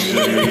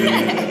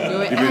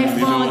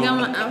 iPhone,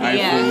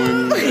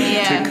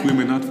 take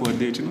women out for a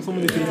date, so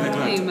many things like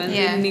that. Hey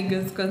man,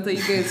 niggas can't you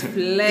guys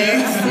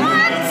flex.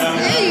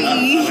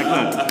 Like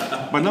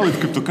that. But now with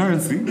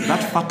cryptocurrency,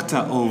 that factor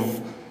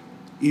of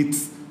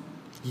it's,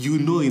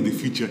 in the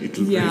future it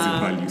will raise in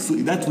value. So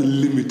that will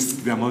limit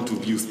the amount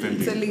of you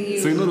spending.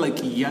 So like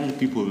young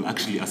people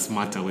actually are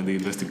smarter when they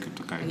invest in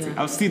cryptocurrency.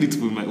 Yeah. I've seen it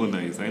with my own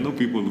eyes. I know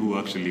people who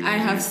actually... I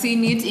have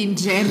seen it in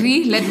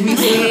Jerry, let me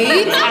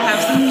say it. I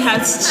have seen it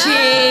has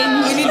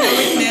changed.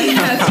 It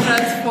has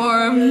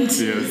transformed.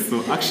 Yes,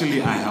 so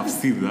actually I have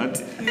seen that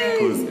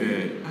because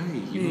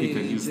you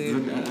can use...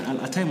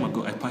 A time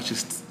ago I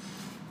purchased...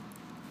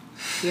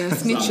 Yeah,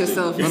 snitch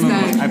yourself.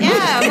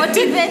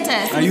 Motivate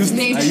us. I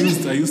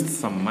used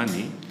some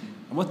money,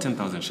 about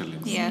 10,000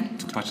 shillings,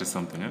 to purchase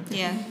something.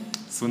 Yeah.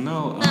 So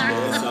now,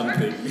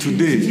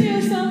 today,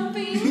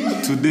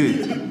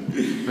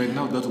 right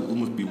now that will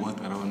almost be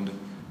worth around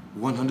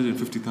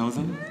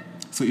 150,000.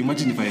 So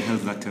imagine if I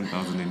held that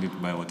 10,000 and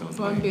didn't buy what I was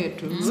buying.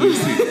 So you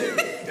see.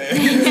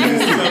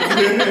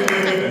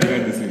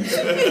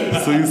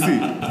 So you see,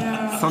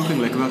 something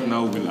like that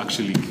now will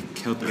actually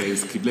help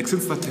guys keep. Like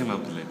since that time, I'll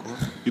be like,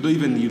 what? You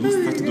lose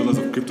 $30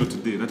 of crypto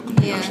today. That could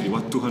be actually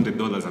worth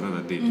 $200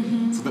 another day.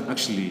 So that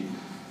actually,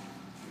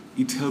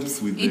 it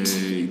helps with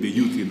the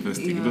youth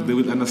investing. They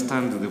will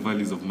understand the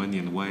values of money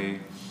and why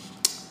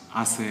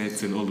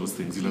assets and all those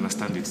things. You'll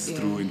understand it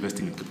through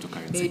investing in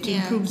cryptocurrency. It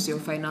improves your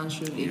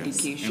financial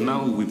education. And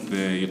now with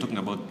you're talking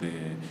about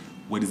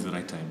what is the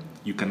right time?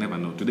 You can never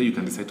know. Today you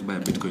can decide to buy a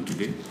Bitcoin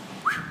today,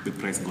 the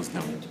price goes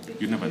down.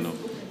 You never know.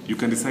 You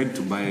can decide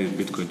to buy a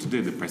Bitcoin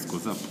today, the price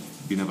goes up.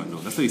 You never know.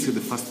 That's why you see the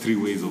first 3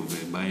 ways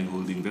of buying,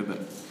 holding, that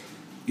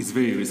it's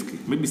very risky.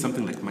 Maybe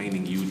something like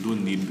mining, you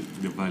don't need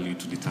the value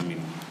to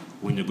determine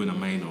when you're going to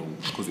mine, or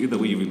because either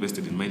way you've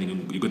invested in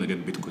mining, you're going to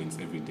get Bitcoins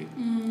every day.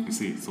 You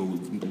see, so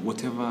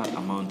whatever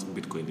amount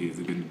Bitcoin is,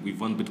 even if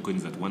one Bitcoin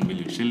is at 1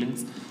 million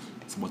shillings,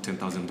 it's about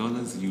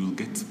 $10,000. You'll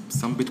get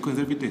some Bitcoins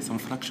every day, some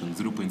fraction,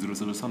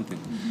 0.00 something.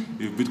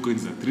 If Bitcoin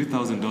is at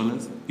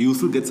 $3,000, you'll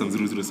still get some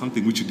 0.00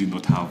 something which you did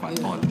not have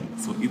at all.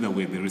 So either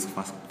way, the risk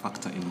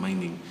factor in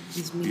mining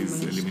is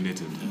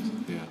eliminated.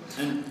 Yeah.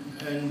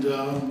 And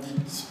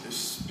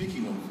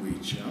speaking of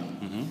which,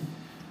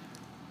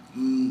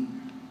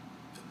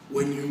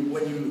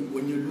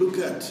 when you look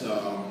at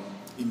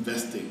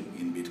investing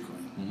in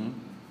Bitcoin,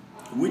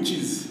 which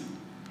is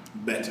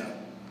better,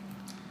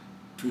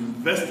 to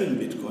invest in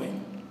Bitcoin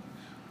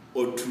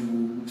or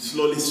to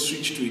slowly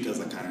switch to it as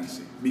a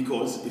currency?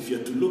 Because if you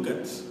are to look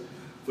at,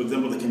 for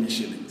example, the Kenyan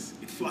shillings,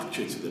 it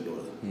fluctuates with the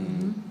dollar.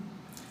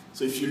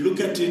 So if you look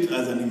at it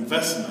as an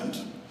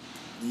investment,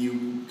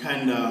 you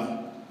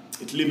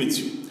it limits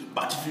you.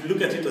 But if you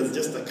look at it as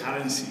just a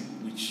currency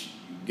which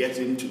you get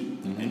into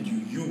and you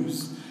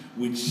use,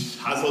 which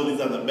has all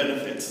these other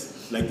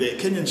benefits, like the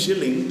Kenyan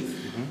shilling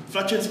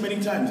fluctuates many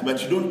times,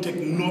 but you don't take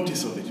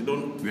notice of it. You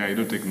don't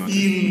take notice.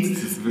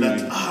 Feel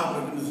that, my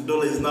goodness, the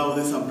dollar is now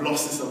this, I've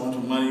lost this amount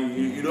of money.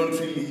 You don't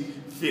really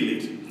feel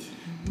it.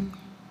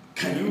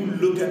 Can you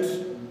look at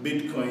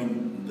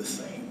Bitcoin the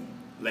same.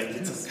 Like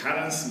it's a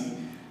currency,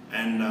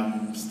 and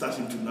I'm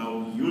starting to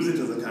now use it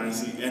as a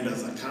currency, and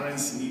as a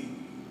currency,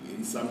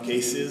 in some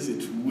cases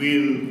it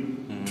will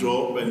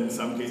drop, and in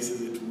some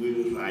cases it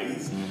will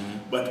rise.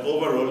 But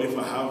overall, if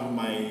I have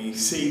my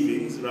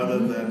savings, rather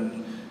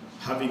than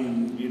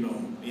having,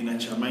 in a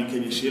Chama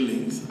Kenya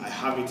shillings, I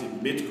have it in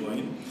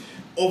Bitcoin.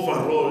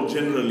 Overall,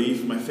 generally,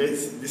 if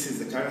this is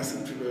the currency,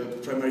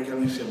 primary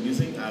currency I'm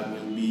using, I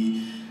will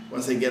be,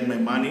 once I get my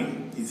money,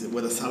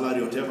 whether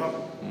salary or whatever,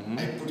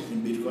 I put it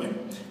in Bitcoin.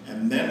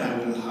 And then I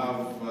will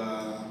have,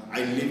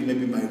 I leave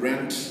maybe my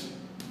rent,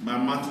 my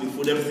monthly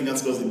food, everything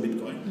else goes in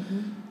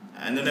Bitcoin.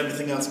 And then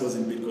everything else goes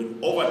in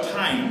Bitcoin. Over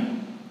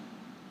time,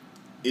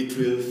 it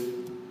will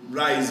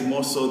rise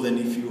more so than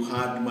if you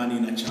had money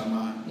in a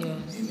Chama,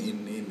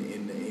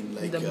 in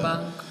like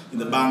in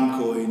the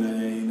bank or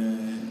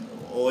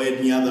or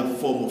any other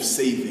form of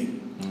saving.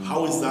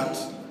 How is that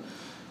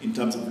in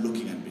terms of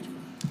looking at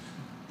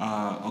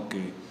Bitcoin?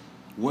 Okay.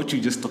 What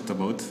you just talked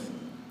about,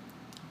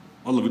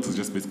 all of it was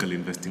just basically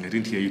investing. I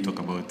didn't hear you talk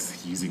about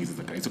using it as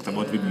a currency. You talked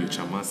about maybe your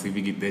Chama,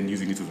 saving it, then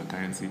using it as a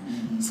currency.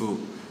 So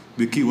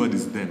the key word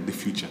is then, the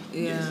future.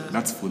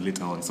 That's for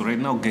later on. So right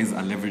now, guys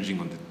are leveraging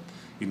on the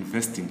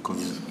investing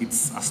because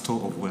it's a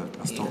store of wealth,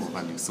 a store of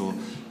value. So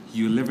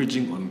you're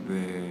leveraging on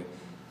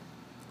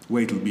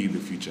where it will be in the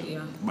future.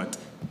 But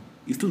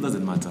it still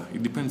doesn't matter.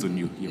 It depends on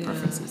you, your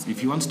preferences.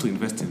 If you want to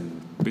invest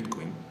in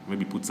Bitcoin,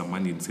 maybe put some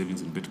money in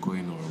savings in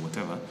Bitcoin or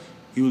whatever,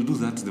 you will do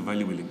that, the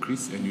value will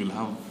increase and you'll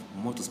have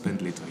more to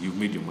spend later. You've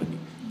made your money.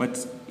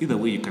 But either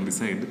way, you can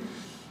decide,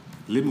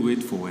 let me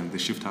wait for when the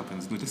shift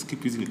happens. No, just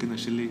keep using Kenya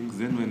shillings.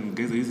 Then when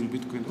guys are using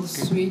Bitcoin,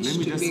 okay, let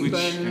me just switch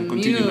and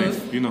continue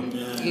life.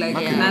 Like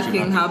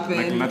nothing happened.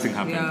 Like nothing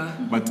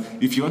happened. But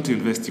if you want to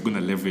invest, you're going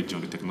to leverage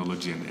on the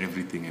technology and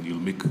everything, and you'll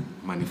make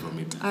money from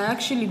it. I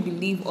actually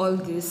believe all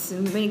this.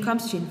 When it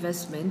comes to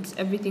investment,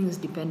 everything is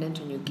dependent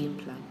on your game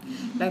plan.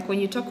 Like when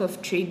you talk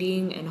of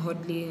trading and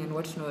hodling and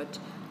whatnot,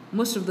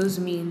 most of those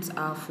means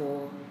are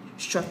for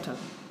short term.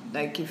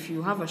 Like if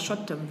you have a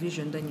short-term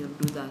vision, then you'll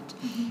do that.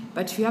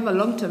 But if you have a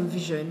long-term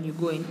vision, you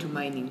go into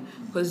mining.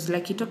 Because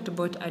like you talked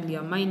about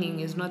earlier, mining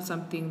is not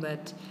something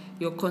that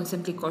you're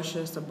constantly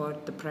cautious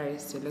about the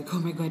price. You're like, oh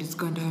my God, it's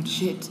gone down,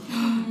 shit.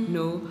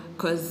 No,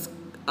 because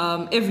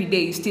every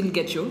day you still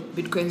get your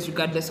Bitcoins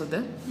regardless of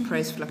the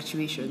price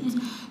fluctuations.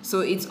 So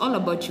it's all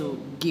about your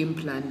game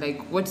plan.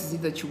 Like what is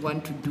it that you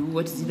want to do?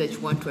 What is it that you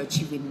want to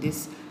achieve in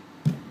this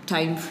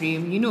time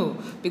frame?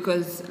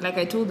 Because like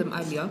I told them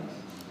earlier,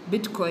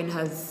 Bitcoin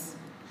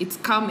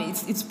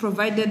it's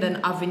provided an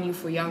avenue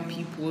for young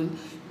people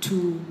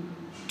to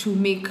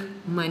make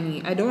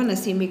money. I don't want to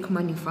say make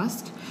money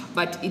fast,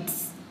 but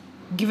it's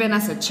given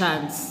us a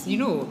chance.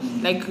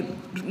 Like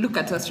look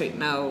at us right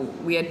now.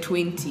 We are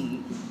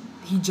 20.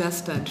 He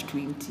just turned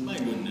 20. My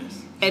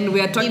goodness. And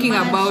we are talking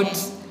about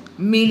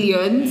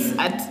millions.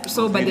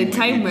 So by the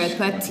time we're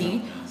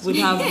 30, we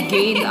have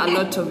gained a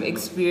lot of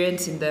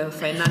experience in the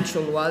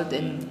financial world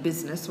and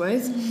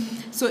business-wise.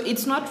 So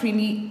it's not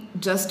really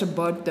just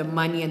about the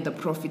money and the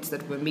profits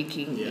that we're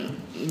making,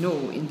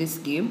 in this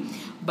game,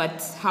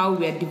 but how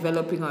we are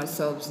developing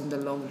ourselves in the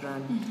long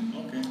run.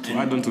 Okay. To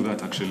add on to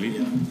that, actually,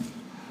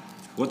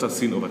 what I've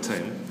seen over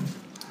time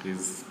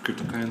is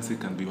cryptocurrency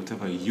can be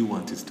whatever you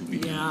want it to be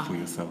for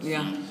yourself.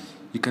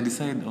 You can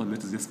decide,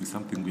 let it just be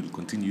something we'll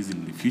continue using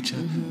in the future.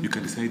 You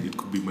can decide it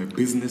could be my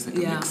business. I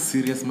can make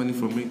serious money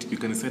from it. You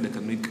can decide I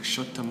can make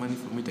short-term money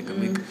from it.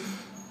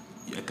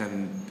 I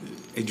can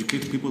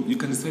educate people. You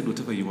can decide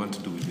whatever you want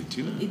to do with it.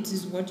 It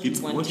is what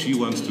you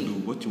want to do,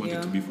 what you want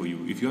it to be for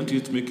you. If you want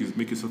it to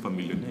make yourself a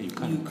millionaire, you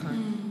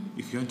can.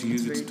 If you want to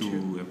use it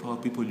to empower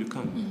people, you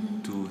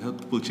can. To help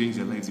people change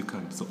their lives, you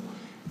can. So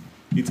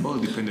it's all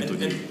dependent on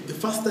you. The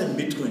first time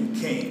Bitcoin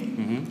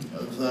came,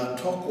 the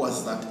talk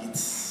was that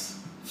it's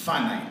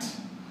finite.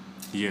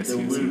 There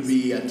will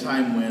be a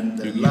time when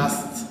the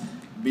last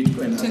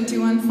Bitcoin has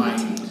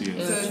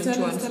 2140.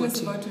 Tell us about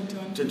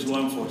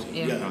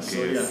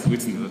 2140.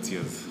 Within that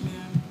years.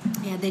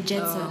 The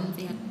Jetsons.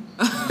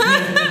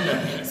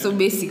 So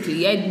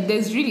basically,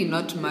 there's really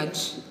not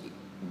much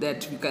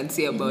that we can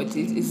say about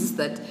it. It's just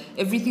that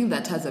everything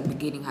that has a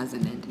beginning has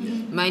an end.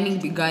 Mining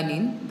began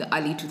in the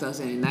early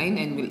 2009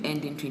 and will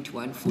end in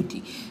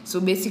 2140. So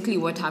basically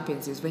what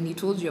happens is when he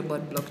told you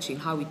about blockchain,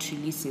 how it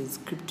releases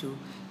crypto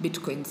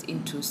Bitcoins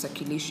into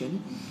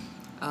circulation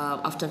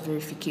after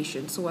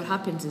verification. So what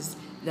happens is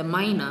the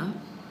miner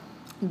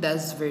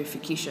does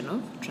verification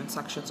of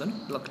transactions on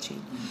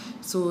blockchain.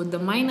 So the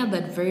miner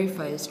that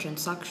verifies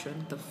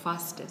transaction the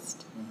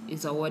fastest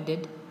is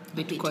awarded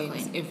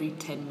Bitcoins every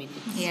 10 minutes.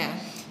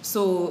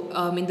 So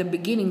in the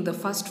beginning, the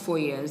first 4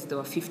 years, there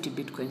were 50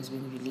 Bitcoins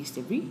being released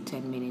every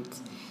 10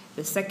 minutes.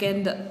 The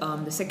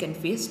second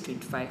phase,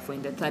 25, or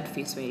in the third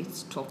phase, where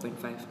it's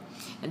 12.5.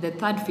 And the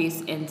third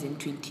phase ends in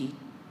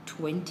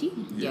 2020.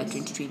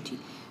 2020.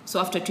 So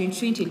after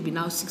 2020, it'll be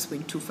now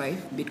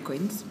 6.25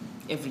 Bitcoins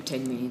every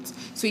 10 minutes.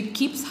 So it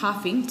keeps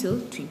halving till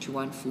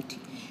 2140.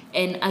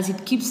 And as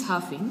it keeps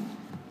halving,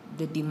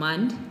 the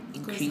demand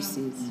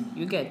increases.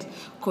 You get?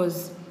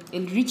 Because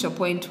it'll reach a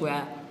point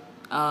where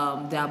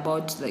there are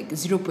about like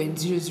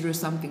 0.00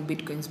 something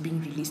bitcoins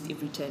being released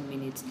every 10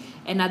 minutes.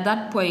 And at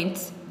that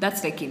point,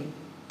 that's like in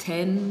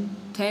 10,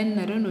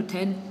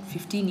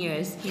 15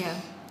 years. Yeah.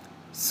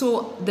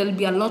 So there'll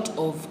be a lot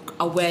of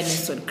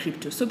awareness on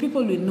crypto. So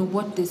people will know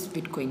what this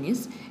Bitcoin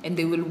is and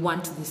they will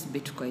want this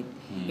Bitcoin.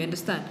 You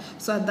understand?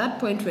 So at that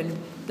point, when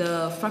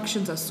the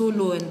fractions are so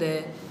low and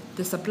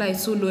the supply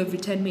is so low every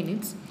 10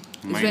 minutes,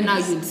 is when now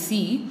you'll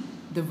see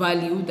the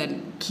value that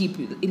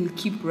it'll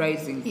keep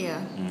rising.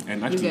 Yeah.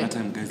 And actually that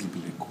time guys will be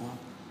like, wow,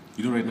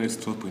 you know right now it's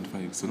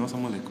 12.5. So now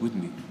someone like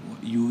Whitney,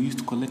 you used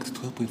to collect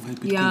 12.5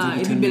 bitcoins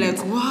every 10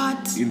 minutes. Like,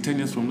 what? In 10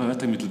 years from now, that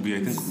time it will be,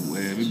 I think,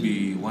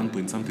 maybe 1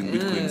 point something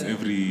bitcoins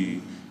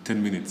every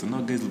 10 minutes. So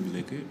now guys will be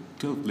like, hey,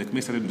 12, like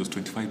me started with those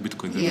 25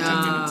 bitcoins every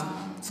 10 minutes.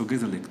 So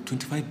guys are like,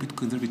 25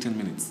 bitcoins every 10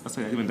 minutes. That's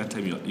why even that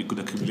time you could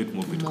accumulate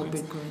more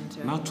bitcoins.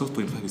 Now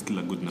 12.5 is still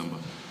a good number.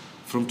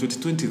 From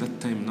 2020, that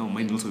time now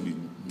might also be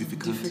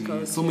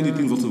difficult. So many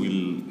things also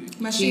will...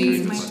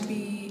 Machines might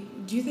be...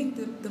 Do you think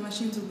the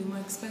machines will be more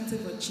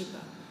expensive or cheaper?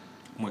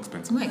 More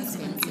expensive. More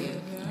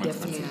expensive,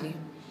 definitely.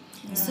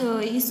 Yeah.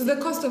 So the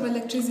cost of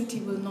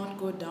electricity will not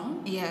go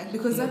down. Yeah.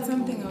 Because that's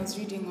something I was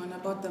reading on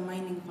about the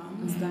mining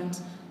farms,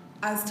 that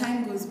as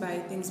time goes by,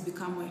 things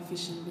become more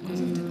efficient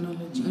because of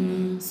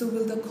technology. So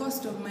will the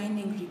cost of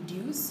mining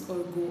reduce or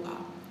go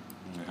up?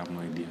 I have no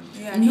idea.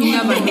 Yeah, you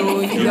never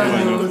know.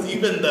 Because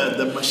even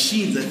the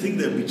machines, I think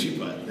they'll be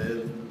cheaper.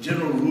 The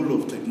general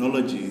rule of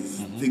technology is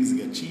things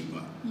get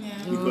cheaper.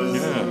 Yeah. Because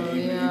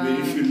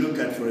even if you look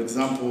at, for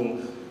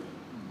example,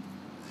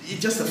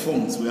 just the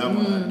phones we have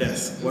on our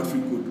desk, what we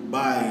could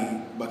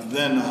buy back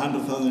then,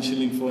 100,000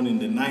 shilling phone in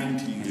the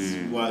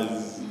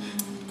 90s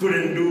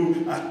couldn't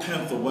do a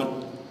tenth of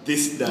what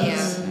this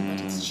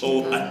does,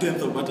 or a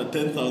tenth of what a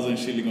 10,000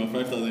 shilling or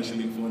 5,000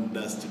 shilling phone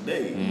does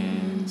today.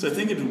 So I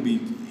think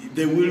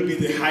there will be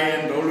the high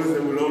end,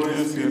 there will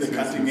always be the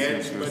cutting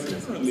edge, but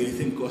definitely I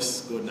think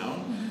costs go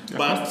down.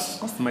 But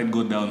costs might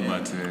go down,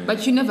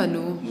 but you never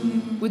know.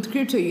 With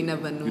crypto, you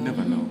never know. You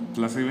never know.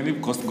 Plus, even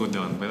if costs go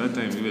down, by that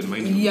time, even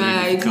mining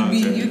it will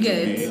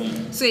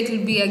be. So it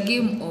will be a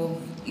game of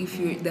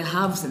the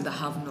haves and the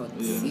have-nots.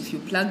 Yeah. If you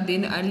plugged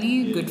in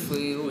early, good for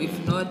you. If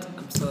not,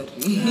 I'm sorry.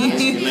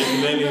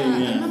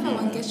 I remember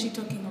Wangechi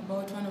talking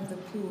about one of the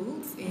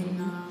pools in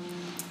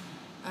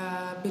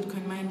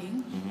Bitcoin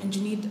mining, and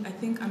you need, I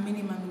think, a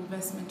minimum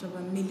investment of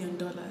 $1 million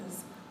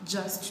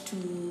just to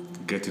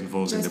get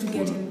involved in the pool.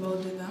 Get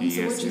involved with them.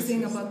 So what you're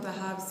saying about the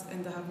haves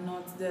and the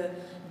have-nots, the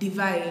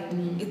divide,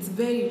 it's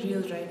very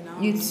real right now.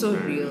 It's so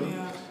real.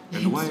 Yeah.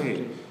 And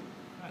why?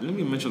 Let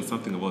me mention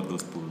something about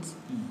those pools.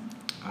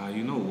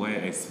 You know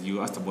why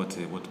you asked about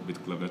what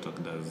BitClub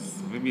Network does.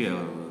 Maybe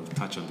I'll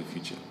touch on the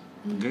future.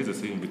 Guys are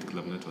saying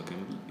BitClub Network,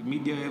 and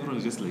media, everyone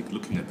is just like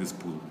looking at this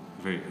pool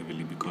very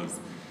heavily because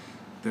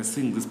they're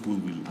saying this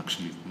pool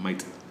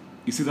might.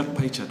 You see that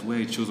pie chart where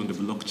it shows on the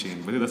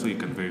blockchain, but that's where you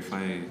can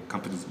verify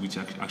companies which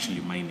are actually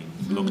mining.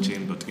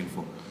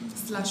 Blockchain.info.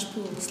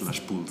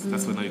 /pools.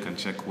 That's where now you can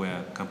check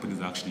where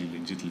companies are actually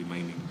legitimately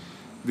mining.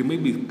 There may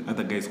be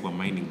other guys who are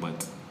mining,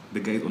 but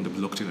the guys on the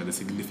blockchain are the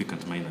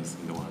significant miners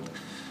in the world.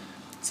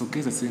 So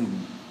guys are saying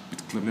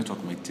BitClub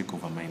Network might take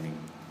over mining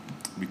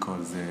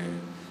because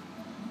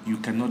you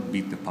cannot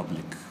beat the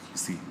public, you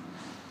see.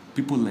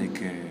 People like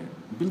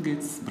Bill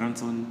Gates,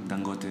 Branson,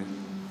 Dangote,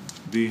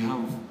 they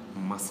have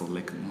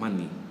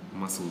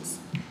muscles.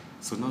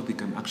 So now they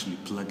can actually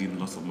plug in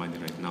lots of money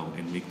right now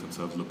and make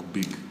themselves look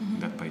big in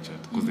that pie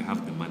chart because they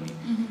have the money.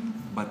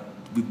 But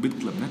with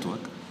BitClub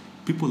Network,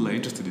 people are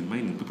interested in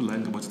mining. People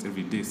learn about it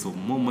every day. So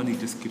more money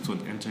just keeps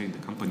on entering the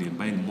company and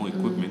buying more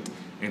equipment,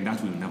 and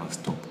that will never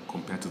stop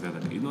compared to the other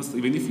day. You know,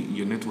 even if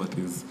your net worth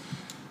is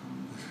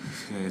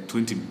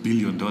 $20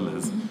 billion,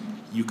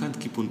 you can't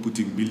keep on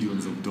putting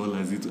billions of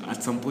dollars.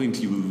 At some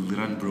point, you will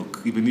run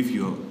broke, even if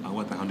you're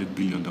worth $100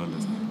 billion.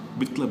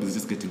 BitClub is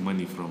just getting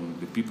money from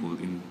the people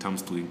in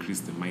terms to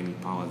increase the mining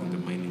powers and the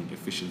mining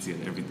efficiency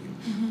and everything.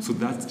 So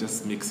that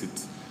just makes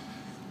it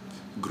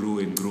grow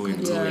and grow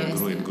and grow and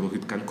grow and grow.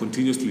 It can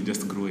continuously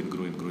just grow and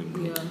grow and grow and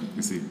grow. Yeah.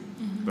 You see,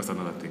 that's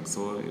another thing.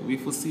 So we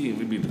foresee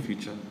maybe in the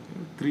future,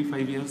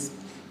 3-5 years,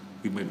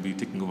 we might be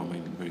taking over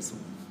mining very soon.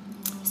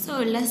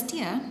 So last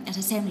year, at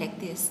a time like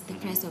this, the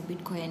price of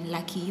Bitcoin,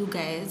 lucky you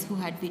guys who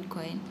had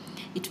Bitcoin,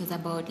 it was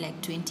about like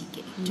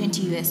 $20,000,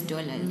 $20 US,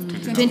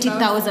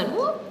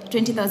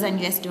 20,000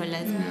 US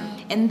dollars. Yeah.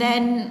 And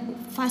then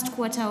first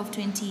quarter of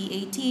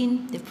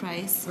 2018, the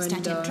price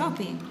started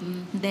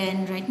dropping.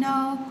 Then right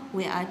now,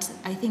 we're at,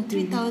 I think,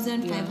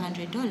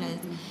 $3,500.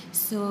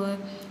 So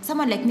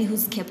someone like me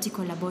who's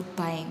skeptical about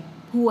buying,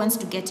 who wants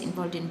to get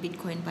involved in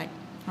Bitcoin, but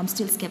I'm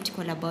still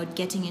skeptical about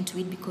getting into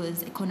it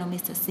because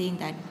economists are saying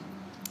that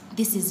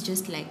this is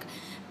just like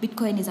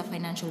Bitcoin is a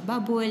financial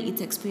bubble.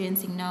 It's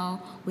experiencing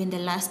now, we're in the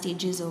last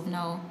stages of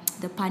now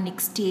the panic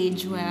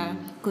stage where,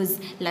 because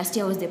last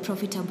year was the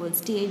profitable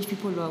stage,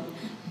 people were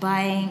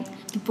buying,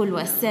 people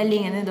were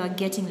selling, and then they were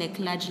getting like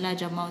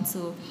large amounts.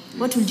 So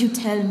what would you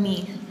tell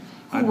me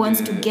who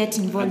wants to get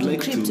involved in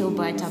crypto,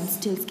 but I'm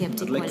still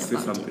skeptical about it. I'd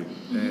like to say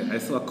something. I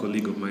saw a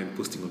colleague of mine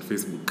posting on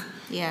Facebook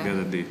the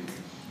other day.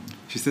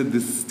 She said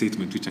this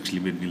statement, which actually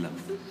made me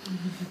laugh.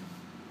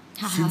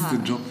 Since the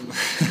drop,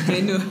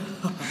 I know.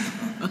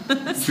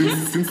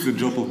 since the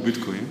drop of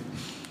Bitcoin,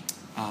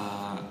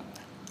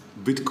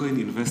 Bitcoin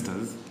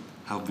investors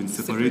have been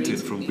separated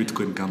from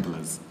Bitcoin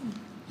gamblers.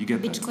 You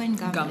get that? Bitcoin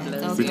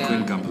gamblers. Okay.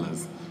 Bitcoin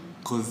gamblers.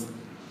 Because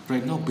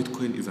right now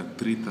Bitcoin is at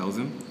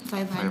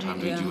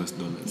 $3,500 US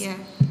dollars. Yeah.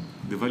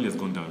 The value has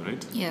gone down,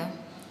 right? Yeah.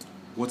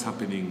 What's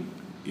happening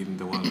in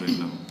the world right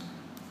now?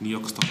 New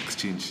York Stock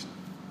Exchange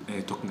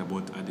talking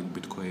about adding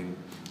Bitcoin.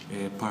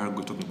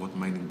 Parago talking about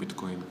mining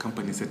Bitcoin.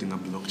 Companies setting up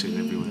blockchain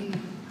everywhere.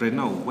 Right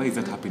now, why is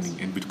that happening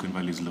and Bitcoin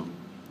value is low?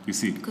 You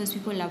see? Because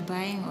people are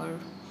buying or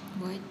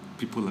what?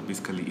 People are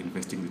basically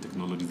investing in the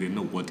technology. They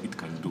know what it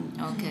can do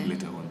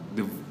later on.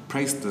 The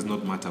price does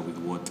not matter with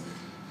what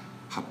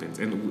happens.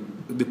 And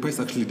the price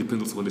actually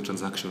depends also on the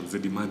transactions, the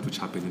demand which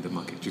happen in the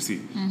market, you see.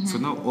 Mm-hmm. So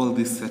now all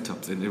these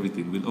setups and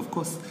everything will, of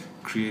course,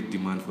 create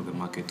demand for the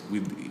market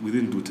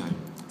within due time.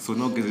 So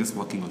now guys are just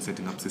working on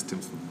setting up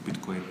systems for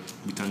Bitcoin.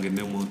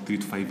 Bitangenemo, 3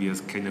 to 5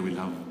 years, Kenya will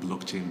have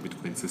blockchain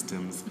Bitcoin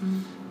systems.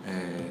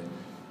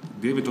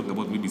 They even talking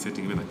about maybe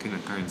setting even a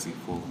Kenyan currency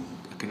for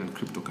a Kenyan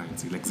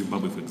cryptocurrency, like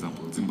Zimbabwe, for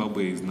example.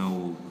 Zimbabwe is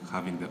now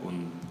having their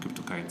own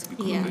cryptocurrency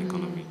because of the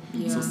economy.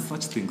 Yeah. So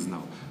such things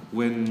now,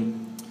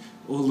 when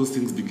all those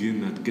things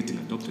begin at getting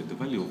adopted, the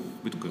value of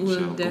Bitcoin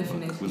will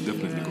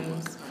definitely go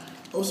back.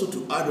 Also,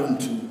 to add on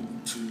to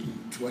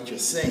what you're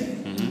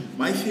saying,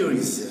 my theory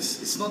is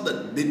this: it's not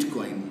that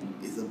Bitcoin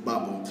is a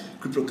bubble,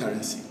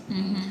 cryptocurrency,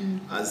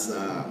 as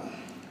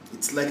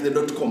it's like the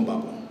 .com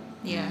bubble.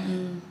 Yeah.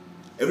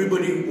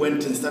 Everybody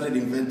went and started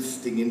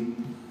investing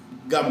in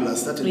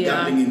gamblers, started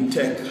gambling in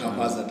tech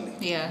haphazardly.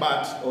 Yeah.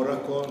 But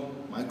Oracle,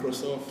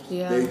 Microsoft,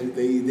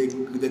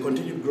 they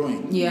continued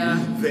growing. Yeah.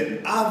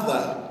 The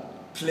other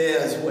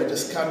players who are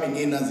just coming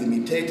in as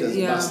imitators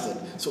busted.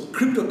 So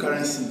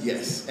cryptocurrency,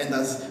 yes. And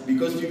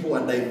because people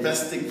are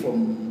divesting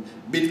from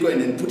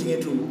Bitcoin and putting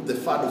it to the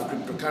fad of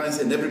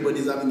cryptocurrency, and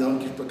everybody's having their own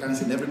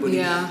cryptocurrency, and everybody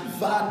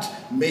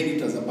that made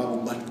it as a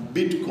bubble. But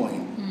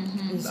Bitcoin,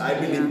 I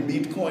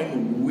believe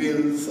Bitcoin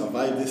will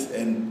survive this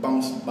and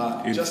bounce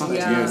back.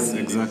 Yes,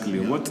 exactly.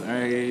 Yeah.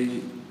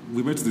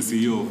 We met the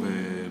CEO of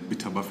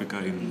BitHub Africa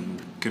in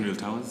Kenreal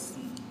Towers.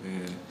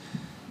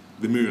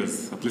 The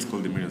Mirrors, a place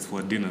called The Mirrors,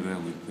 for a dinner there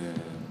with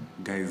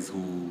guys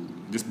who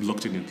just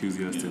blockchain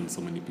enthusiasts and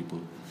so many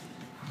people.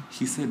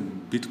 He said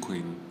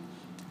Bitcoin,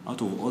 out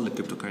of all the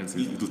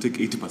cryptocurrencies, it will take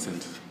 80%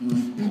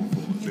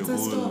 of the whole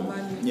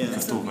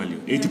store value.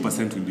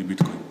 80% will be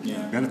Bitcoin.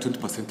 Yeah. The other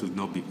 20% will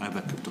now be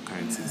other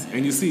cryptocurrencies.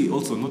 And you see,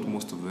 also, not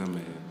most of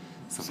them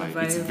survive.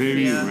 It's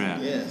very rare.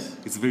 Yes.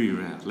 It's very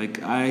rare.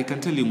 Like, I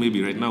can tell you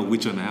maybe right now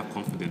which one I have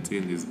confidence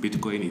in is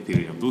Bitcoin,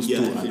 Ethereum. Those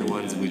two are the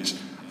ones which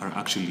are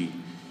actually...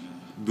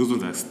 Those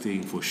ones are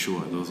staying for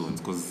sure, those ones,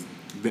 because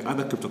the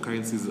other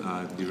cryptocurrencies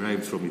are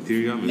derived from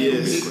Ethereum and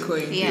from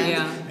Bitcoin.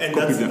 Yeah. And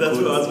that's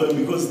what I was going,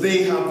 because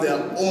they have their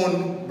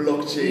own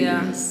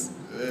blockchain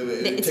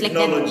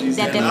technologies,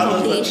 like and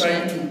others are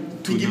trying to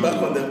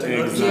piggyback on their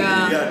technology.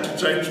 To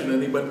try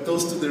to, but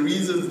those two, the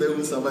reasons they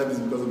will survive is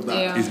because of that.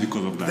 Yeah. It's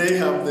because of that. They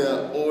have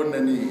their own,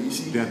 and you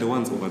see, they are the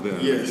ones over there.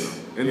 Yes.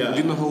 And do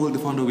you know how old the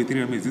founder of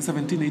Ethereum is? Is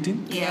 17,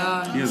 18?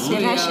 Yeah. Yes. The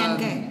Russian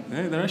guy.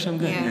 Yeah, the Russian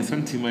guy. Yeah.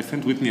 I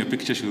sent Whitney a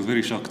picture. She was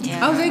very shocked.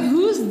 I was like,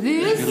 who's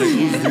this? You're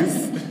like,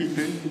 who's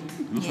this?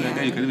 Looks like a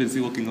guy you can even see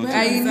walking out.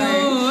 I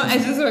know. I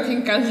was just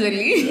working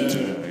casually.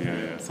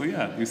 Yeah. So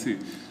you see.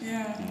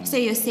 Yeah. So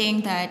you're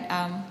saying that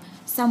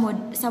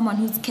someone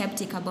who's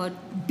skeptic about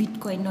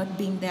Bitcoin not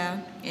being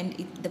there and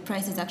the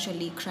price is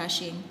actually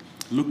crashing.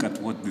 Look at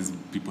what these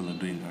people are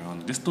doing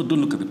around. Just don't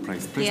look at the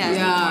price. Price does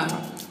not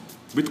matter.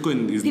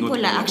 Bitcoin is people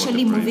not are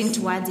actually moving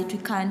towards it. We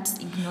can't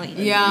ignore it.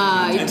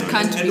 Yeah, it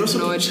can't be ignored. And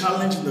also to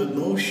challenge the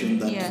notion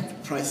that the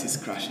price is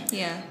crashing.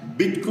 Yeah.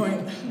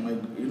 Bitcoin,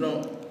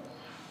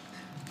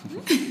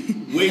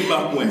 way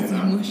back when.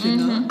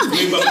 Emotional.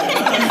 Way back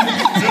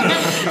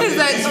when. It's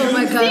like, oh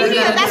my God, I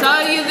gotta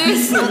tell you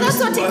this. No, that's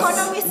what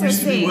economists are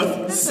saying.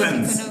 Worth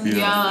sense.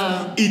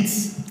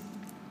 It's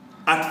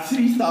at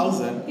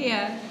 3,000.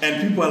 Yeah.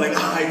 And people are like,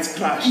 it's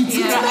crashed.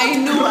 I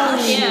know.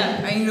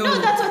 Yeah. I know.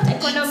 No, that's what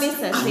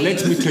economists are saying.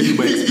 Let me tell you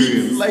by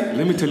experience.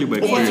 Let me tell you by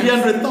experience.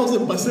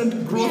 Over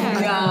 300,000% growth.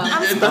 Yeah.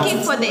 I'm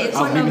speaking for the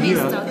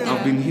economists out there.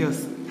 I've been here.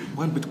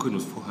 One Bitcoin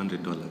was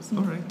 $400.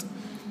 All right.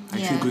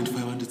 I see going to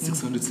 500,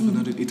 600,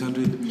 700,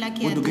 800.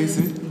 What do guys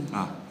say?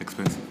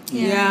 Expensive.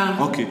 Yeah.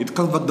 Okay, it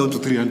comes back down to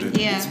 300.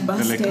 Yeah. It's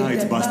busted. They're like,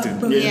 it's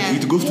busted. Yeah.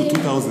 It goes to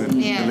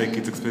 2,000. Yeah. They're like,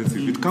 it's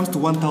expensive. It comes to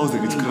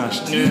 1,000, it's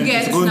crashed.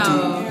 It's going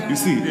now. to, you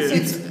see,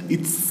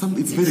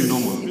 it's very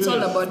normal. It's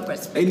all about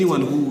perspective.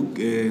 Anyone who,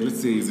 let's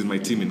say, is in my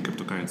team in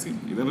cryptocurrency,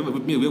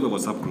 with me, we have a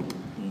WhatsApp group.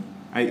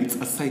 It's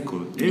a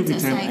cycle. Every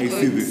time I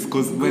see this,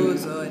 because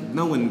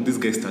when this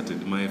guy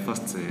started, my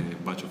first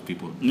batch of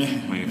people,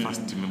 my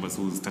first team members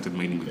who started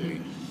mining with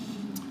me,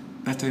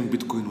 that time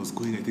Bitcoin was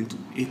going, I think, to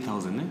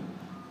 8,000.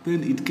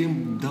 Then it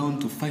came down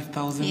to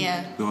 5,000.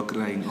 Yeah. They were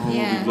crying. Oh,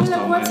 we've lost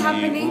our what's money.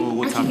 happening? Oh,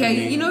 what's Actually,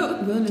 happening? You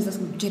know, we always ask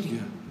me,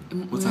 Jerry,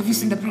 What's have you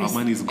seen the happening? price? Our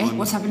money is gone.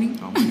 What's happening?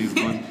 Our money is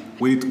gone.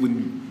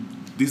 When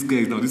these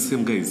guys now, these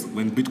same guys,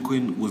 when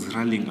Bitcoin was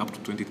rallying up to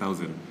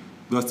 20,000,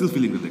 they were still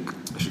feeling like,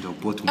 I should have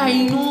bought more.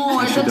 I know.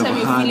 I should At that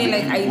have time had. you're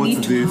feeling like I What's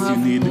need to this?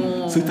 have You need.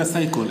 more. So it's a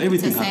cycle.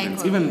 Everything It's a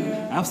happens. cycle. Even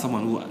I have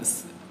someone who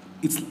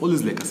it's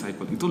always like a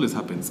cycle. It always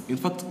happens. In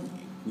fact,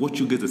 what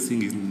you guys are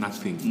seeing is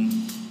nothing.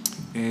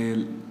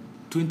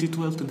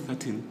 2012,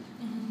 2013,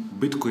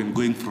 Bitcoin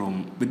going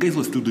from, the guys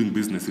were still doing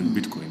business in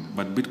Bitcoin,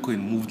 but Bitcoin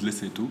moved, let's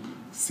say, to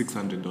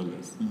 $600.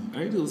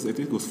 Right? I think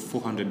it was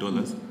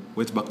 $400,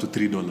 went back to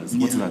 $3.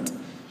 What's that?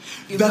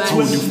 That's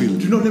when you feel.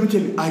 Do you know? Let me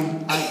tell you.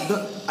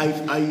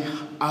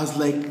 I was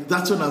like,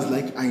 that's when I was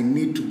like, I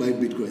need to buy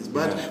Bitcoins.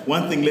 But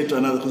one thing led to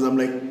another, because I'm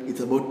like, it's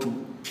about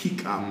to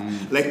pick up.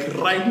 Like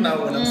right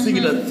now, when I'm seeing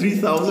it at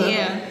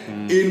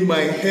 3,000, in my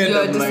head,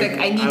 You're I'm like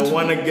I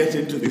want to get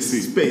into this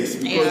space,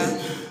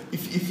 because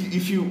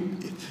if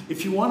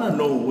you want to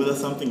know whether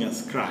something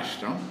has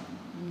crashed,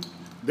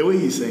 the way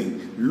he's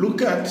saying,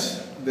 look at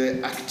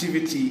the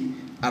activity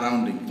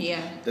around it.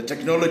 Yeah. The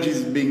technology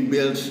is being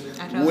built,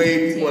 Around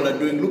way people are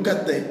doing. Look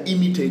at the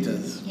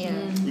imitators. Yeah.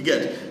 You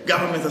get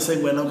governments are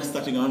saying we're now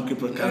starting our own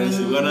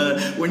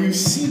cryptocurrency. When you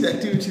see the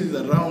activities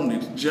around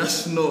it,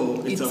 just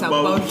know it's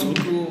about to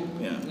go.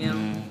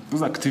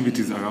 Those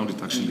activities around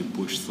it actually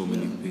push so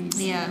many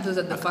things. Yeah. Those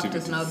are the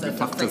factors now that the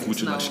factors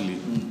which will actually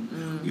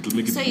it'll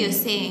make it. So you're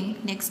saying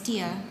next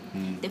year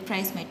the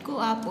price might go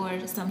up, or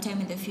sometime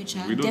in the future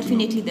We don't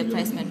definitely know. the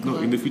price might go No,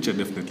 up. in the future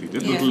definitely.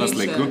 Just Yeah.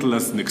 don't tell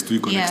us next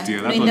week or next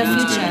year. No, in the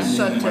future.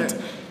 Short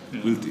term.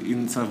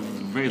 It's a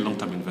very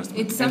long-term investment.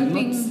 It's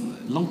something-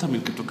 Long-term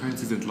in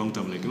cryptocurrency isn't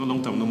long-term. Like,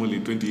 long-term normally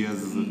 20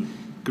 years.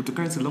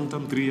 Cryptocurrency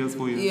long-term 3 years,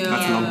 4 years. Yeah.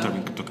 That's Yeah. long-term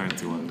in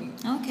cryptocurrency world.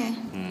 Okay.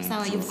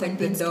 So you've Like the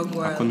convinced dog me. I'm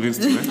world.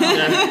 convinced,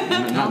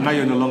 right? now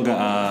you're no longer.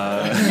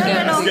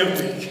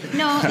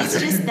 No, it's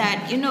just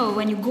that,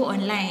 when you go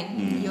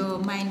online, your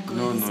mind goes.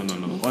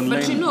 No.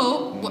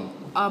 Online. But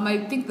I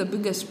think the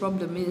biggest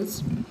problem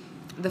is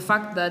the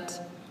fact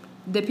that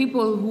the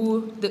people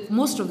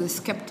most of the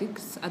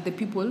skeptics are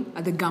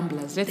the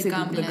gamblers. Let's say the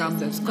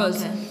gamblers.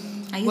 Because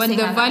when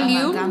the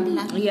value,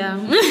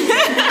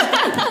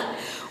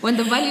 when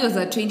the value was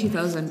at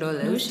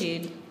 $20,000, No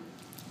shade.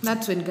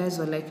 that's when guys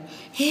were like,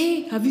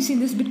 hey, have you seen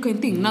this Bitcoin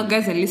thing? Now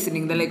guys are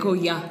listening. They're like, oh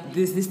yeah,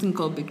 there's this thing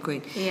called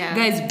Bitcoin. Yeah.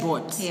 Guys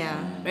bought. Yeah.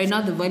 Right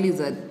now the value is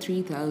at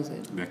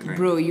 3,000. Right.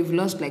 Bro, you've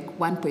lost like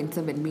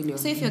 1.7 million.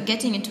 So if you're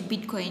getting into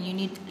Bitcoin, you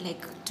need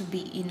to be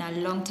in a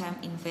long-term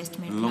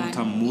investment plan.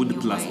 Long-term in mood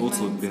your plus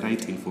also finance. the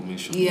right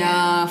information.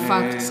 Yeah,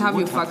 facts. Have what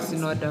your facts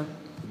happens? in order.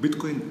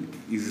 Bitcoin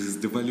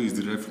the value is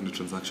derived from the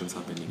transactions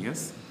happening,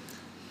 yes?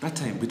 That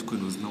time,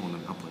 Bitcoin was now on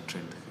an upward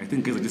trend. I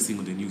think guys are just seeing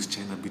on the news,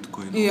 China,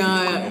 Bitcoin,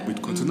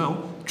 Bitcoin. So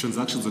now,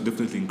 transactions are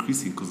definitely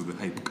increasing because of the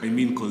hype. I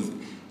mean, because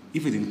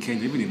even in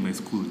Kenya, even in my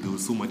school, there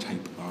was so much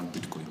hype around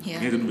Bitcoin. Yeah.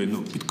 I don't even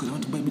know. Bitcoin, I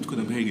want to buy Bitcoin,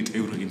 I'm hearing it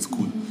everywhere in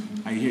school.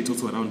 I hear it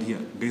also around here.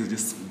 Guys are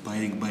just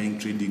buying,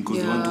 trading, because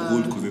they want to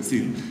hold, because they've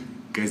seen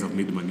guys have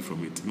made money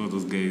from it.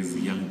 Those guys,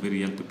 very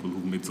young people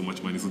who've made so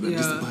much money. So they're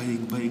just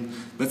buying.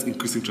 That's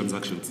increasing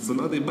transactions. So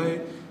now they buy,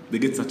 they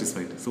get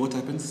satisfied. So what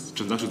happens?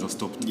 Transactions have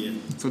stopped. Yeah.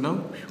 So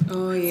now,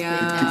 Oh yeah.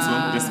 it keeps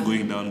on just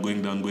going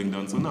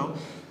down. So now,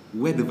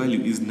 where the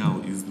value is now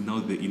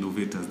the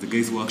innovators, the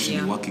guys who are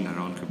actually working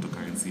around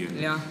cryptocurrency, and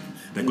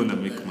they're gonna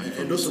make money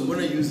from And it. also, I'm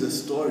gonna use a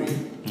story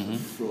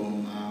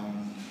from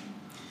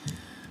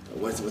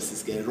what's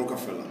this guy,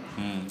 Rockefeller.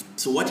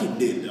 So what he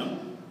did,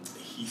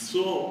 he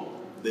saw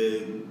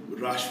the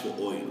rush for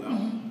oil,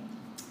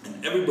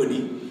 and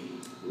everybody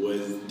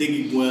was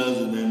digging wells,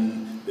 and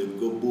then they would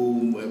go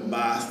boom and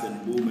bust,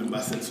 and boom and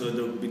bust, and so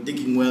they would be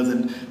digging wells.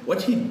 And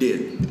what he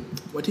did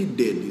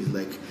is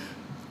like,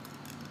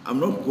 I'm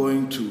not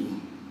going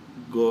to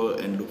go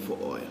and look for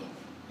oil.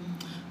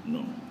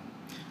 No,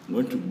 I'm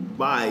going to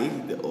buy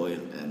the oil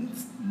and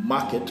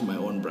market my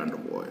own brand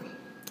of oil.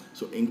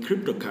 So in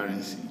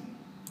cryptocurrency,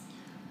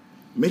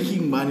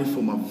 making money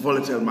from a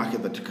volatile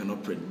market that you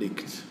cannot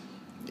predict,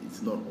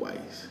 it's not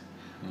wise.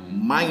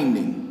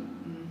 Mining,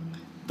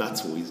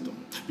 that's wisdom.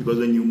 Because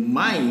when you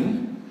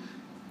mine,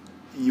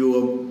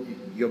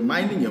 you're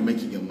mining, you're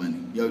making your money.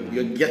 You're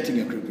getting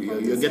your crypto,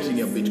 you're getting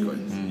your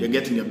bitcoins. You're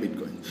getting your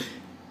bitcoins.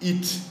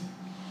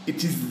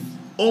 It is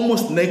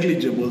almost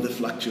negligible, the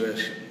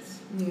fluctuations.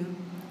 Yeah.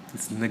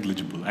 It's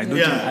negligible. I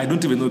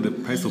don't even know the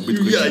price of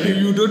Bitcoin. Yeah,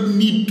 you don't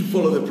need to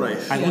follow the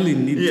price. I only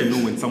need to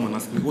know when someone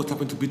asks me what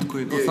happened to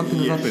Bitcoin or something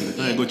has happened.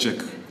 Then I go check.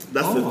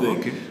 That's the thing.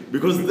 Okay.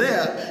 Because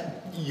there,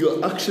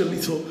 you're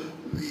actually, so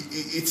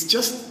it's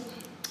just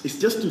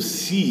to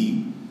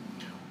see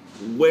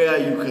where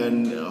you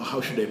can, how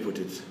should I put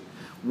it?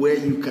 Where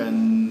you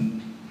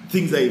can,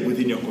 things are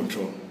within your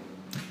control.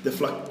 The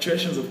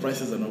fluctuations of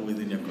prices are not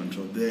within your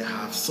control. They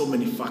have so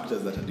many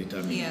factors that are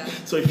determined. Yeah.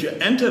 So if you're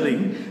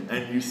entering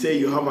and you say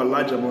you have a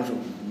large amount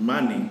of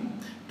money,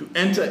 to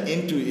enter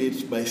into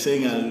it by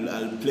saying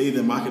I'll play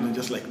the market and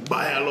just like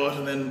buy a lot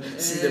and then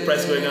see the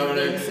price going up,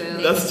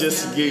 and that's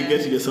just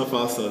getting yourself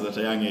outside at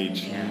a young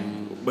age.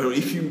 But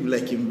if you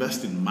like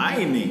invest in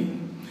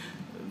mining,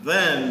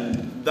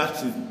 then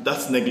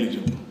that's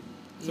negligible.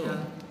 So,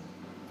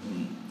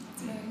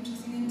 it's very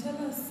interesting. And tell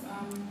us,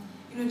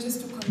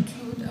 just to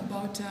conclude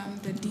about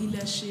the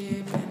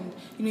dealership, and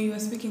you were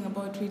speaking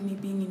about Whitney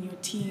being in your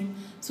team.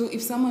 So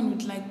if someone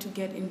would like to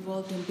get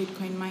involved in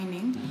Bitcoin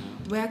mining,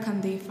 where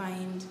can they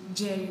find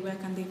Jerry? Where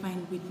can they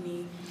find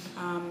Whitney?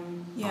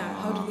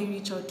 How do they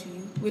reach out to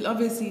you? We'll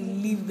obviously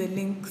leave the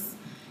links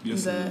in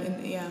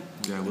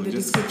the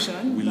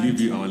description. We'll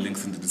leave you our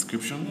links in the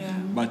description.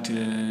 But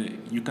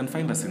you can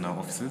find us in our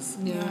offices.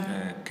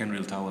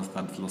 Kenrail Towers,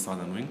 3rd floor,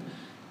 Southern Wing.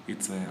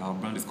 It's our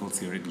brand is called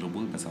CRA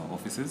Global. That's our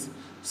offices.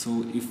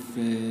 So if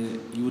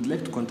you would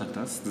like to contact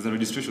us, there's a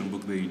registration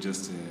book there. You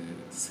just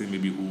say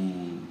maybe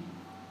who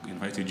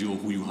invited you or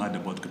who you heard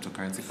about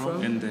cryptocurrency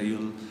from, and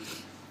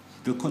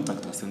they'll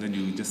contact us, and then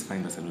you just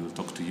find us, and we'll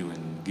talk to you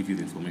and give you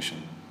the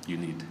information you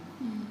need.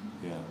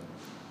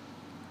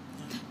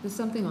 There's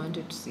something I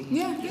wanted to say.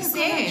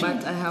 Say.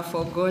 But I have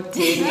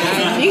forgotten. Is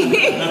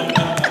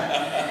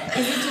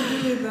it to do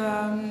with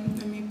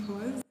let me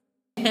pause.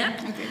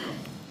 Okay,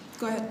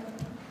 go ahead.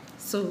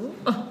 So,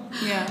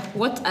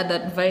 what I'd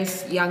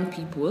advise young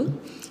people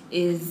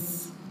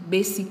is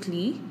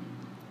basically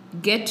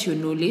get your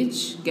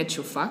knowledge, get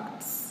your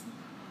facts,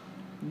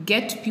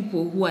 get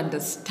people who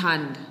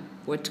understand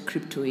what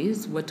crypto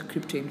is, what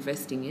crypto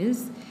investing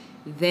is,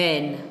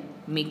 then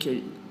make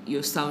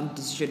your sound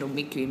decision or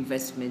make your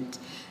investment.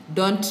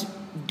 Don't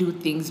do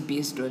things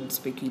based on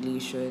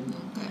speculation.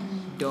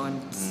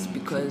 Don't,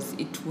 because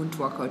it won't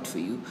work out for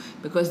you.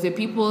 Because the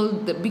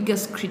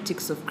biggest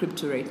critics of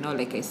crypto right now,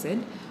 like I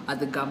said, are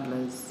the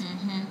gamblers.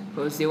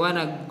 Because they want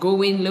to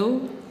go in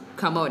low,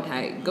 come out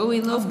high. Go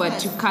in low,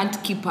 but you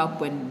can't keep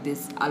up when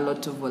there's a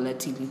lot of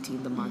volatility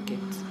in the market.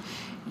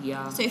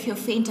 So if you're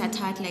faint at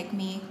heart like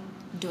me,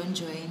 don't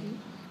join.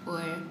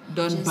 Or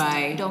don't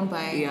buy.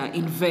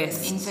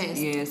 Invest.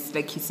 Yes,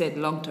 like he said,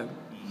 long term.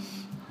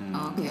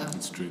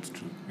 It's true.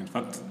 In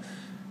fact,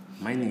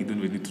 mining, you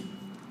don't really need to.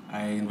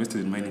 I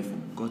invested in mining,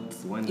 forgot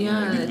 1 year.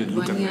 I didn't even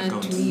look at my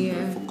account.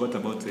 I forgot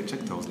about it. I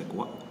checked. I was like,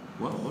 wow,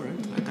 all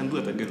right. I can do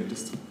it again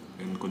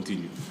and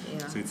continue.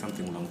 So it's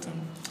something long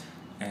term.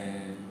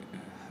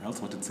 I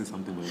also wanted to say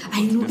something.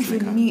 I know,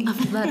 even me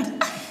after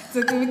that.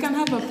 So we can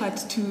have a part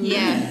 2. You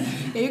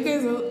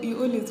guys, you're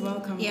always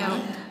welcome.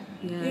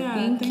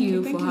 Thank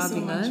you for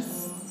having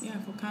us.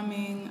 For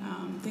coming.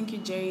 Thank you,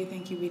 Jerry.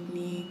 Thank you,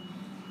 Whitney.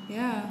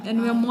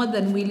 And we are more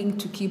than willing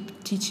to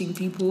keep teaching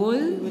people.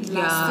 We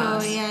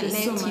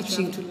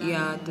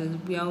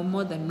are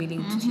more than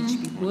willing to teach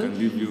people,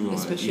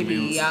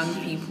 especially young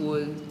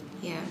people.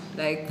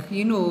 Like,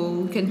 we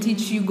can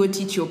teach you, go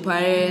teach your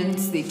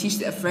parents, they teach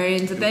their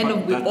friends, at the end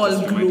of we all grow.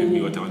 That reminded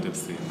me what I wanted to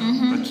say.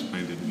 That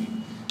reminded me.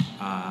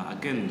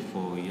 Again,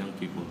 for young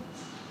people,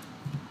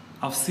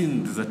 I've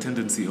seen there's a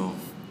tendency of,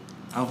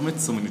 I've met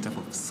so many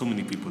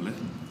people.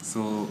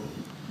 So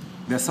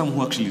there are some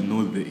who actually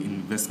know the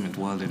investment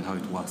world and how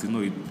it works.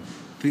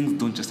 Things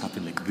don't just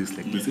happen like this.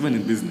 Even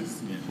in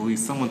business. For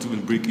someone to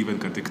even break even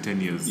can take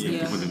 10 years.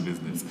 People in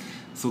business.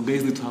 So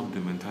guys need to have the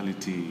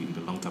mentality in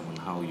the long term on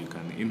how you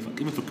can. In fact,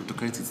 even for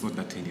cryptocurrency, it's not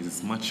that 10 years.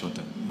 It's much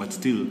shorter. But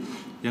still,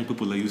 young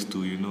people are used to,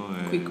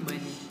 quick money.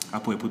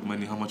 Apple, I put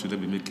money. How much will I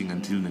be making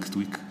until next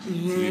week?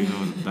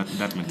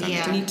 That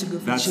mentality. I need to go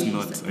for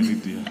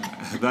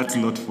That's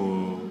not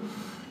for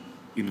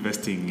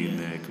investing in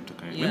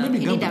cryptocurrency.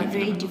 You need a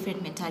very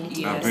different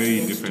mentality. A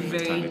very different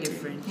mentality.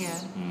 Very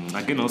different.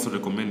 Again, I also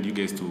recommend you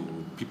guys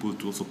people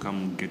to also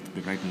come get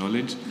the right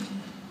knowledge.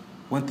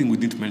 One thing we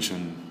didn't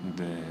mention in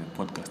the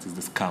podcast is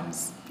the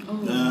scams. Oh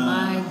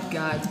my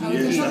God.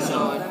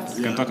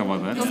 We can talk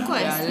about that. Of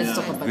course. Let's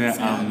talk about There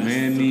are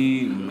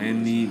many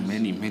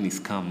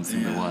scams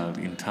in the world,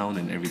 in town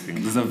and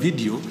everything. There's a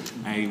video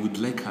I would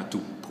like her to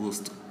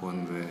post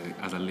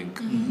as a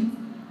link.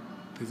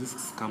 There's this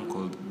scam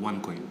called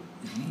OneCoin.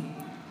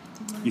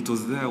 It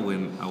was there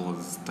when I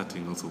was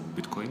starting also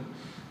Bitcoin.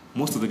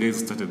 Most of the guys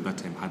who started that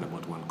time had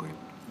about OneCoin.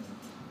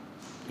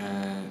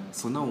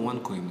 So now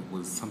OneCoin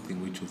was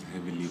something which was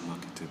heavily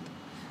marketed.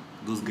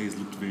 Those guys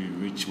looked very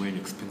rich, wearing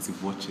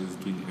expensive watches,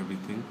 doing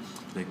everything,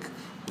 like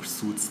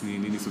suits.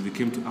 So they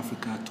came to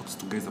Africa, talked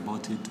to guys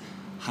about it,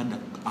 had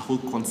a whole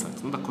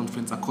concert, not a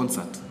conference, a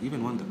concert.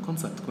 Even one the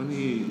concert,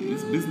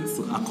 it's business,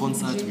 so a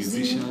concert,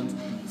 musicians,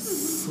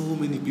 so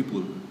many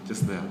people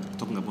just there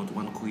talking about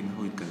OneCoin,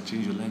 how it can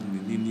change your life.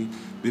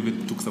 They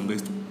even took some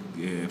guys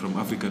from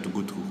Africa to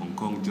go to Hong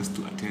Kong just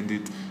to attend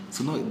it.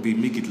 So now they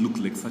make it look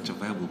like such a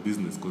viable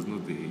business because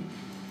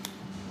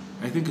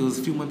I think it was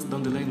a few months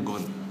down the line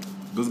gone.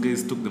 Those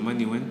guys took the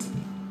money, went,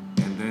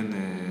 and then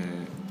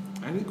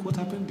I think what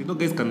happened,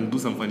 guys can do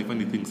some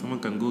funny things. Someone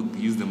can go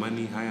use the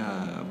money,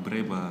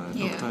 bribe a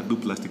doctor, do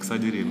plastic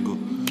surgery and go.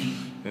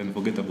 and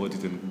forget about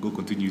it and go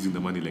continue using the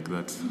money like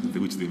that,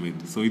 which they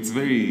made. So it's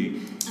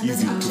very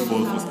easy to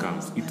fall for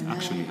scams. It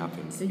actually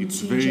happens.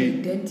 It's very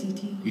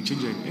identity. It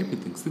changes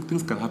everything.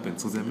 Things can happen.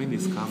 So there are many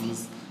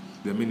scams.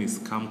 There are many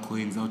scam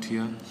coins out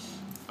here.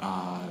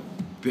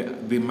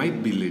 They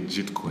might be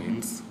legit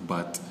coins,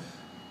 but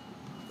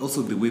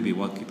also the way they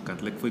work, it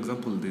can't. Like for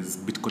example, there's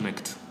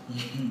BitConnect.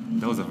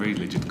 That was a very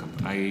legit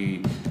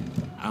company.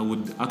 I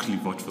would actually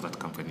vouch for that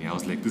company. I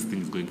was like, this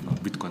thing is going for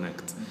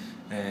BitConnect.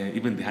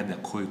 Even they had their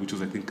coin, which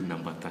was I think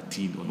number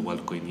 13 on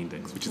World Coin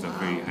Index, which is a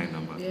very high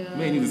number. Yeah.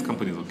 Many of these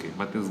companies okay,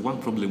 but there's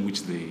one problem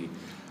which they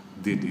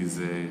did is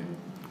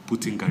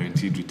putting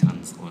guaranteed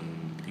returns on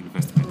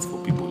investments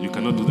for people. You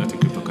cannot do that in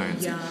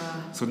cryptocurrency. Yeah.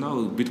 So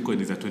now Bitcoin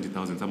is at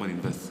 20,000. Someone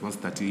invests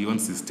 30. He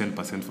wants his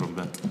 10% from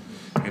that,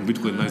 and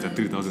Bitcoin now is at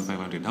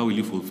 3,500. How will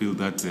you fulfill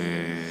that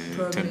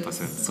 10%?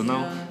 So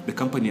now the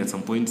company at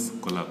some point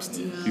collapsed.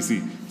 Yeah. You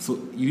see, so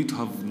you need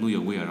to know your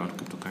way around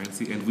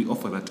cryptocurrency, and we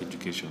offer that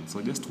education. So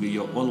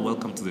you're all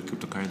welcome to the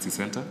Cryptocurrency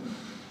Center.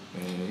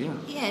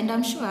 Yeah, and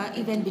I'm sure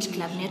even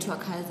BitClub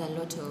Network has a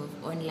lot of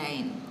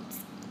online.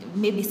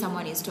 Maybe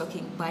someone is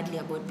talking badly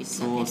about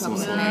BitClub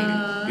Network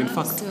online. In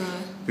fact,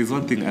 there's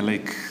one thing I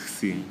like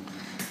seeing.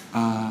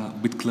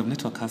 BitClub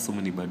Network has so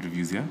many bad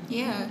reviews, yeah?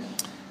 Yeah.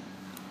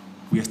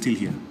 We are still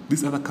here.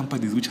 These other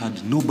companies which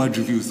had no bad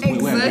reviews.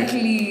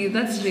 Exactly.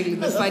 That's really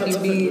the funny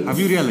bit. Have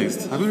you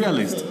realized?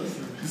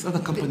 These other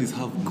companies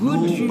have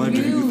good no bad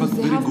reviews. In fact,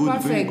 they have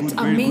perfect,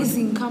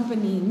 amazing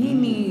company.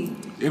 Nini.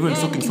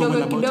 Everyone's talking so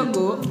well about it.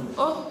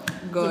 Oh,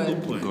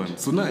 God.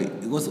 So now,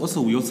 it was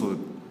also,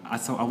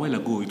 a while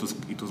ago, it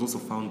was also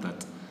found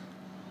that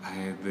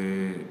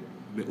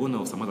the owner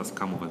of some other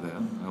scam over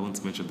there, I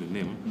won't mention the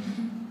name,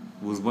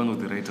 was one of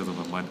the writers of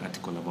a bad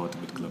article about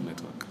BitClub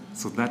Network.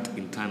 So that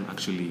in turn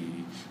actually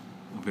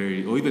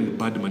or even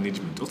bad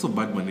management. Also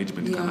bad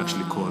management can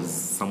actually cause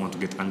someone to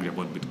get angry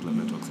about BitClub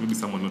Networks. Maybe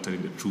someone not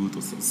telling the truth,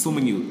 or so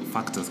many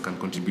factors can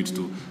contribute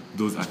to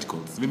those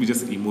articles. Maybe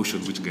just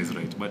emotions which guys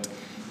write. But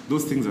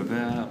those things are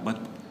there, but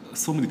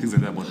so many things are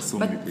there about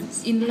many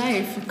things. In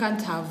life, you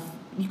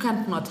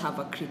can't not have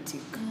a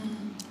critic.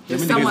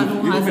 There's someone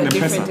who has a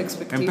different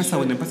expectation.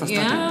 When M-Pesa started,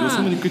 there were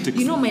so many critics.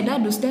 You know, my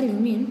dad was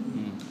telling me,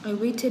 I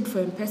waited for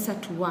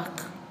M-Pesa to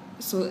work.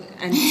 So,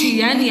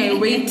 until I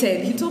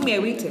waited. He told me I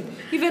waited.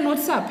 Even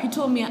WhatsApp, he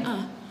told me,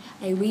 I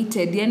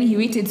waited. He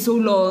waited so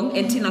long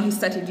until now he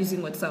started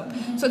using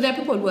WhatsApp. So there are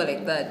people who are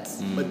like that.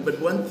 But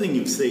one thing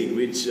you've said,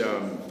 which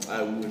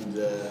I would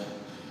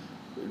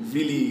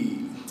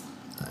really,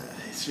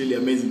 it's really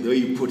amazing the way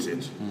you put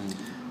it.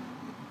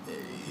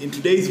 In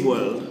today's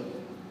world,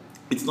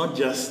 it's not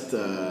just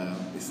a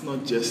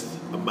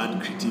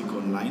bad critique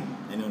online.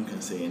 Anyone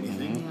can say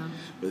anything. Yeah.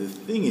 But the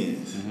thing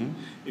is,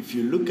 if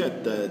you look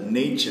at the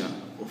nature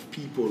of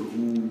people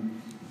who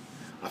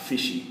are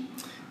fishy,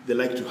 they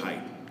like to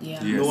hide.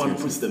 Yeah. No one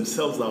puts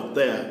themselves out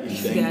there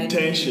if their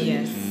intention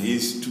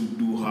is to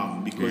do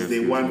harm because they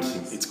want,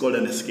 it's called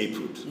an escape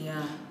route.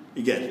 Yeah.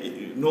 You get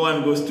it. No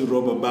one goes to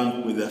rob a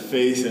bank with their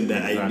face and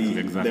their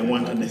ID. They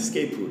want an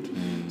escape route.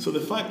 So the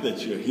fact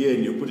that you're here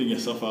and you're putting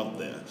yourself out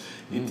there,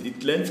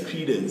 it lends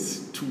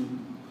credence to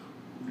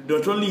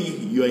not only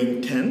your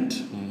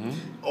intent,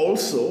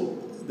 also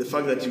the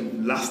fact that you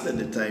lasted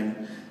the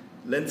time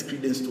lends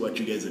credence to what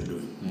you guys are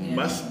doing. It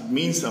must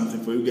mean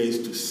something for you guys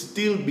to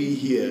still be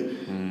here,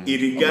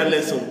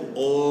 regardless of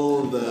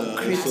all the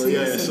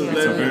critics. So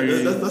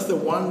that's the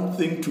one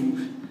thing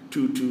to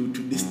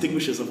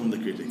distinguish yourself from the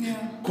critic.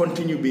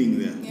 Continue being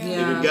there.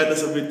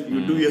 Regardless of it,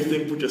 you do your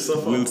thing, put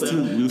yourself out there.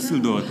 We'll still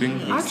do our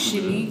thing.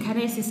 Actually, can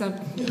I say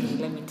something?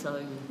 Let me tell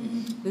you.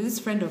 There's this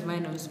friend of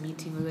mine I was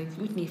meeting, was like,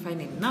 Whitney,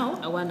 fine, now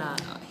I want to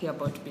hear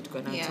about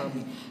Bitcoin and tell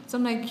me. So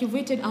I'm like, you've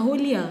waited a whole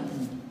year,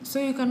 so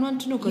you can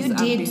want to know because you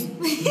did. You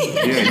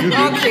did.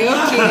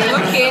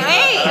 Okay.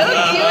 Hey,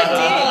 you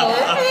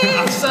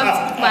did.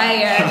 Shots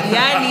fired.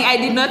 Yani, I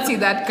did not see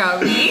that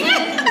coming.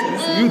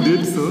 You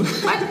did so.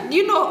 But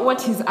you know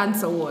what his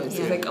answer was?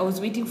 He's like, I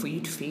was waiting for you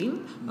to fail.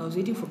 I was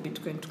waiting for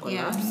Bitcoin to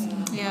collapse.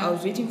 I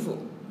was waiting for...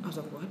 I was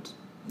like, what?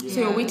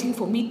 So you're waiting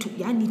for me to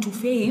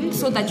fail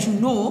so that you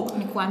know.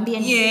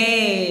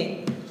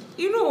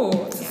 You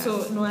know.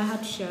 So no, I had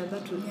to share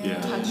that with you.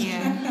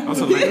 I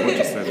also like what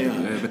you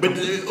said. But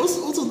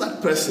also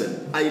that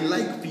person, I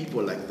like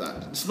people like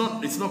that.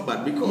 It's not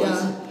bad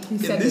because in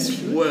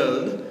this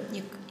world,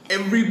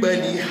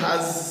 everybody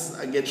has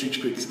a get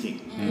rich quick scheme.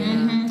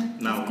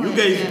 Now, you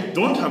guys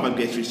don't have a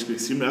get rich quick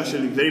scheme. You're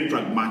actually very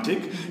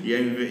pragmatic.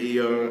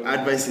 Your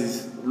advice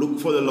is look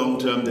for the long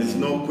term. There's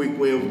no quick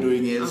way of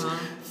doing it.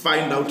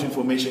 Find out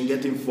information,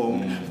 get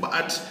informed.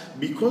 But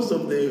because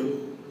of the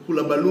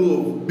hullabaloo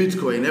of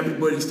Bitcoin,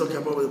 everybody's talking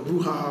about the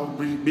brouhaha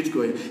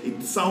Bitcoin,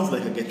 it sounds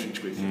like a get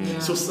rich quick.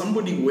 So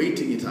somebody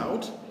waiting it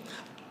out,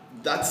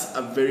 that's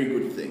a very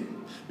good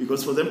thing.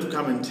 Because for them to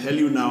come and tell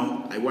you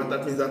now,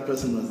 that means that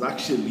person was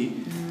actually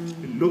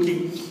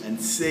looking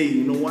and saying,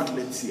 you know what,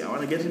 let's see. I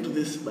want to get into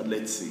this, but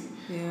let's see.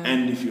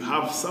 And if you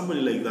have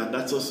somebody like that,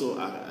 that's also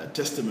a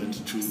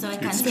testament to. So I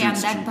can say I'm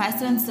that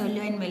person. So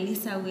Leo and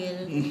Melissa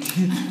will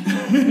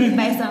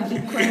buy some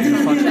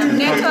Bitcoin from the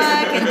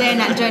network, and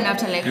then I'll join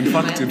after like. In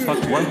fact,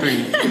 one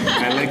thing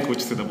I like what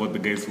you said about the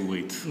guys who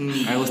wait.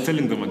 I was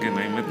telling them again.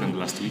 I met them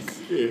last week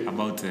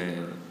about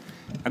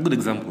a good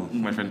example.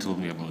 My friend told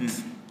me about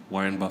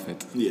Warren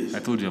Buffett. Yes. I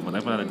told you about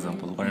another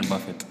example. Warren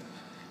Buffett.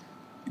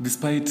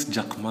 Despite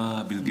Jack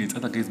Ma, Bill Gates,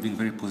 other guys being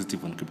very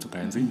positive on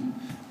cryptocurrency,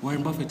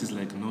 Warren Buffett is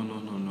like, no,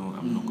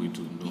 I'm not going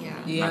to do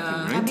nothing,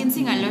 right? I've been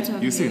seeing a lot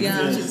of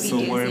So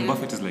Warren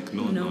Buffett is like,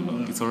 no,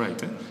 it's all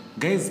right.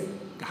 Guys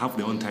have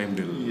their own time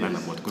they'll learn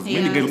about, because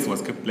many girls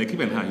was kept, like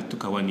even her, it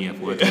took her 1 year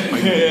for her to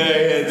find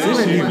it.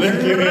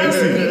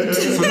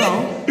 So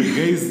now,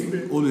 guys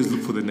always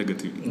look for the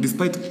negative.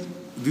 Despite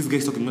this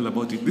guy's talking well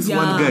about it, this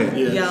one guy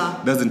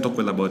doesn't talk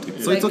well about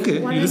it. So it's okay,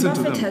 Warren you listen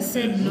Buffett to them. has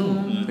said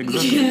no.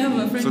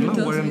 Exactly. So now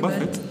Warren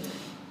Buffett,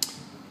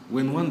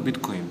 when one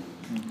Bitcoin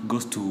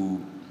goes to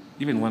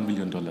even $1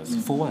 million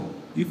for one,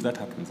 if that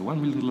happens, $1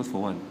 million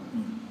for one,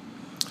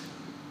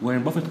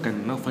 Warren Buffett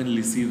can now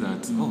finally see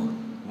that,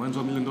 one's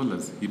 $1 million,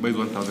 he buys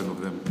 1,000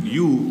 of them.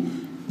 You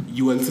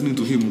are listening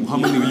to him, how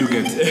many will you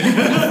get?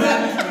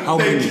 How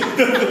many?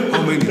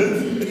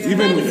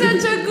 That's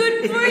such a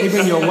good point.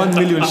 Even your 1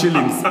 million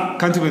shillings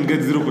can't even get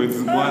 0.1 or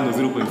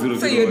 0.0.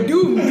 So you're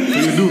doomed.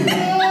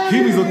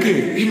 Him is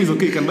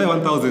okay. He can buy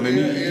 1,000 and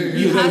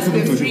he has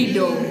the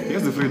freedom. He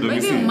has the freedom.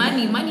 But then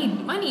money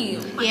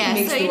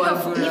makes so the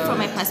world go me round. from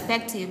my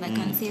perspective, I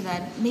can say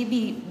that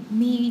maybe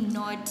me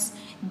not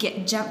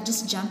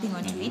just jumping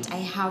onto it,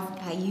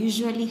 I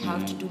usually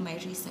have to do my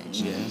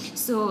research.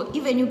 So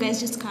even you guys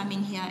just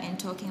coming here and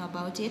talking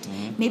about it,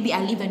 maybe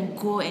I'll even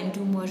go and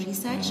do more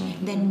research.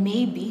 Then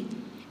maybe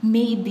or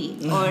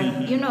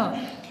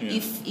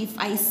if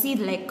I see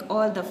like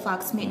all the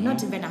facts,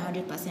 not even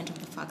 100% of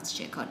the facts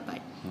check out,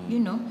 but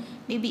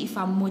maybe if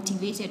I'm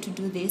motivated to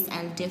do this,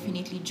 I'll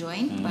definitely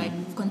join. But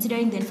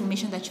considering the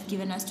information that you've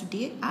given us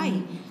today,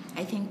 I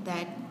think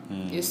that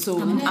I'm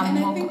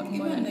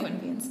more than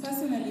convinced.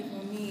 Personally,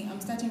 for me,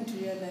 I'm starting to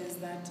realize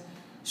that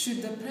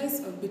should the price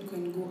of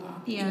Bitcoin go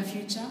up in the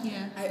future,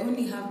 I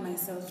only have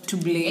myself to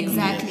blame.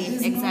 Exactly.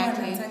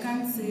 I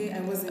can't say I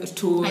wasn't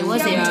told. I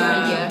wasn't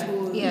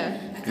told.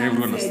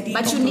 Everyone was,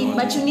 but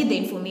you need the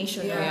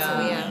information.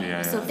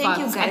 So thank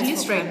you guys. At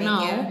least for right coming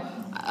now,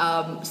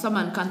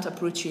 someone can't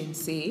approach you and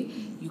say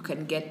you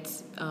can get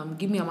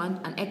give me an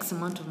X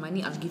amount of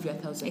money, I'll give you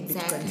 1,000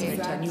 Bitcoins in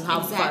return. You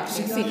have facts.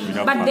 You see,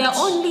 but there are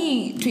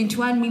only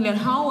 21 million.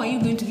 How are you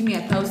going to give me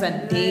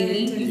 1,000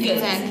 daily?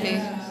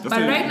 Exactly.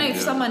 But right now,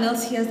 if someone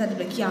else hears that,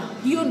 like,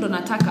 hiyo ndo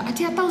nataka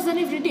ati 1,000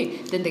 every day,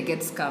 then they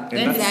get scammed.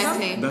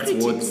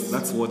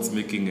 That's what's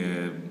making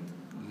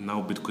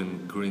now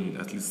Bitcoin growing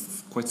at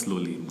least quite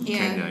slowly in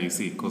Kenya. You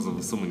see, because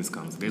of so many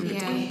scams. We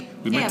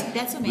met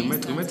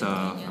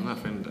another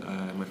friend.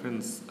 My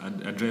friend's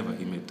a driver.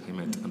 He met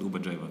an Uber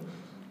driver.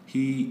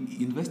 He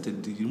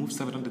invested. He removed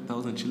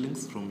 700,000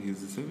 shillings from his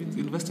savings.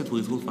 He invested for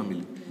his whole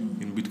family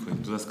in Bitcoin.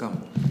 It was a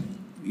scam.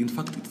 In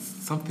fact, it's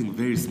something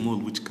very small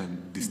which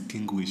can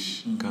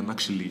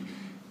actually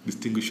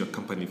distinguish your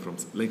company from,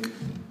 like,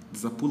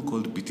 there's a pool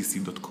called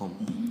BTC.com.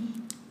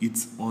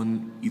 It's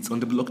on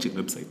the blockchain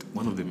website,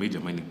 one of the major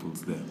mining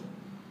pools there.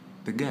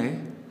 The guy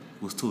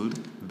was told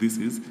this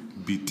is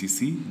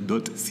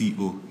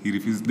BTC.co. He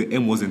refused, the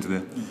M wasn't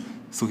there.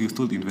 So he was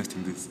told invest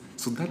in this.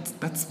 So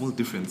that small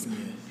difference, it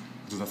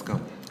was a scam.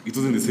 It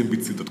wasn't the same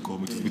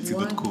BTC.com, it was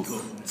BTC.co.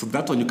 So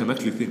that one you can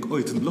actually think,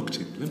 it's in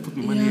blockchain, let me put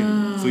my money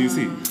in. So you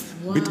see,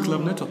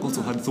 BitClub Network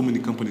also had so many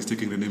companies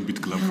taking the name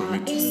BitClub from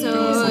it.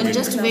 So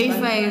just to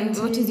verify,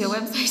 what is your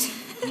website?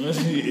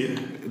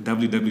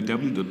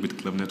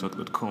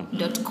 www.bitclubnetwork.com.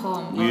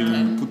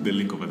 We'll put the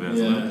link over there as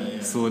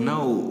well. So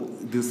now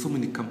there's so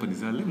many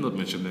companies. Let me not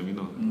mention them, you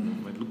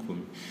might look for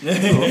me.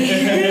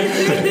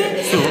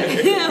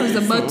 I was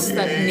about to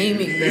start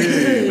naming them.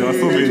 There are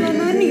so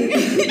many.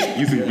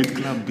 Using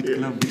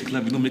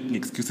BitClub, making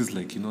excuses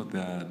like,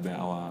 they're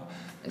our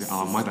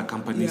mother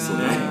company, so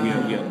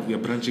now we are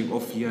branching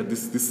off here.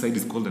 This side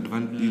is called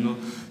Advant,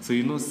 So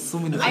so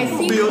many things. I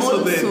think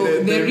also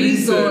the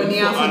reason for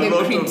the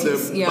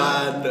critics,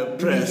 bad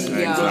press.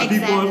 Exactly.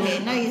 People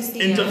now you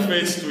see,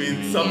 interfaced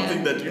with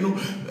something that and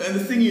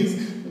the thing is,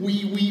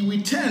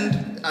 we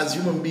tend as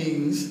human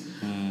beings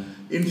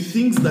in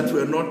things that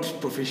we're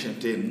not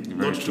proficient in,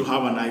 not to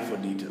have an eye for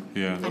detail.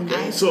 Yeah.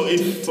 Okay. So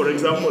if, for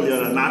example,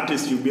 you're an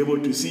artist, you'll be able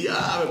to see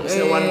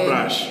one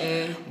brush.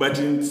 But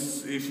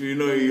if you're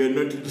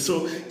not,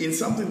 so in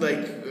something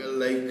like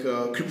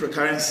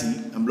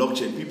cryptocurrency and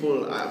blockchain,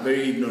 people are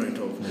very ignorant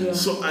of.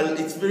 So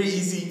it's very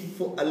easy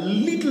for a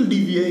little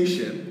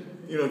deviation,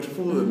 to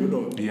fool them.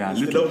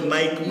 Instead of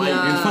Nike, In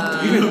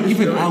fact,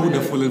 even I would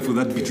have fallen for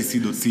that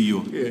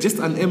BTC.co. Just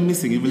an M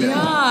missing. You'll be like,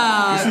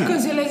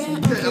 because you're like,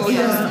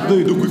 no,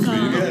 you do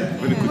quickly,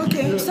 very quickly.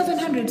 Okay,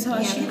 700. So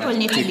people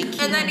need to be keen.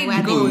 And then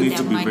People need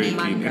to be very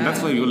keen, and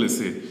that's why we always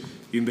say,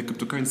 in the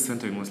cryptocurrency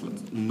center in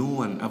Westlands,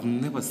 I've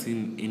never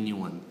seen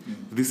anyone.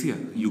 This year,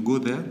 you go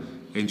there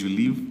and you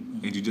leave,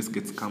 and you just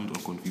get scammed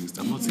or confused.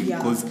 I'm not saying,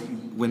 because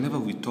whenever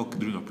we talk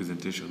during our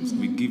presentations,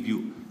 we give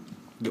you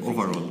the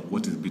overall,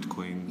 what is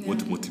Bitcoin,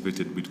 what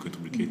motivated Bitcoin to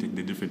be created,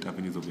 the different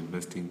avenues of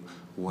investing,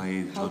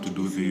 why, how to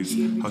do this,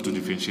 how to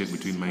differentiate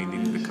between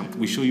mining.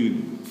 We show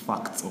you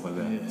facts over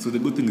there. So the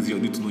good thing is you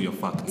need to know your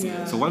facts.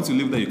 So once you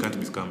live there, you can't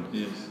be scammed.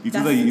 It's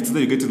either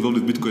you get involved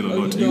with Bitcoin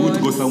or not. You would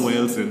go somewhere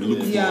else and look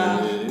for.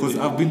 Because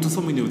I've been to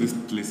so many of these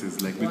places.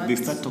 Like they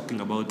start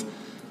talking about,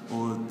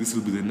 this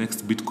will be the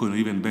next Bitcoin or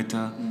even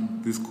better.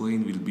 This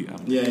coin will be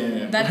up.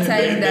 That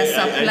time the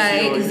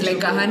supply is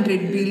like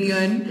 100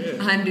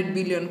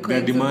 billion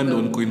coins. The demand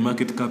on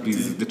CoinMarketCap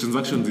is, the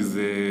transactions is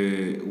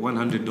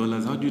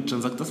 $100. How do you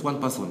transact? That's one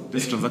person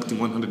just transacting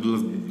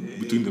 $100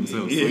 between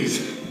themselves. So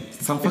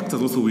some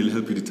factors also will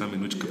help you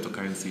determine which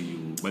cryptocurrency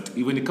you. But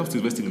when it comes to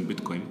investing in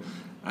Bitcoin,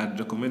 I'd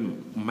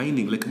recommend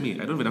mining. Like me,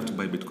 I don't even have to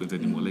buy Bitcoins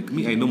anymore. Like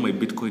me, I know my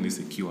Bitcoin is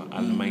secure.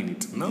 I'll mine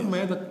it. Now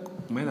my other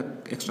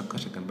extra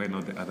cash I can buy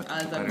now the other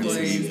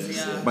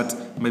cryptocurrencies.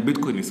 But my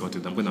Bitcoin is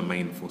sorted. I'm going to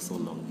mine for so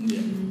long.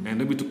 And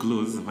maybe to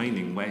close,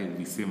 mining, why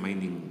we say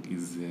mining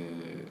is...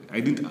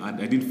 I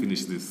didn't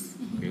finish this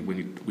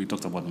when we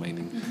talked about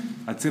mining.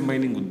 I'd say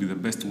mining would be the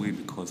best way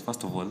because,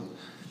 first of all,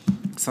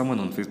 someone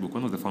on Facebook,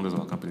 one of the founders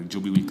of our company,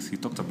 Joby Weeks, he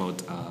talked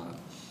about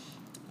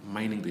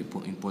mining, the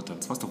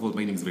importance. First of all,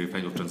 mining is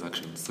verifying of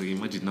transactions. So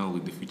imagine now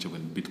with the future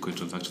when Bitcoin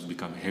transactions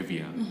become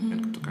heavier than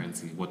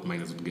cryptocurrency, what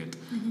miners would get.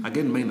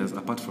 Again, miners,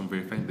 apart from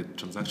verifying the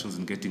transactions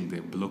and getting the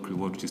block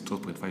reward, which is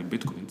 12.5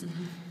 Bitcoins,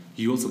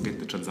 you also get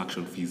the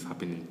transaction fees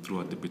happening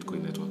throughout the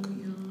Bitcoin network,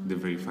 the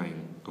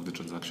verifying of the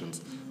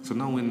transactions. So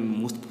now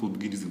when most people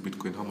begin using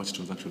Bitcoin, how much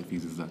transaction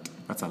fees is that?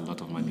 That's a lot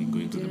of money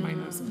going to the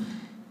miners.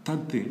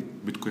 Third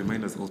thing, Bitcoin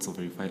miners also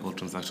verify all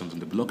transactions on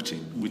the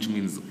blockchain, which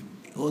means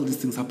all these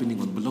things happening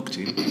on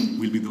blockchain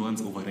will be the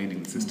ones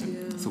overriding the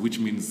system. So which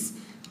means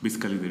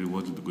basically the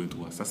rewards will be going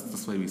to us.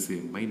 That's why we say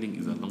mining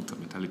is a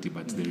long-term mentality,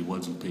 but the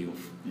rewards will pay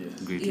off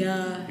greatly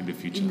in the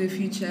future. In the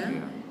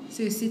future.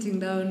 So you're sitting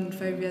down in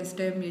 5 years'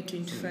 time, you're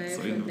 25.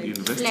 So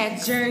invest.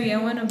 Like, Jerry, I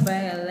want to buy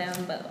a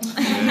Lambo.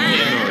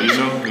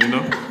 You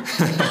know.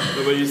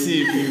 No, but you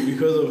see,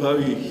 because of how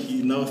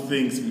he now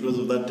thinks, because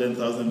of that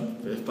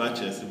 10,000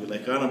 purchase, he'll be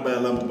like, I want to buy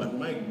a Lambo, but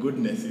my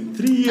goodness, in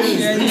 3 years.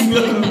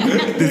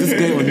 There's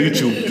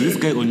this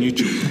guy on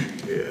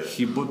YouTube.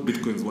 He bought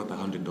Bitcoins worth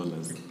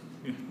 $100.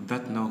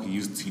 That now he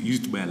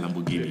used to buy a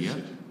Lamborghini,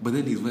 But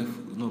then his wife,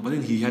 but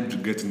then he had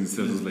regret in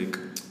himself. He was like,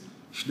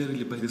 should I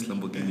really buy this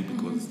Lamborghini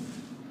because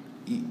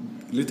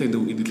later it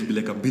will be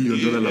like $1 billion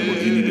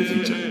Lamborghini in the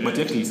future. But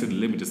actually he said,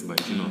 let me just buy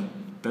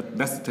it,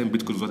 That's the time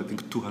Bitcoin was, I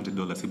think,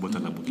 $200. He bought a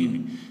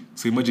Lamborghini.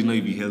 So imagine now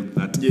if he held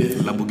that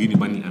Lamborghini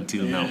money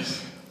until now.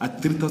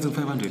 At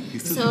 3,500,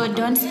 he's still... So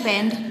don't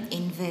spend,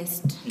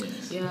 invest.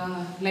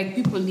 Yeah, like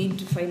people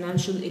need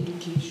financial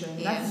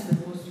education. That's the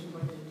most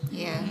important.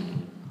 Yeah.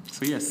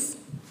 So yes.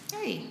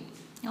 Hey.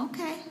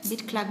 Okay.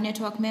 BitClub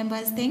Network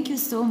members, thank you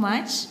so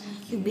much.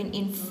 You've been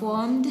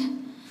informed.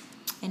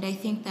 And I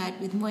think that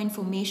with more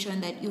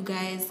information that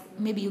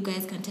maybe you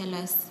guys can tell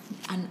us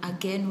and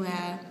again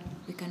where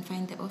we can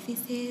find the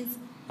offices.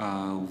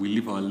 We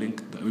leave our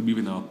link, maybe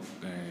even our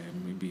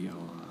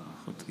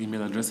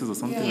email addresses or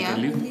something. Yeah,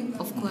 we can leave.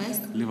 Of course.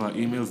 Leave our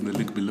emails in the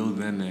link below.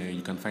 Then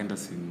you can find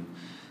us in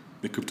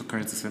the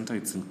Cryptocurrency Center.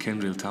 It's in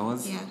Kenrail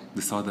Towers,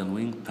 the southern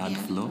wing, third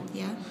floor.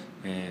 Yeah.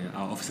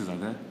 Our offices are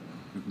there.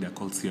 They're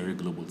called CRA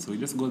Global. So you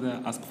just go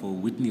there, ask for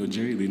Whitney or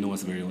Jerry. They know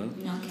us very well.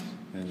 Okay.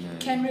 And,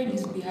 Kenrail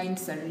is behind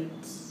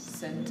Sarit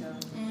Center.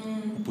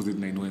 Opposite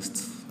 9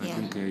 West. I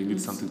think you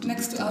need something to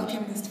next to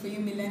Alchemist for you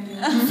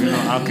millennials.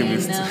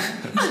 Alchemist.